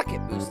need rocket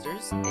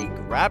boosters, a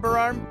grabber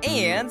arm,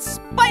 and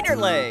spider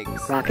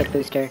legs. Rocket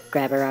booster,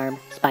 grabber arm,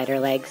 spider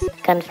legs,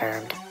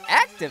 confirmed.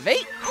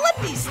 Activate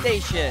Blippi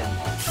Station.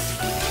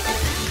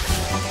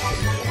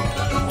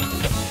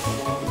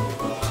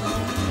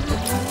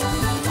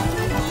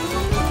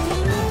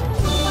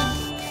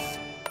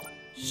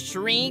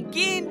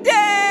 Shrinking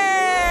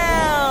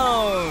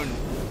down!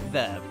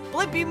 The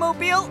Blippi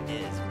Mobile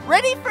is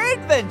ready for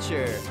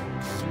adventure.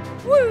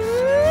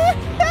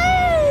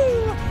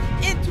 Woo-hoo!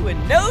 Into a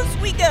nose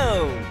we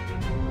go.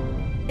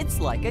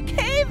 It's like a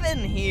cave in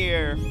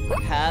here.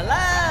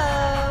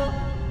 Hello?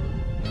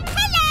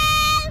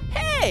 Hello!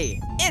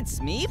 Hey,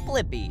 it's me,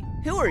 Blippi.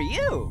 Who are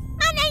you?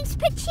 My name's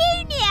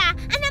Petunia,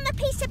 and I'm a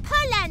piece of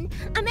pollen.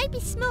 I may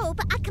be small,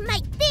 but I can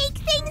make big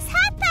things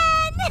happen.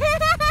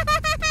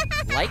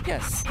 Like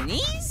a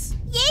sneeze?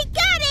 You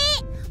got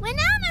it! When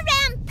I'm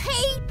around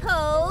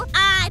people,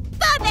 I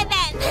bother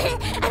them.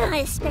 And I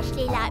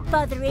especially like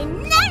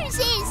bothering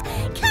noses.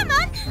 Come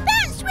on,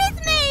 bounce with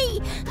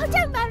me. Oh,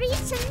 don't worry,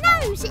 it's a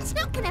nose. It's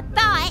not going to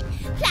bite.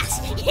 Plus,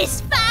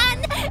 it's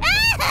fun.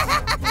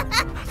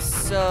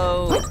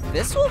 So,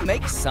 this will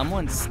make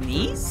someone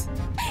sneeze?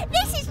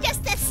 This is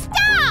just the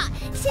start,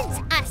 since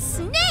a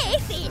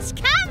sniff is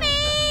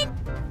coming.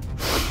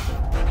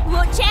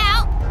 Watch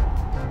out.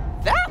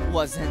 That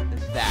wasn't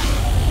that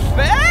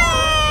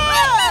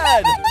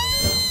bad!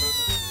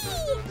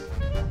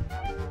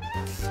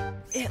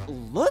 It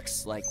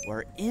looks like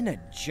we're in a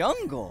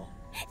jungle.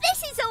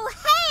 This is all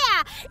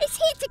hair. It's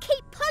here to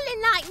keep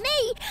pollen like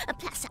me, and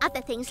plus other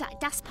things like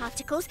dust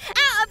particles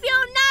out of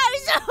your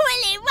nose.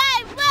 Well, it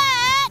won't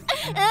work.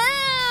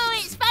 Oh,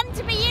 it's fun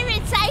to be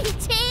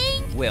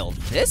irritating. Will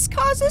this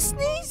cause a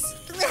sneeze?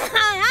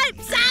 I hope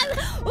so.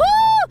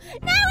 Ooh,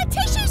 now a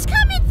tissue's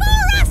coming for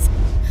us.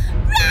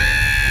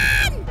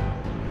 Run!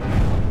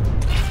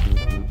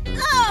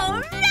 All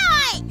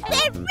right,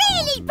 they're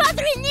really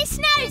bothering this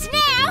nose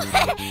now.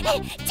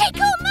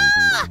 Tickle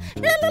more.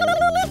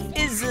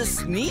 Is a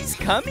sneeze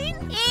coming?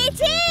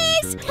 It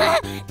is. Na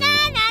na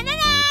na na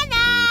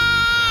na.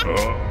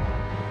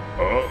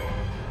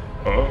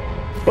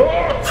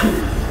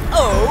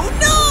 Oh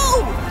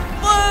no!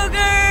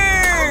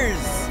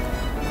 Boogers!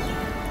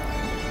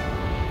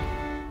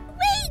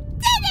 We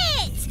did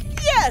it!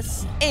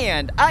 Yes,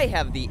 and I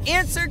have the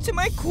answer to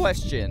my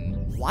question.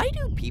 Why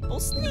do people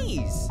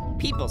sneeze?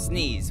 People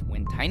sneeze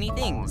when tiny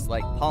things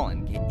like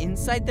pollen get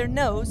inside their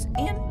nose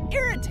and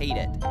irritate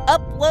it.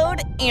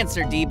 Upload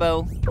answer,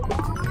 Debo.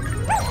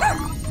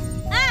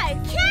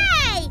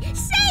 Okay,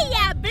 see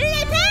ya,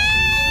 Blippi!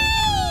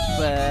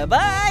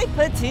 Bye-bye,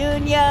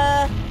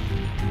 Petunia.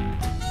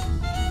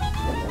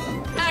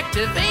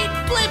 Activate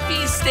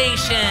Blippi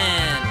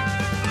Station!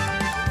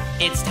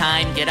 It's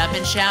time, get up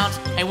and shout.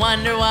 I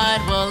wonder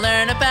what we'll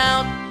learn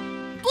about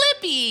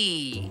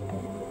Blippi!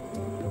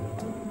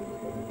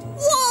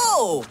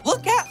 Whoa!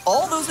 Look at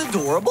all those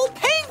adorable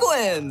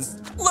penguins!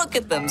 Look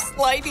at them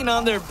sliding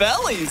on their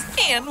bellies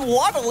and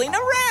waddling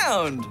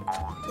around.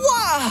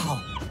 Wow!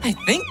 I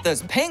think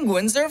those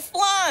penguins are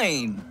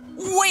flying.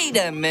 Wait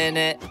a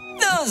minute.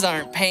 Those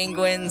aren't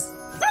penguins.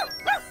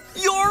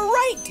 You're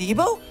right,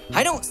 Debo.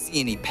 I don't see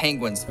any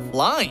penguins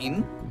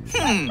flying.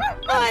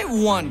 I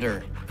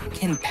wonder,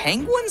 can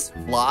penguins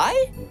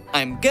fly?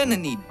 I'm gonna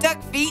need duck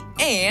feet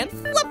and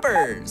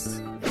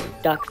flippers.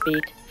 Duck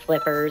feet,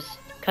 flippers,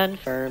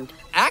 confirmed.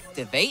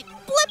 Activate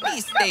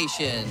Blippi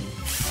Station.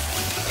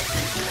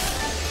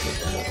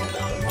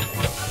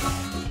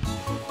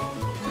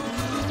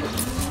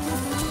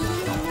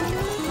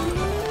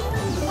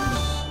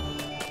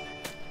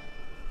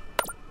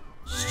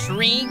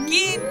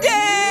 Shrinking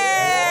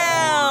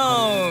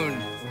down!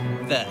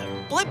 The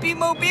Blippi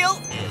Mobile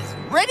is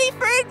ready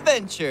for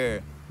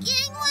adventure.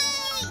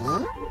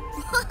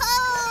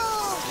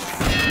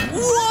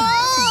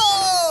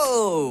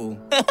 Whoa!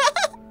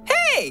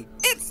 Hey,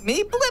 it's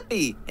me,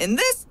 Blippi, and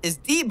this is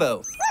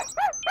Debo.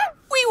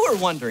 We were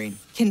wondering,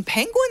 can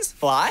penguins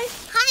fly?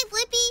 Hi,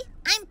 Blippi.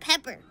 I'm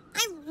Pepper.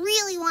 I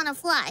really want to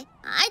fly.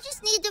 I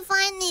just need to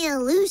find the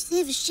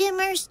elusive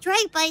shimmer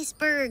stripe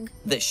iceberg.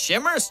 The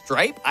shimmer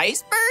stripe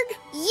iceberg?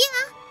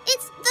 Yeah,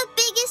 it's the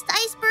biggest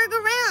iceberg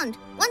around.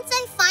 Once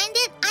I find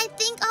it, I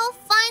think I'll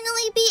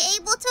finally be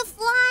able to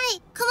fly.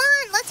 Come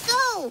on, let's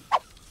go.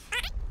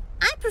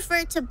 I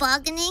prefer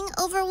tobogganing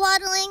over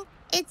waddling.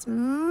 It's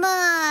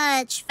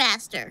much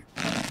faster.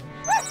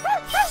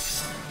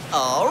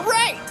 All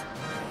right.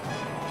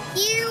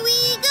 Here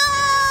we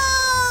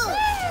go!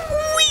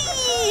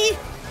 Whee!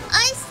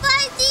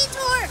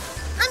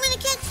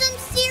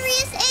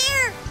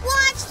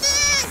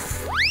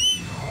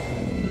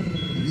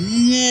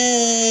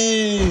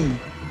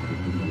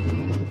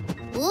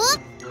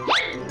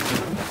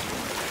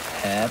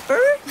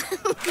 Pepper?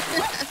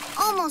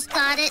 Almost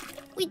got it.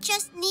 We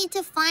just need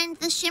to find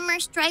the shimmer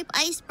stripe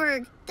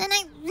iceberg. Then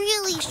I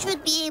really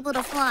should be able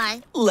to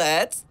fly.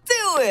 Let's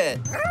do it!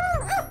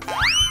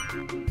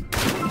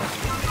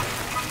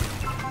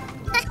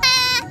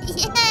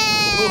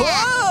 Yeah!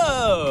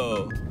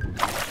 Whoa!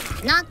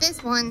 Not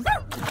this one.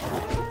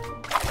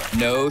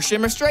 No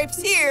shimmer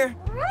stripes here.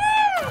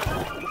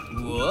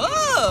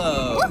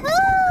 Whoa!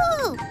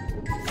 Woohoo!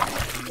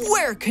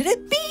 Where could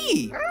it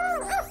be?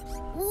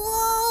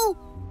 Whoa!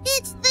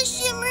 It's the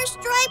shimmer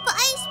stripe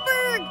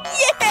iceberg!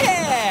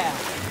 Yeah!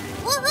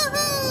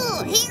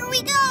 Woohoo! Here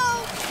we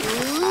go!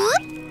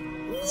 Whoop.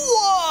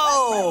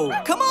 Whoa!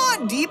 Come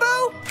on,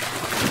 Debo!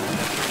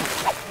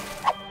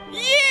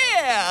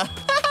 Yeah!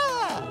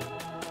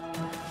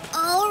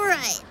 All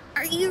right.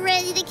 Are you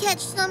ready to catch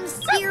some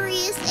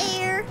serious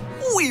air?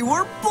 We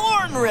were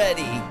born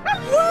ready! Yeah!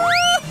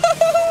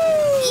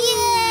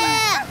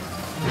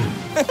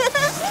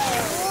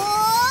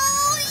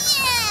 Oh,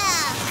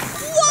 yeah!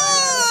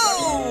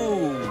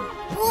 Whoa!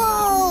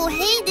 Whoa!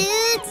 Hey,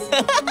 dudes!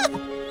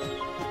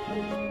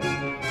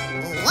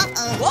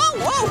 Uh-oh. Whoa,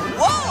 whoa,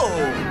 whoa!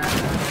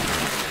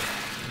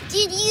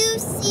 Did you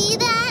see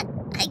that?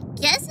 I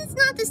guess it's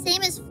not the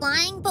same as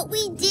flying, but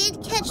we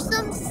did catch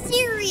some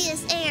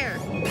serious air.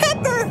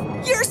 Pepper,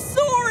 you're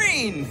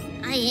soaring!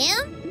 I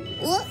am?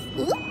 Whoop.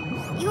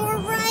 You're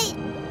right.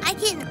 I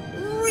can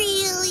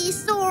really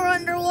soar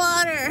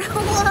underwater.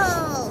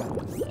 Whoa!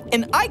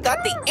 And I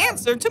got the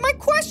answer to my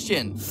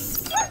question.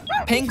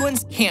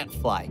 Penguins can't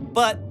fly,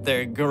 but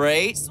they're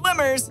great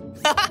swimmers.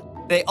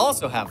 They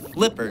also have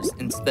flippers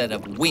instead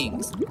of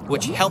wings,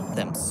 which help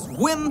them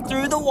swim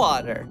through the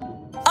water.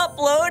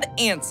 Upload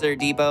answer,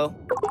 Debo.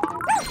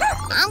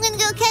 I'm gonna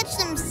go catch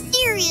some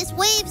serious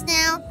waves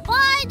now.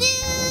 Bye,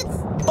 dudes!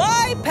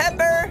 Bye,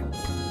 Pepper!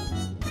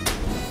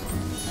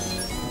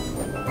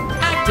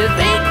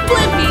 Activate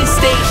Blippi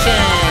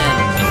Station!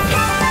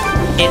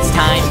 It's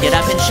time, get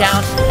up and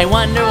shout. I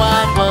wonder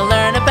what we'll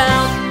learn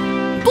about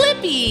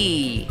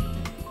Blippi!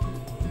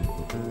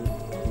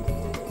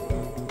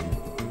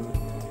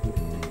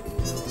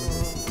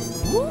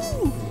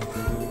 Woo!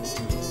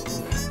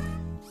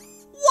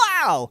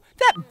 Wow,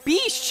 that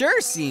bee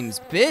sure seems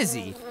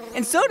busy.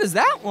 And so does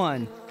that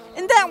one.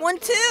 And that one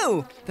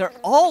too. They're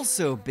all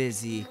so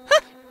busy.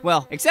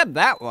 Well, except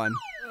that one.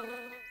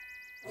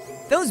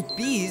 Those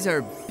bees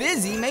are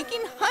busy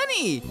making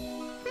honey.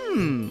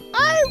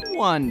 I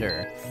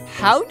wonder,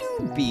 how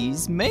do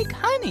bees make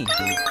honey?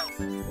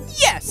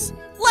 Yes,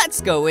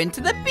 let's go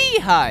into the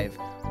beehive.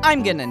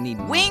 I'm gonna need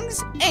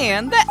wings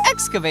and the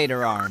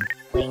excavator arm.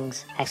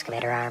 Wings,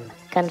 excavator arm,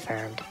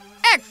 confirmed.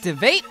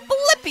 Activate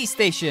Blippi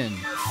Station.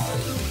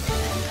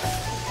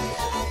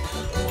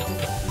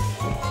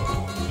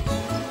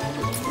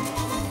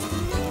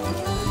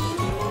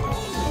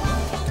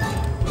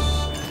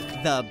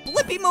 The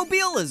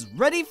Blippi-mobile is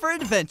ready for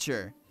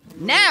adventure.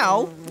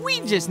 Now,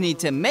 we just need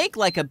to make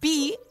like a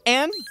bee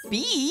and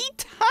be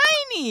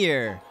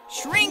tinier.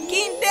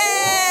 Shrinking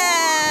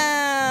down.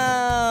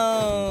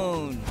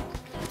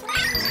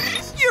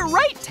 You're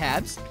right,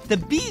 Tabs. The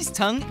bee's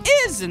tongue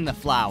is in the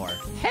flower.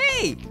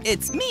 Hey,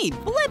 it's me,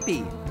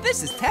 Blippi.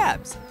 This is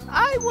Tabs.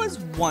 I was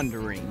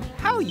wondering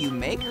how you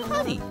make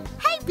honey.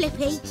 Hey,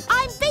 Blippi,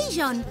 I'm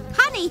Bijan.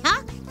 Honey,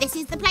 huh? This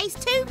is the place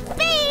to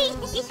be.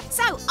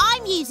 So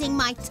I'm using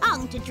my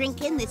tongue to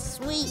drink in this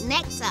sweet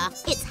nectar.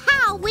 It's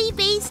how we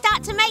bees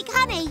start to make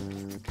honey.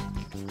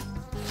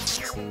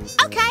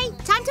 Okay,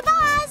 time to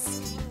buzz.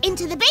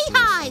 Into the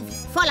beehive.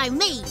 Follow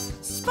me.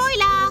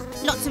 Spoiler,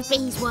 lots of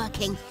bees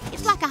working.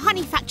 It's like a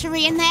honey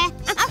factory in there.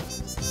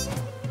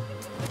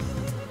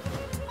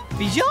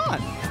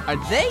 Bijan, are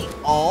they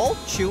all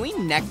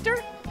chewing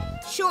nectar?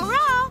 Sure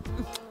are.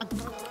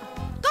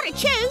 Gotta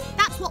chew,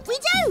 that's what we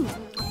do.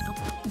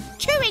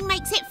 Chewing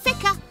makes it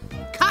thicker.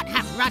 Can't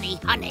have runny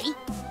honey.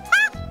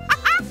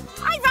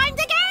 I rhymed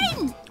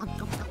again.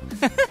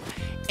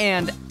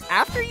 And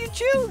after you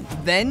chew,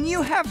 then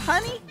you have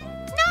honey?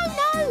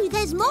 No,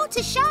 there's more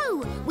to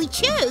show. We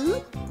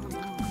chew,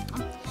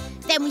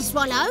 then we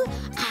swallow.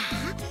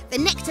 The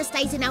nectar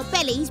stays in our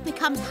bellies,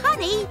 becomes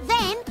honey,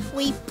 then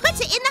we put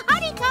it in the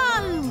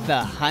honeycomb.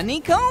 The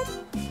honeycomb?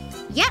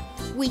 Yep,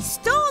 we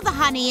store the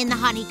honey in the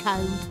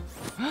honeycomb.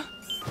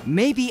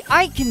 Maybe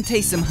I can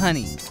taste some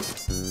honey.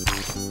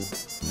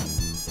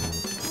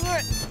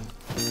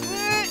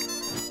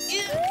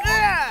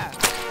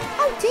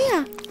 Oh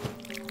dear.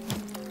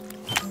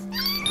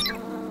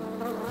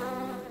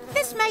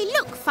 This may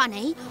look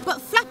funny, but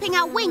flapping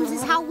our wings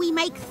is how we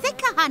make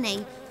thicker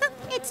honey.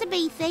 It's a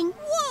bee thing.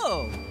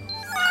 Whoa!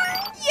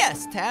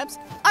 Yes, Tabs,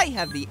 I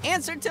have the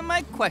answer to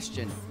my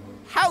question.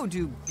 How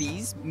do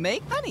bees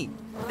make honey?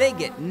 They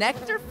get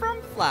nectar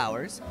from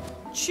flowers,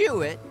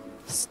 chew it,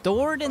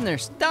 store it in their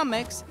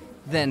stomachs,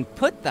 then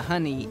put the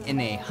honey in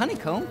a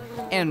honeycomb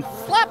and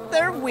flap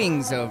their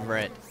wings over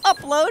it.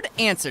 Upload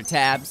answer,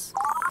 Tabs.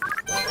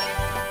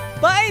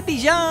 Bye,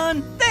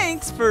 Bijan.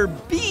 Thanks for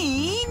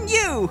being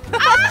you.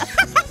 Bye.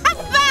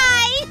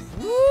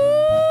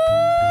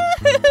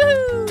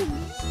 Woo-hoo-hoo.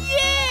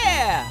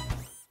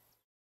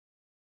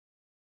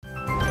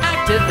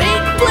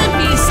 Activate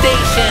Blippi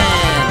Station!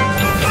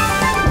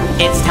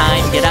 It's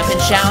time, get up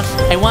and shout.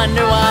 I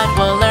wonder what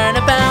we'll learn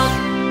about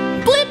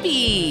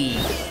Blippi!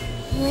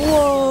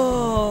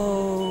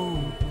 Whoa!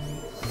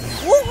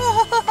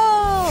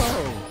 Whoa!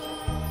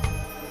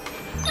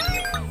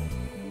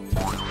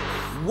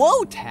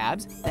 Whoa,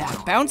 Tabs! That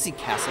bouncy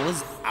castle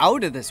is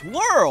out of this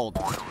world!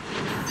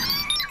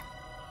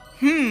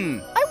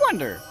 I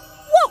wonder,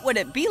 what would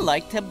it be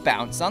like to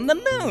bounce on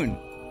the moon?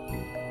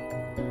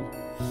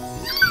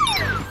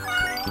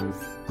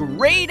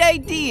 Great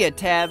idea,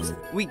 Tabs!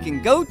 We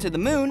can go to the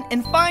moon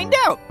and find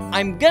out!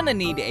 I'm gonna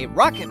need a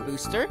rocket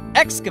booster,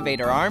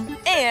 excavator arm,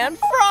 and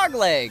frog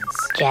legs!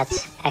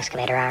 Jets,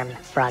 excavator arm,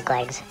 frog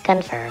legs,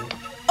 confirmed.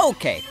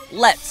 Okay,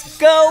 let's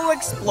go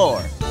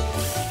explore!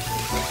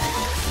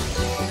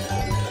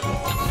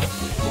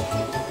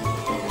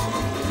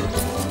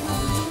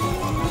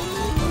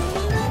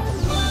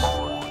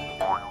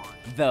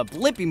 The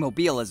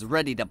Blippi-mobile is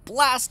ready to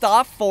blast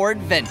off for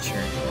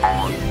adventure.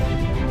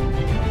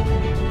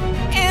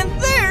 And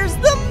there's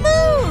the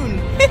moon!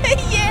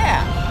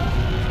 Yeah!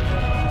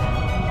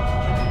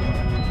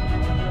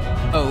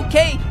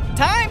 Okay,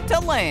 time to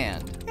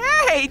land.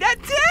 Hey, that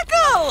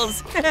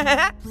tickles!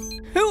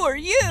 Who are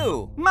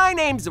you? My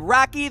name's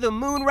Rocky the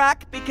Moon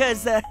Rock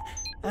because,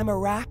 I'm a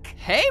rock.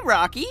 Hey,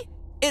 Rocky.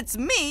 It's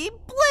me,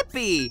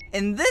 Blippi,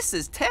 and this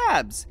is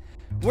Tabs.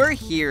 We're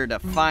here to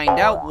find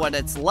out what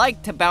it's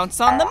like to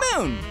bounce on the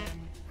moon.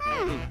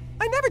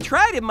 I never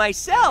tried it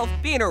myself,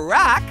 being a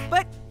rock,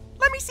 but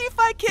let me see if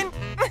I can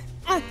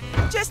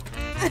just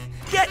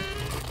get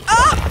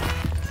up.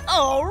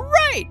 All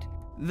right,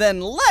 then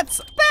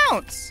let's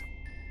bounce.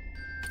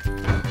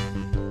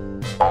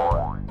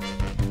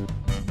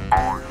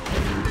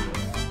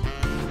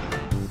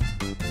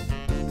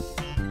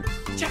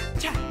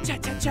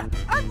 Cha-cha-cha-cha-cha.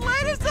 I'm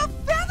light as a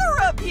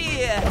feather up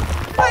here.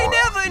 I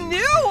never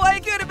knew I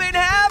could have been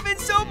having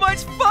so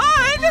much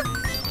fun.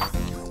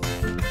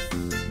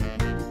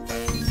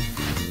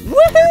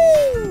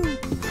 Woohoo!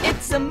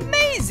 It's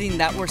amazing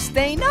that we're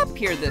staying up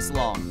here this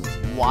long.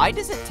 Why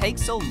does it take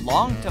so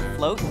long to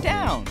float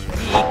down?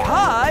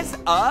 Because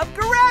of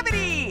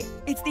gravity.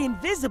 It's the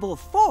invisible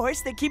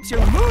force that keeps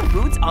your moon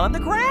boots on the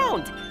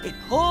ground. It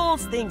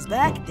pulls things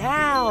back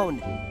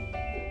down.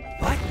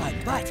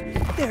 But,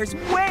 there's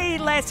way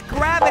less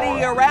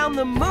gravity around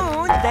the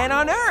moon than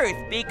on Earth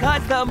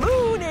because the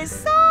moon is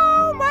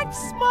so much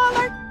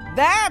smaller.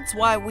 That's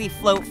why we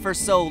float for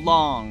so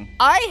long.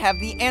 I have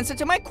the answer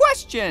to my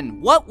question.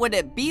 What would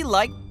it be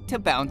like to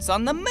bounce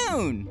on the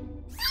moon?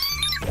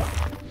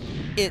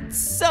 It's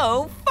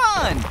so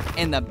fun,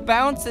 and the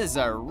bounces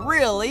are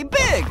really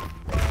big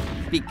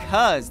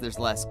because there's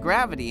less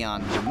gravity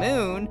on the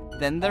moon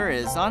than there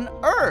is on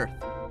Earth.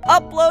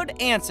 Upload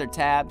answer,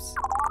 Tabs.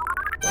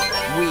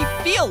 We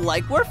feel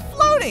like we're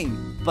floating,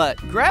 but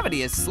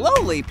gravity is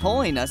slowly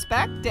pulling us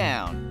back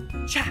down.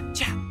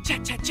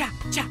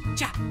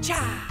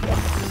 Cha-cha-cha-cha-cha-cha-cha-cha.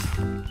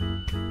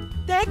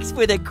 Thanks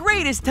for the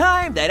greatest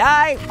time that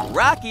I,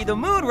 Rocky the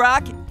Moon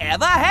Rock,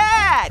 ever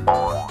had.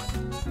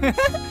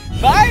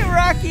 Bye,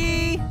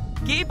 Rocky.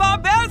 Keep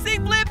on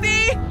bouncing,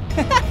 Blippi.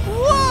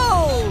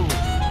 Whoa!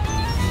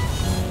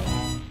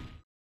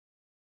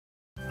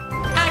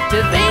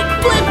 Activate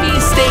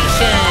Blippi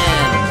Station!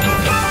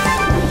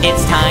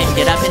 It's time,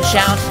 get up and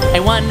shout. I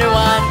wonder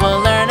what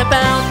we'll learn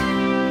about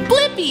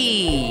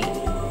Blippi!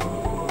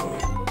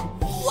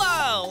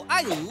 Whoa,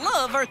 I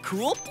love our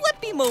cool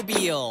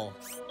Blippi-mobile.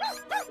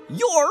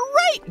 You're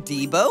right,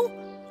 Debo.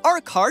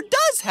 Our car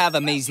does have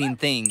amazing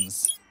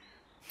things.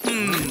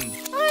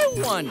 I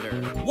wonder,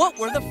 what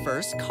were the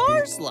first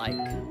cars like?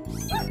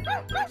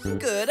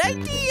 Good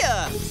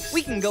idea!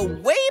 We can go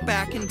way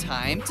back in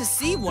time to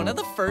see one of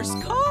the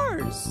first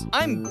cars.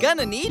 I'm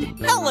gonna need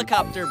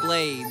helicopter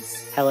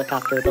blades.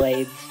 Helicopter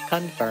blades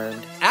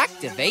confirmed.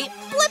 Activate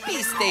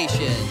Blippi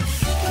Station.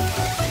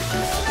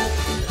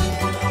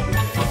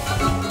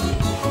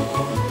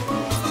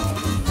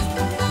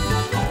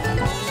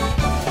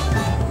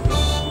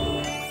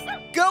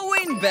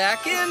 Going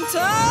back in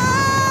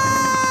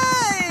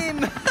time!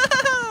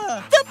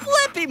 The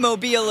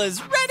Blippi-mobile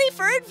is ready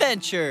for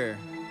adventure.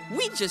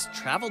 We just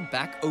traveled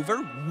back over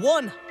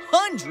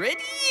 100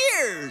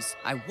 years.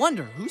 I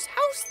wonder whose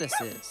house this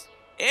is.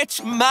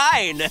 It's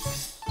mine.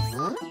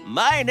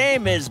 My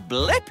name is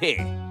Blippi.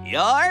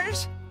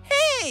 Yours?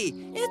 Hey,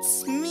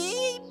 it's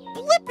me,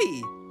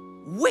 Blippi.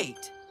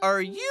 Wait,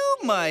 are you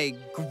my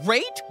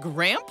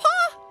great-grandpa?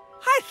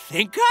 I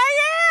think I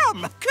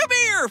am. Come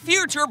here,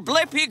 future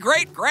Blippi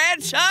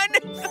great-grandson.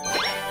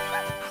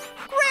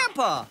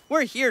 Grandpa,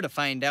 we're here to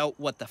find out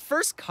what the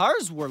first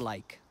cars were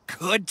like.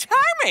 Good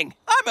timing.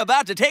 I'm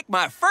about to take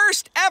my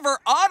first ever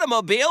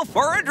automobile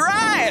for a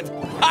drive.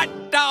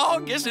 Hot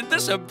dog, isn't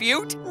this a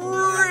beaut?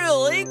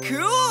 Really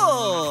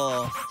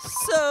cool.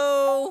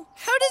 So,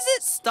 how does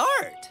it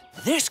start?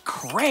 This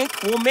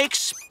crank will make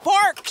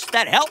sparks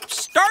that help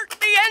start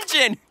the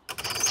engine.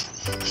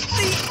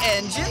 The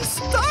engine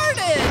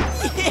started!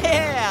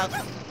 Yeah!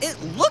 It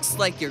looks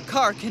like your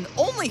car can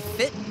only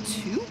fit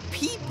 2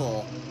 people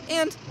people.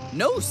 And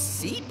no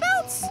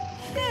seatbelts?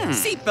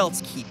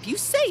 Seatbelts keep you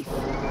safe.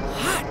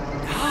 Hot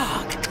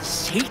dog.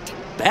 Seat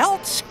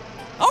belts?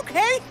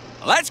 Okay,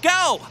 let's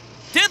go.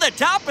 To the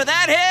top of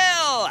that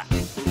hill.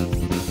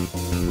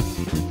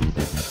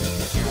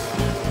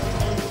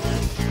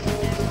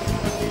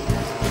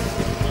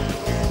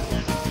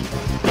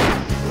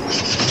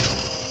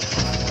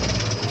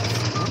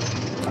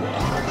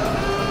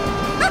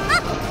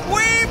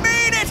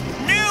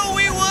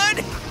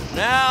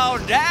 Now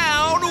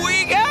down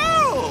we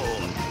go!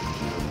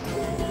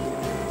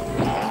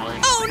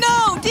 Oh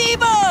no,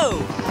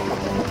 Devo!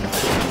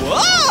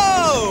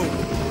 Whoa!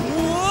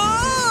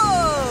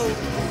 Whoa!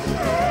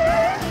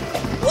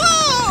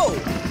 Whoa!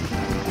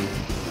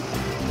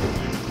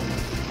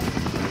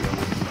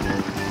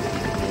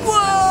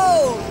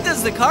 Whoa!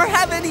 Does the car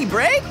have any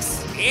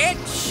brakes? It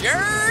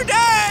sure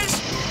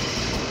does!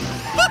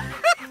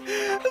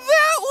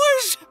 That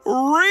was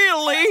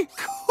really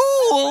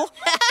cool!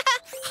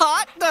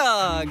 Hot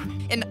dog!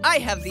 And I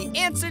have the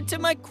answer to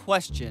my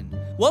question.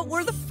 What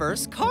were the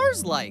first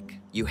cars like?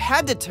 You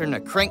had to turn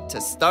a crank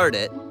to start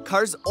it,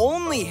 cars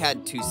only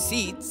had 2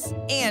 seats,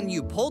 and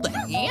you pulled a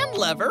hand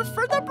lever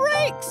for the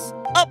brakes.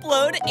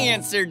 Upload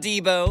answer,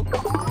 Debo.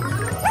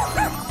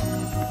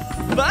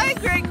 Bye,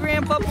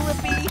 Great-Grandpa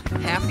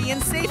Blippi. Happy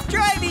and safe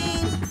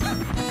driving.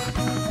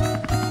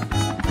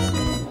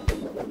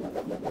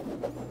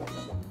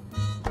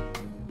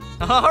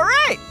 All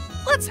right,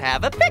 let's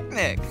have a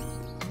picnic.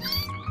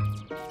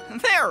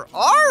 There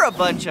are a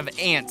bunch of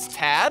ants,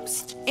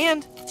 Tabs,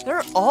 and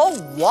they're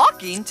all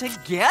walking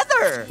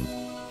together.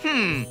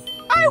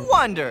 I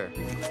wonder,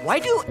 why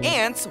do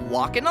ants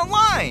walk in a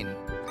line?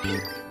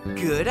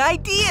 Good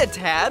idea,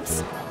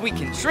 Tabs. We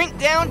can shrink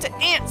down to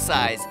ant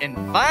size and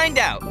find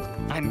out.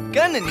 I'm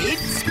gonna need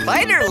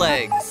spider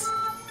legs.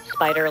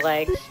 Spider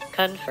legs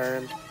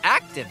confirmed.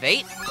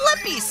 Activate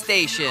Blippi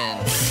Station.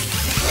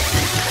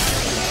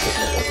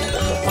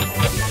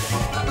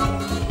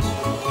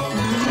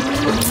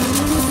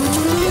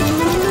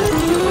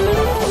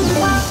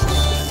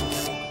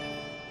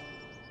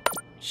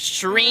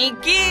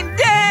 Shrinking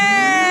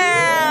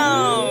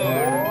down!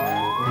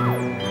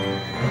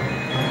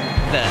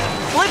 The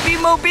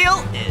Blippi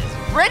Mobile is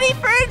ready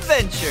for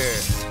adventure.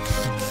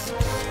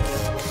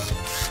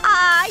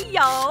 Hi,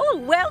 y'all.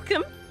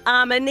 Welcome.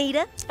 I'm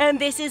Anita, and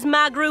this is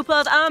my group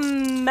of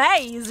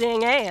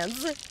amazing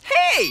ants.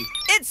 Hey,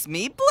 it's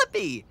me,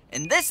 Blippi,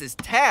 and this is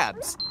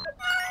Tabs.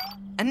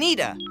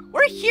 Anita,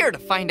 we're here to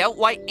find out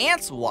why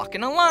ants walk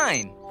in a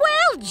line.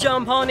 Well,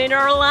 jump on in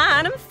our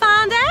line and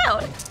find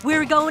out.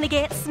 We're going to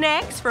get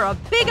snacks for a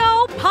big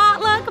old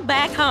potluck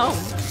back home.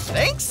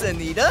 Thanks,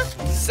 Anita.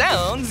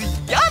 Sounds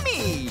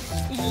yummy.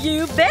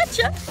 You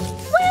betcha.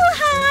 Well,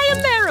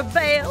 hi,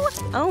 Maribel.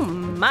 Oh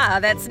my,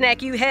 that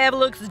snack you have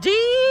looks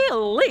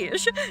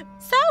delish.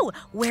 So,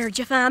 where'd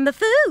you find the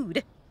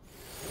food?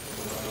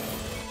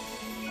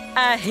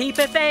 A heap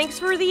of thanks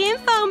for the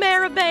info,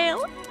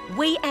 Maribel.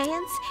 We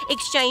ants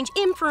exchange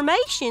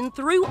information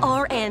through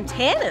our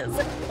antennas.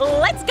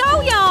 Let's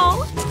go,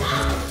 y'all.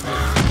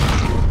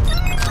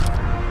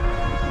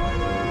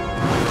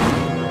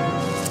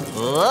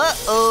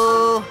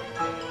 Uh-oh.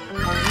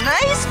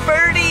 Nice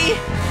birdie.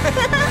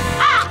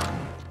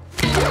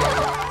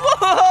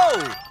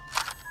 Whoa!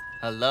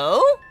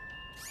 Hello?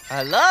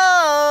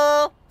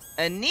 Hello?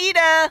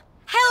 Anita?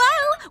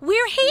 Hello,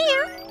 we're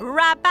here.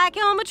 Right back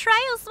on the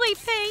trail, sweet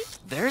pea.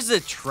 There's a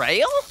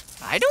trail?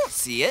 I don't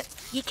see it.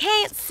 You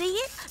can't see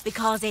it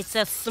because it's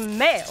a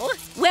smell.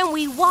 When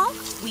we walk,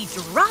 we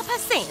drop a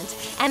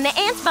scent, and the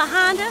ants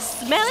behind us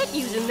smell it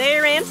using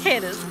their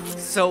antennas.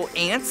 So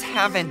ants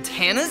have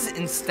antennas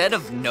instead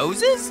of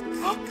noses?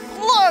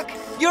 Look,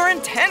 your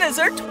antennas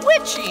are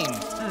twitching.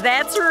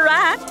 That's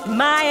right.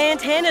 My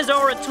antennas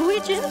are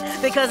twitching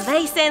because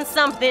they sense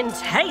something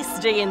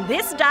tasty in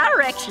this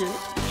direction.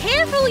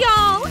 Careful,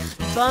 y'all.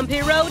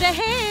 Bumpy road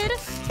ahead.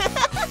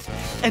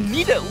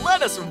 Anita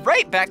led us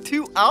right back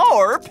to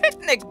our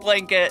picnic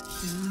blanket.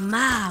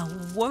 My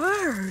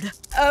word.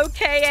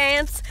 Okay,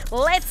 ants,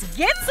 let's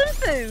get some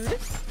food.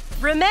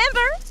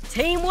 Remember,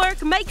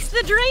 teamwork makes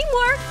the dream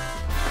work.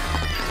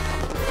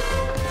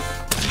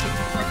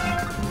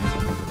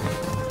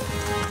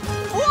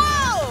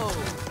 Whoa!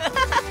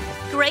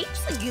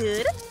 Grapes are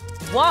good.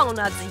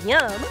 Walnuts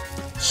yum.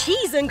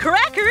 Cheese and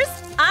crackers.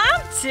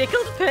 I'm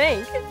tickled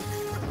pink.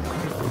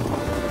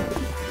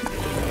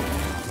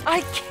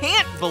 I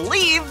can't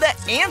believe that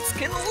ants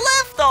can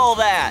lift all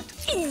that.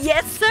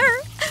 Yes,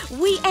 sir.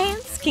 We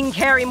ants can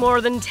carry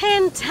more than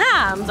 10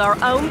 times our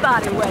own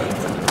body weight.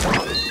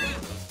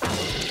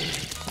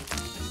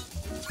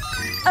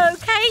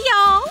 Okay,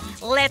 y'all.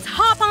 Let's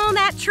hop on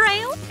that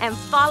trail and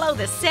follow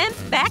the scent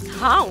back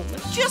home.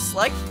 Just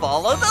like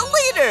follow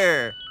the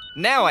leader.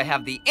 Now I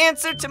have the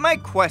answer to my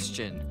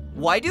question.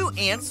 Why do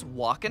ants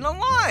walk in a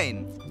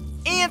line?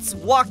 Ants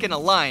walk in a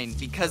line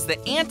because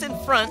the ant in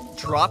front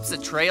drops a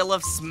trail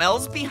of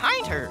smells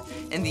behind her,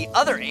 and the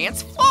other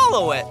ants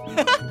follow it.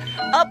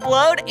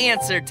 Upload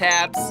answer,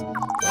 Tabs.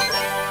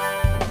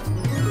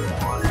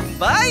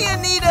 Bye,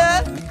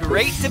 Anita.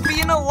 great to be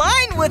in a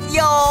line with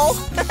y'all.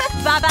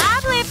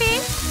 Bye-bye,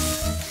 Blippi.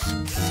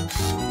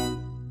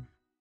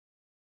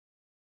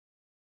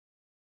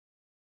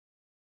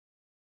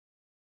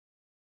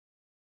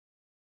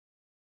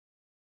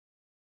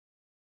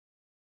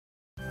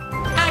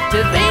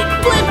 Activate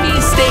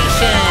Blippi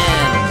Station!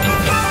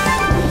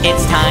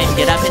 It's time,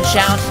 get up and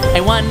shout.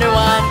 I wonder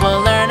what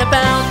we'll learn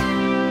about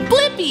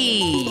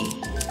Blippi!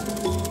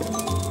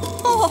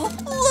 Oh,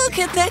 look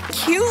at that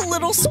cute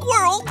little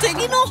squirrel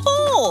digging a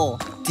hole.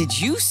 Did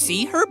you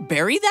see her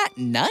bury that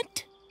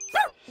nut?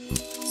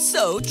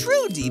 So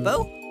true,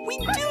 Debo. We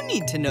do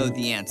need to know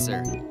the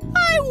answer.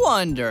 I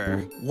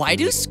wonder, why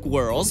do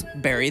squirrels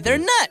bury their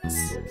nuts?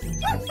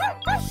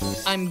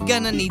 I'm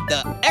gonna need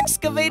the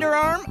excavator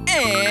arm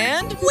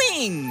and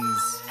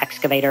wings.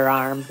 Excavator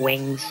arm,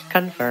 wings,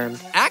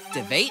 confirmed.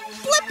 Activate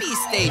Blippi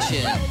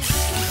Station.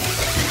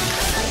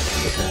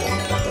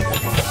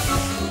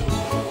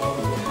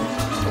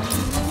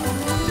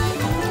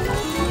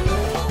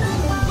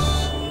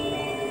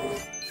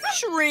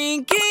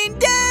 Shrinking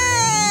down!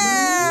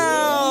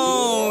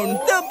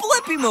 The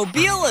Blippi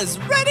Mobile is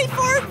ready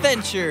for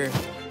adventure.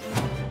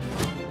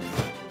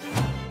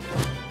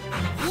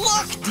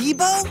 Look,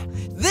 Debo!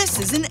 This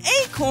is an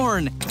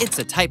acorn. It's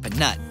a type of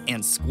nut,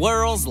 and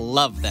squirrels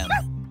love them.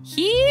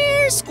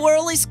 Here,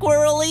 squirrely,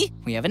 squirrely.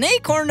 We have an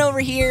acorn over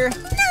here.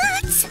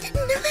 Nuts!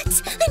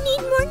 Nuts! I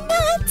need more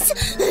nuts!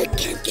 I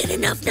can't get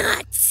enough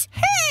nuts.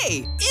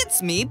 Hey,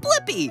 it's me,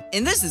 Blippi,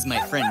 and this is my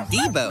friend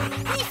Debo.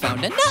 We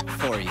found a nut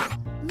for you.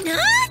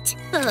 Nut?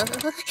 Oh,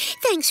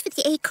 thanks for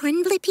the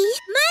acorn, Blippi.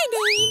 My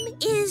name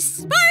is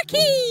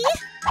Sparky.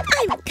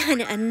 I'm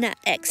kinda a nut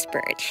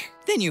expert.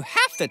 Then you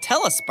have to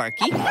tell us,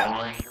 Sparky.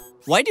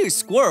 Why do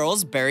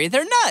squirrels bury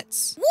their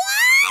nuts?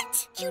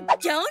 What? You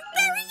don't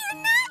bury your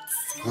nuts?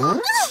 Huh?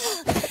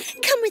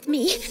 Come with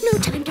me. No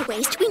time to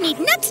waste. We need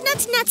nuts,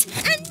 nuts, nuts,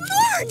 and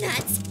more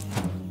nuts.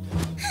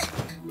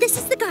 This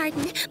is the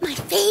garden, my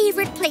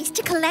favorite place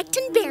to collect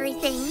and bury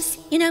things.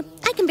 You know,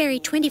 I can bury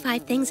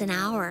 25 things an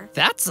hour.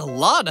 That's a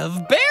lot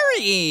of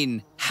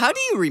burying. How do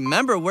you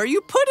remember where you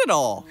put it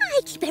all?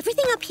 I keep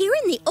everything up here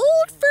in the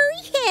old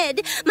furry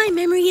head. My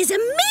memory is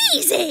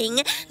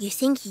amazing. You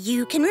think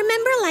you can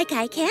remember like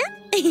I can?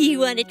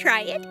 You want to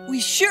try it? We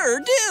sure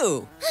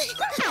do.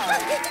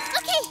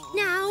 Okay,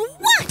 now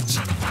watch.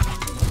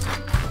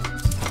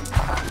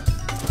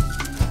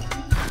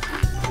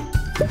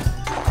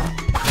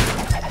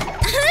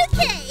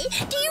 Okay,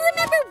 do you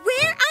remember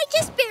where I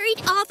just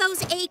buried all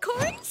those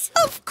acorns?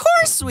 Of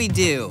course we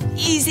do.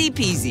 Easy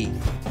peasy.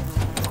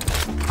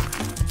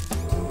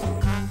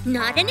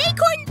 Not an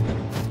acorn.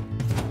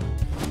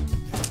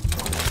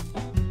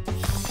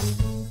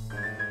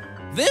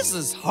 This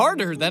is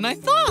harder than I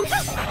thought.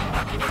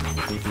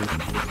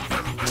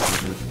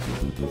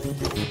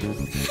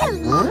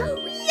 Hello,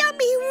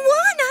 yummy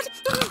walnut.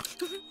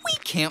 We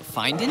can't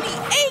find any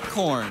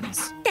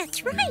acorns.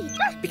 That's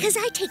right, because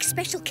I take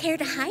special care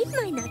to hide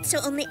my nuts so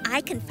only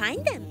I can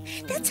find them.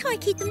 That's how I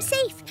keep them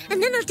safe.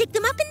 And then I'll dig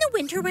them up in the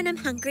winter when I'm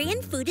hungry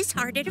and food is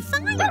harder to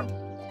find.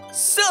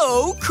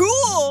 So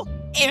cool!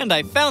 And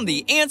I found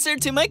the answer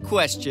to my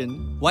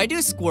question. Why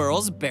do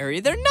squirrels bury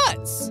their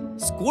nuts?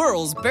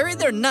 Squirrels bury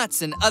their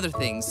nuts and other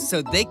things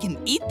so they can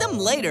eat them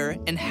later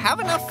and have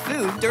enough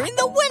food during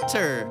the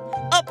winter.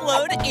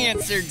 Upload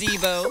answer,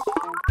 Debo.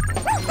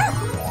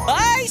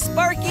 Bye,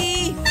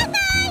 Sparky! Bye-bye!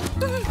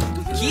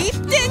 Keep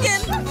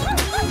digging!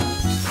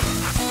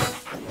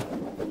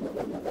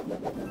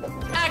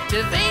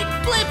 Activate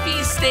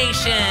Blippi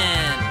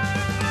Station!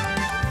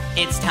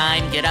 It's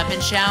time, get up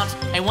and shout.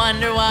 I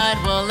wonder what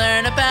we'll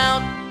learn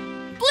about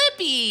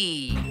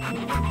Blippi!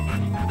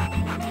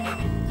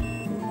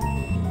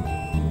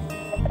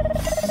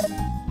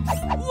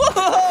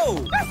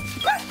 Whoa!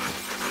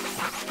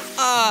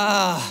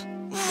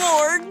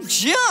 More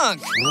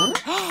junk!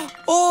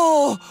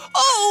 Oh,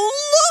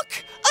 look!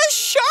 A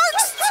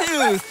shark's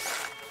tooth!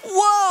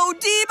 Whoa,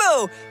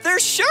 Debo! There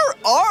sure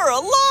are a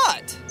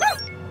lot!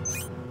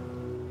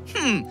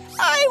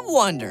 I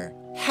wonder,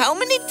 how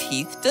many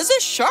teeth does a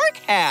shark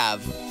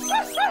have?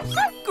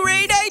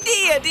 Great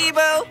idea,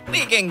 Debo!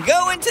 We can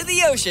go into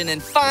the ocean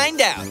and find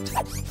out.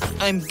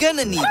 I'm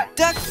gonna need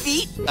duck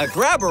feet, a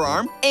grabber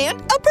arm, and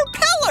a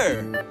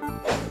propeller.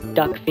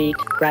 Duck feet,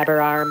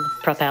 grabber arm,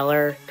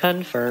 propeller,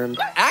 confirmed.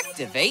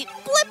 Activate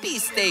Blippi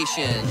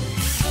Station.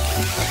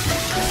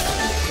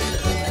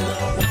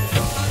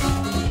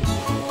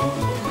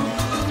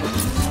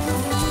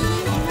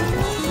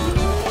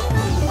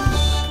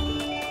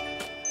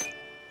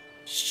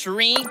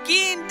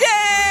 Shrinking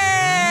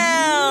down!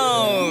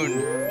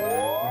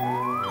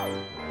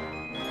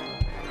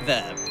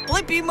 The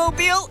Blippi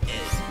Mobile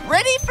is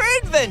ready for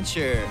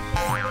adventure.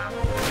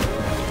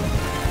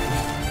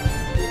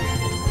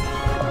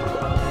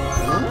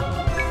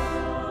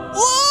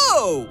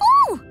 Whoa!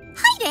 Oh,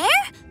 hi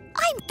there.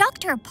 I'm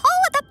Dr.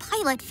 Paula the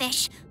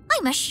Pilotfish.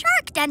 I'm a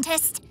shark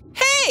dentist.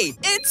 Hey,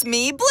 it's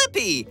me,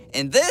 Blippi,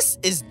 and this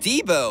is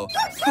Debo.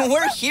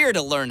 We're here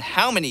to learn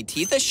how many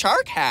teeth a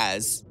shark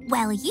has.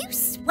 Well, you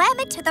swam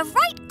it to the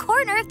right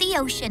corner of the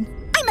ocean.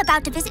 I I'm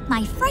about to visit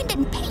my friend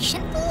and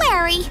patient,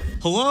 Larry.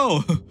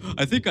 Hello.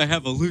 I think I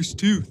have a loose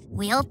tooth.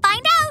 We'll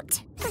find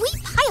out. We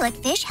pilot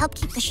fish help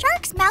keep the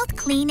shark's mouth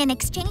clean in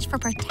exchange for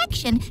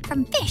protection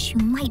from fish who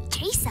might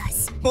chase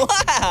us.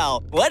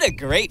 Wow, what a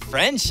great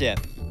friendship.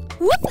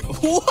 Whoop.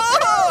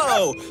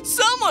 Whoa!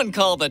 Someone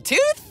call the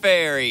Tooth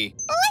Fairy.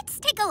 Let's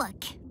take a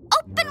look.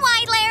 Open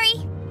wide,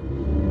 Larry.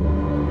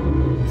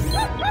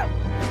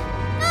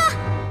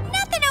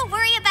 Nothing to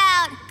worry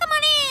about. Come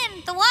on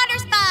in. The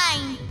water's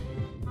fine.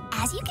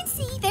 As you can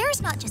see,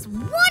 there's not just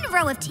one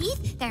row of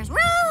teeth. There's row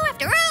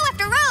after row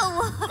after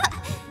row.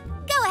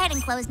 Go ahead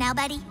and close now,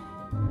 buddy.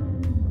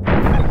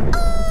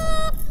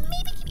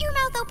 Maybe keep your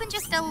mouth open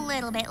just a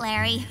little bit,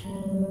 Larry.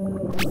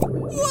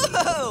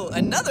 Whoa!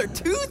 Another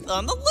tooth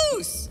on the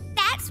loose.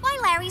 That's why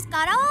Larry's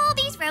got all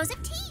these rows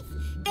of teeth.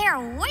 They're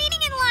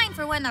waiting in line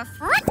for when the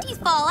front teeth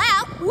fall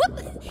out,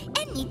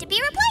 and need to be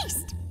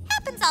replaced.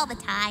 Happens all the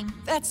time.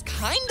 That's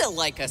kinda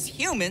like us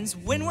humans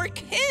when we're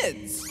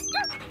kids.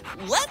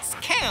 Let's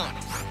count.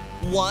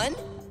 1,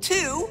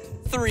 2,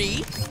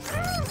 3,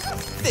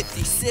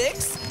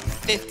 56,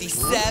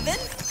 57,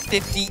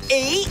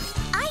 58.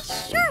 I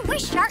sure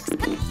wish sharks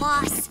could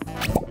floss.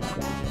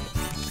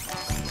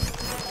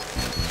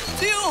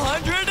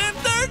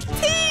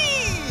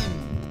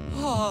 213!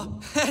 Oh,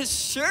 that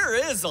sure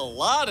is a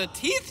lot of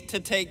teeth to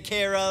take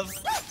care of.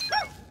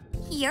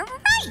 You're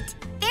right.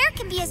 There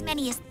can be as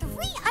many as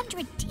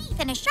 300 teeth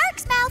in a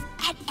shark's mouth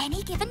at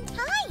any given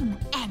time.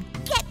 And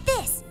get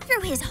this,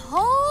 through his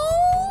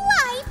whole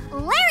life,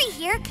 Larry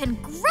here can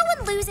grow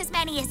and lose as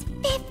many as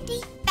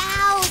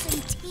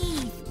 50,000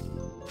 teeth.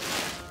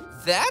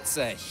 That's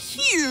a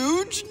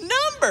huge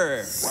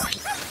number.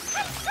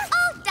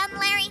 All done,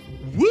 Larry.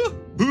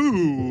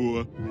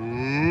 Woohoo!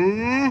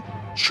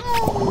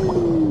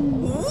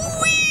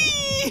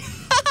 Whee!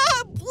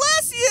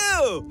 Bless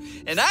you!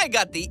 And I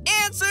got the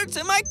answer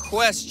to my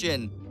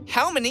question.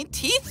 How many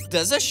teeth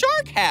does a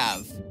shark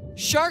have?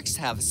 Sharks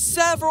have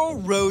several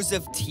rows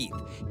of teeth,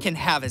 can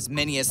have as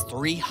many as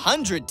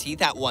 300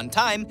 teeth at one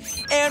time,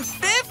 and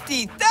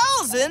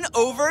 50,000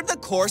 over the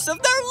course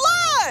of their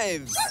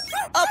lives.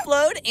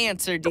 Upload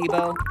answer,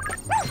 Debo.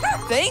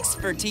 Thanks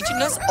for teaching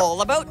us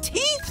all about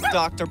teeth,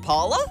 Dr.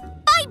 Paula.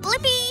 Bye,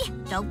 Blippi.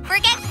 Don't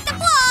forget to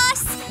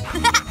floss.